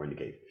here, right? We're in the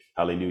cave.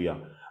 Hallelujah.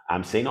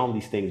 I'm saying all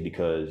these things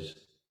because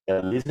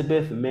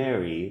Elizabeth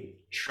Mary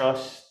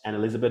Truss and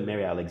Elizabeth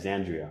Mary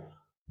Alexandria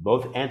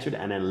both entered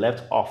and then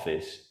left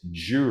office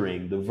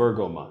during the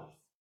Virgo month.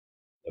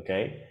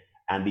 Okay.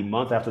 And the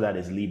month after that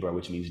is Libra,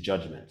 which means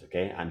judgment.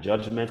 Okay. And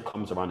judgment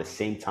comes around the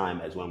same time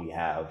as when we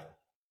have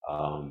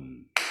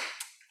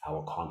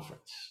our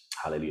conference.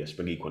 Hallelujah.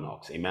 Spring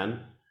equinox. Amen.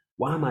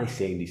 Why am I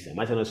saying this? Am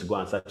I telling us to go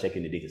and start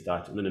checking the date to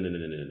start?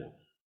 No.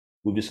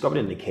 We've discovered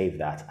in the cave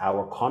that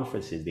our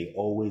conferences, they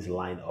always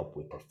line up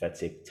with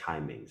prophetic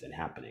timings and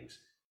happenings.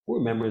 Who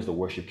remembers the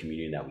worship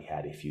communion that we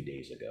had a few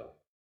days ago?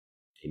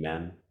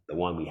 Amen. The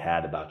one we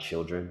had about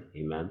children.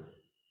 Amen.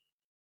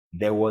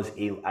 There was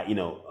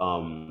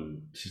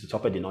Sister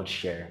Topper did not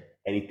share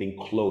anything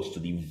close to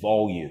the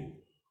volume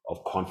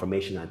of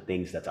confirmation and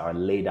things that are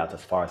laid out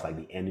as far as like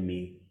the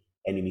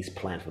enemy's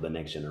plan for the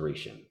next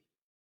generation.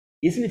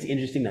 Isn't it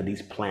interesting that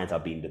these plans are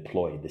being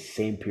deployed the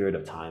same period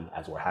of time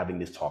as we're having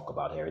this talk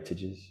about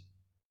heritages?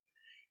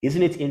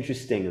 Isn't it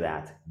interesting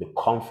that the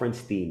conference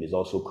theme is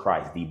also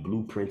Christ, the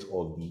blueprint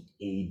of the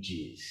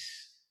ages,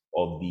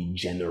 of the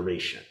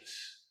generations?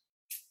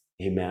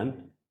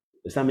 Amen.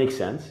 Does that make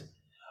sense?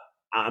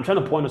 I'm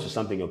trying to point us to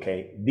something,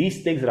 okay?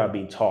 These things that are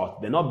being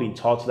taught, they're not being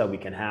taught so that we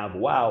can have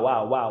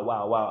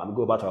wow, and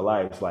go about our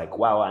lives like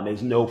wow, and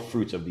there's no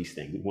fruits of these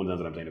things. One knows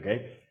what I'm saying,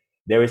 okay?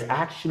 There is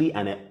actually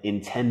an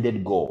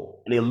intended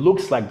goal, and it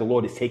looks like the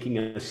Lord is taking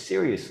us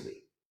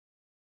seriously.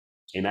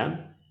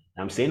 Amen.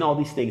 I'm saying all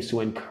these things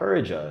to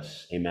encourage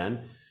us,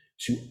 amen,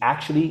 to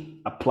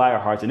actually apply our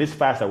hearts in this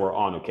fast that we're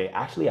on, okay?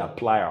 Actually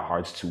apply our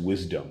hearts to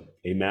wisdom,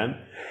 amen,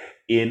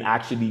 in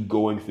actually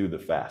going through the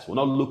fast. We're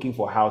not looking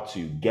for how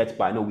to get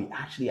by. No, we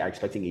actually are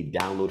expecting a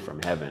download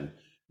from heaven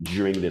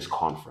during this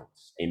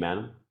conference,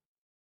 amen.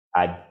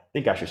 I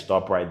think I should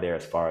stop right there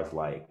as far as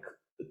like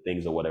the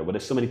things or whatever, but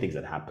there's so many things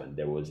that happened.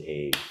 There was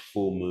a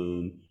full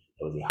moon,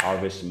 there was a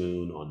harvest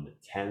moon on the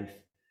 10th.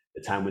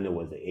 The time window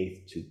was the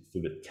 8th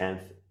through the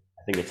 10th.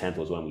 I think the 10th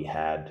was when we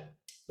had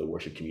the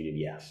worship community.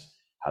 Yes.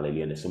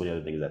 Hallelujah. And there's so many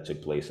other things that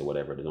took place or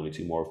whatever. There's only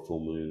 2 more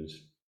full moons.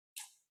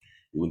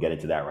 We won't get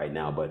into that right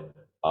now, but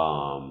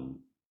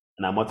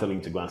and I'm not telling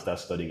you to go and start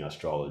studying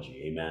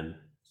astrology. Amen.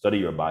 Study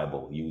your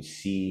Bible. You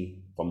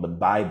see from the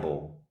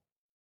Bible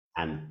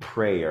and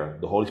prayer,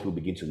 the Holy Spirit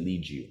will begin to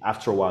lead you.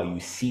 After a while, you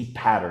see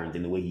patterns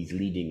in the way he's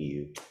leading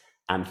you.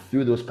 And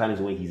through those patterns,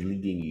 the way he's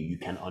leading you, you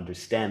can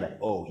understand that,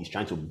 oh, he's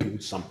trying to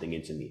build something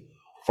into me.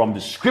 From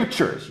the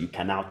scriptures, you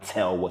can now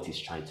tell what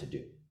he's trying to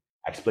do.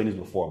 I explained this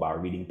before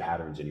about reading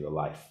patterns in your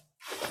life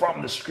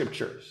from the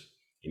scriptures.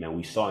 Amen.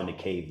 We saw in the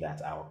cave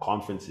that our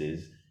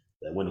conferences,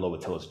 that when the Lord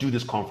would tell us, do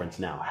this conference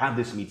now, have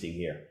this meeting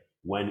here,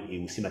 when it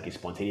would seem like a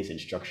spontaneous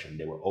instruction,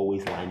 they were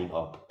always lining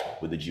up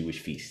with the Jewish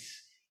feasts.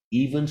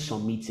 Even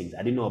some meetings,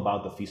 I didn't know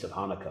about the Feast of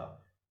Hanukkah.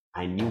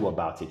 I knew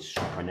about it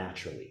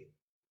supernaturally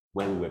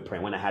when we were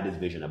praying, when I had this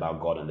vision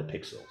about God and the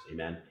pixels.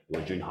 Amen. It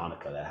was during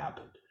Hanukkah that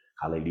happened.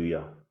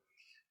 Hallelujah.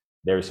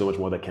 There is so much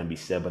more that can be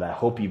said, but I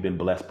hope you've been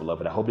blessed,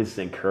 beloved. I hope this is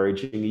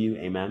encouraging you.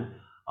 Amen.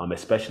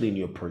 Especially in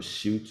your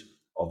pursuit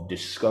of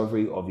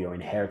discovery of your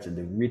inheritance,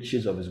 the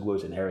riches of his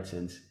glorious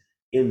inheritance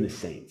in the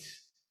saints.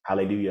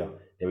 Hallelujah.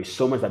 There is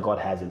so much that God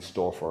has in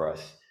store for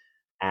us.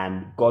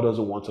 And God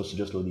doesn't want us to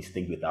just know these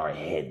things with our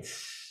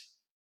heads.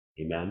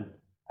 Amen.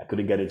 I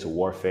couldn't get into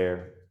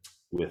warfare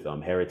with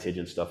heritage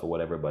and stuff or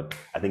whatever, but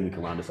I think we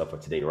can round this up for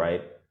today,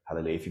 right?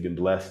 Hallelujah. If you've been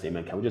blessed,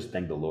 amen. Can we just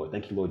thank the Lord?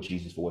 Thank you, Lord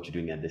Jesus, for what you're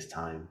doing at this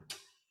time,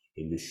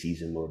 in this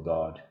season, Lord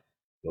God.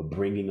 You're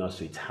bringing us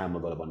to a time,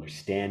 Lord God, of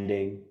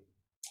understanding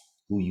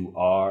who you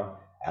are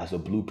as a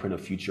blueprint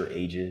of future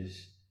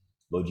ages.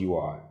 Lord, you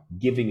are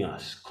giving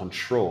us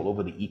control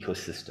over the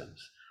ecosystems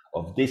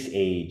of this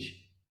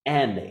age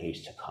and the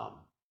age to come.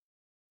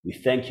 We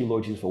thank you,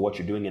 Lord Jesus, for what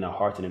you're doing in our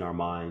hearts and in our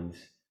minds.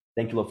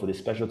 Thank you, Lord, for this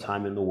special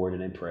time in the word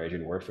and in prayer, as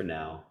your word for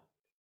now.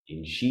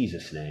 In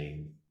Jesus'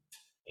 name,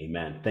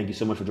 amen. Thank you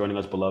so much for joining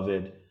us,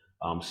 beloved.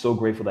 I'm so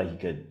grateful that you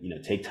could,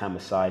 take time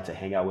aside to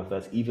hang out with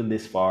us, even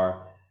this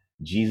far.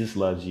 Jesus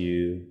loves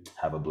you.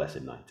 Have a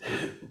blessed night.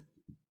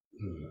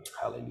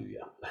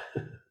 Hallelujah.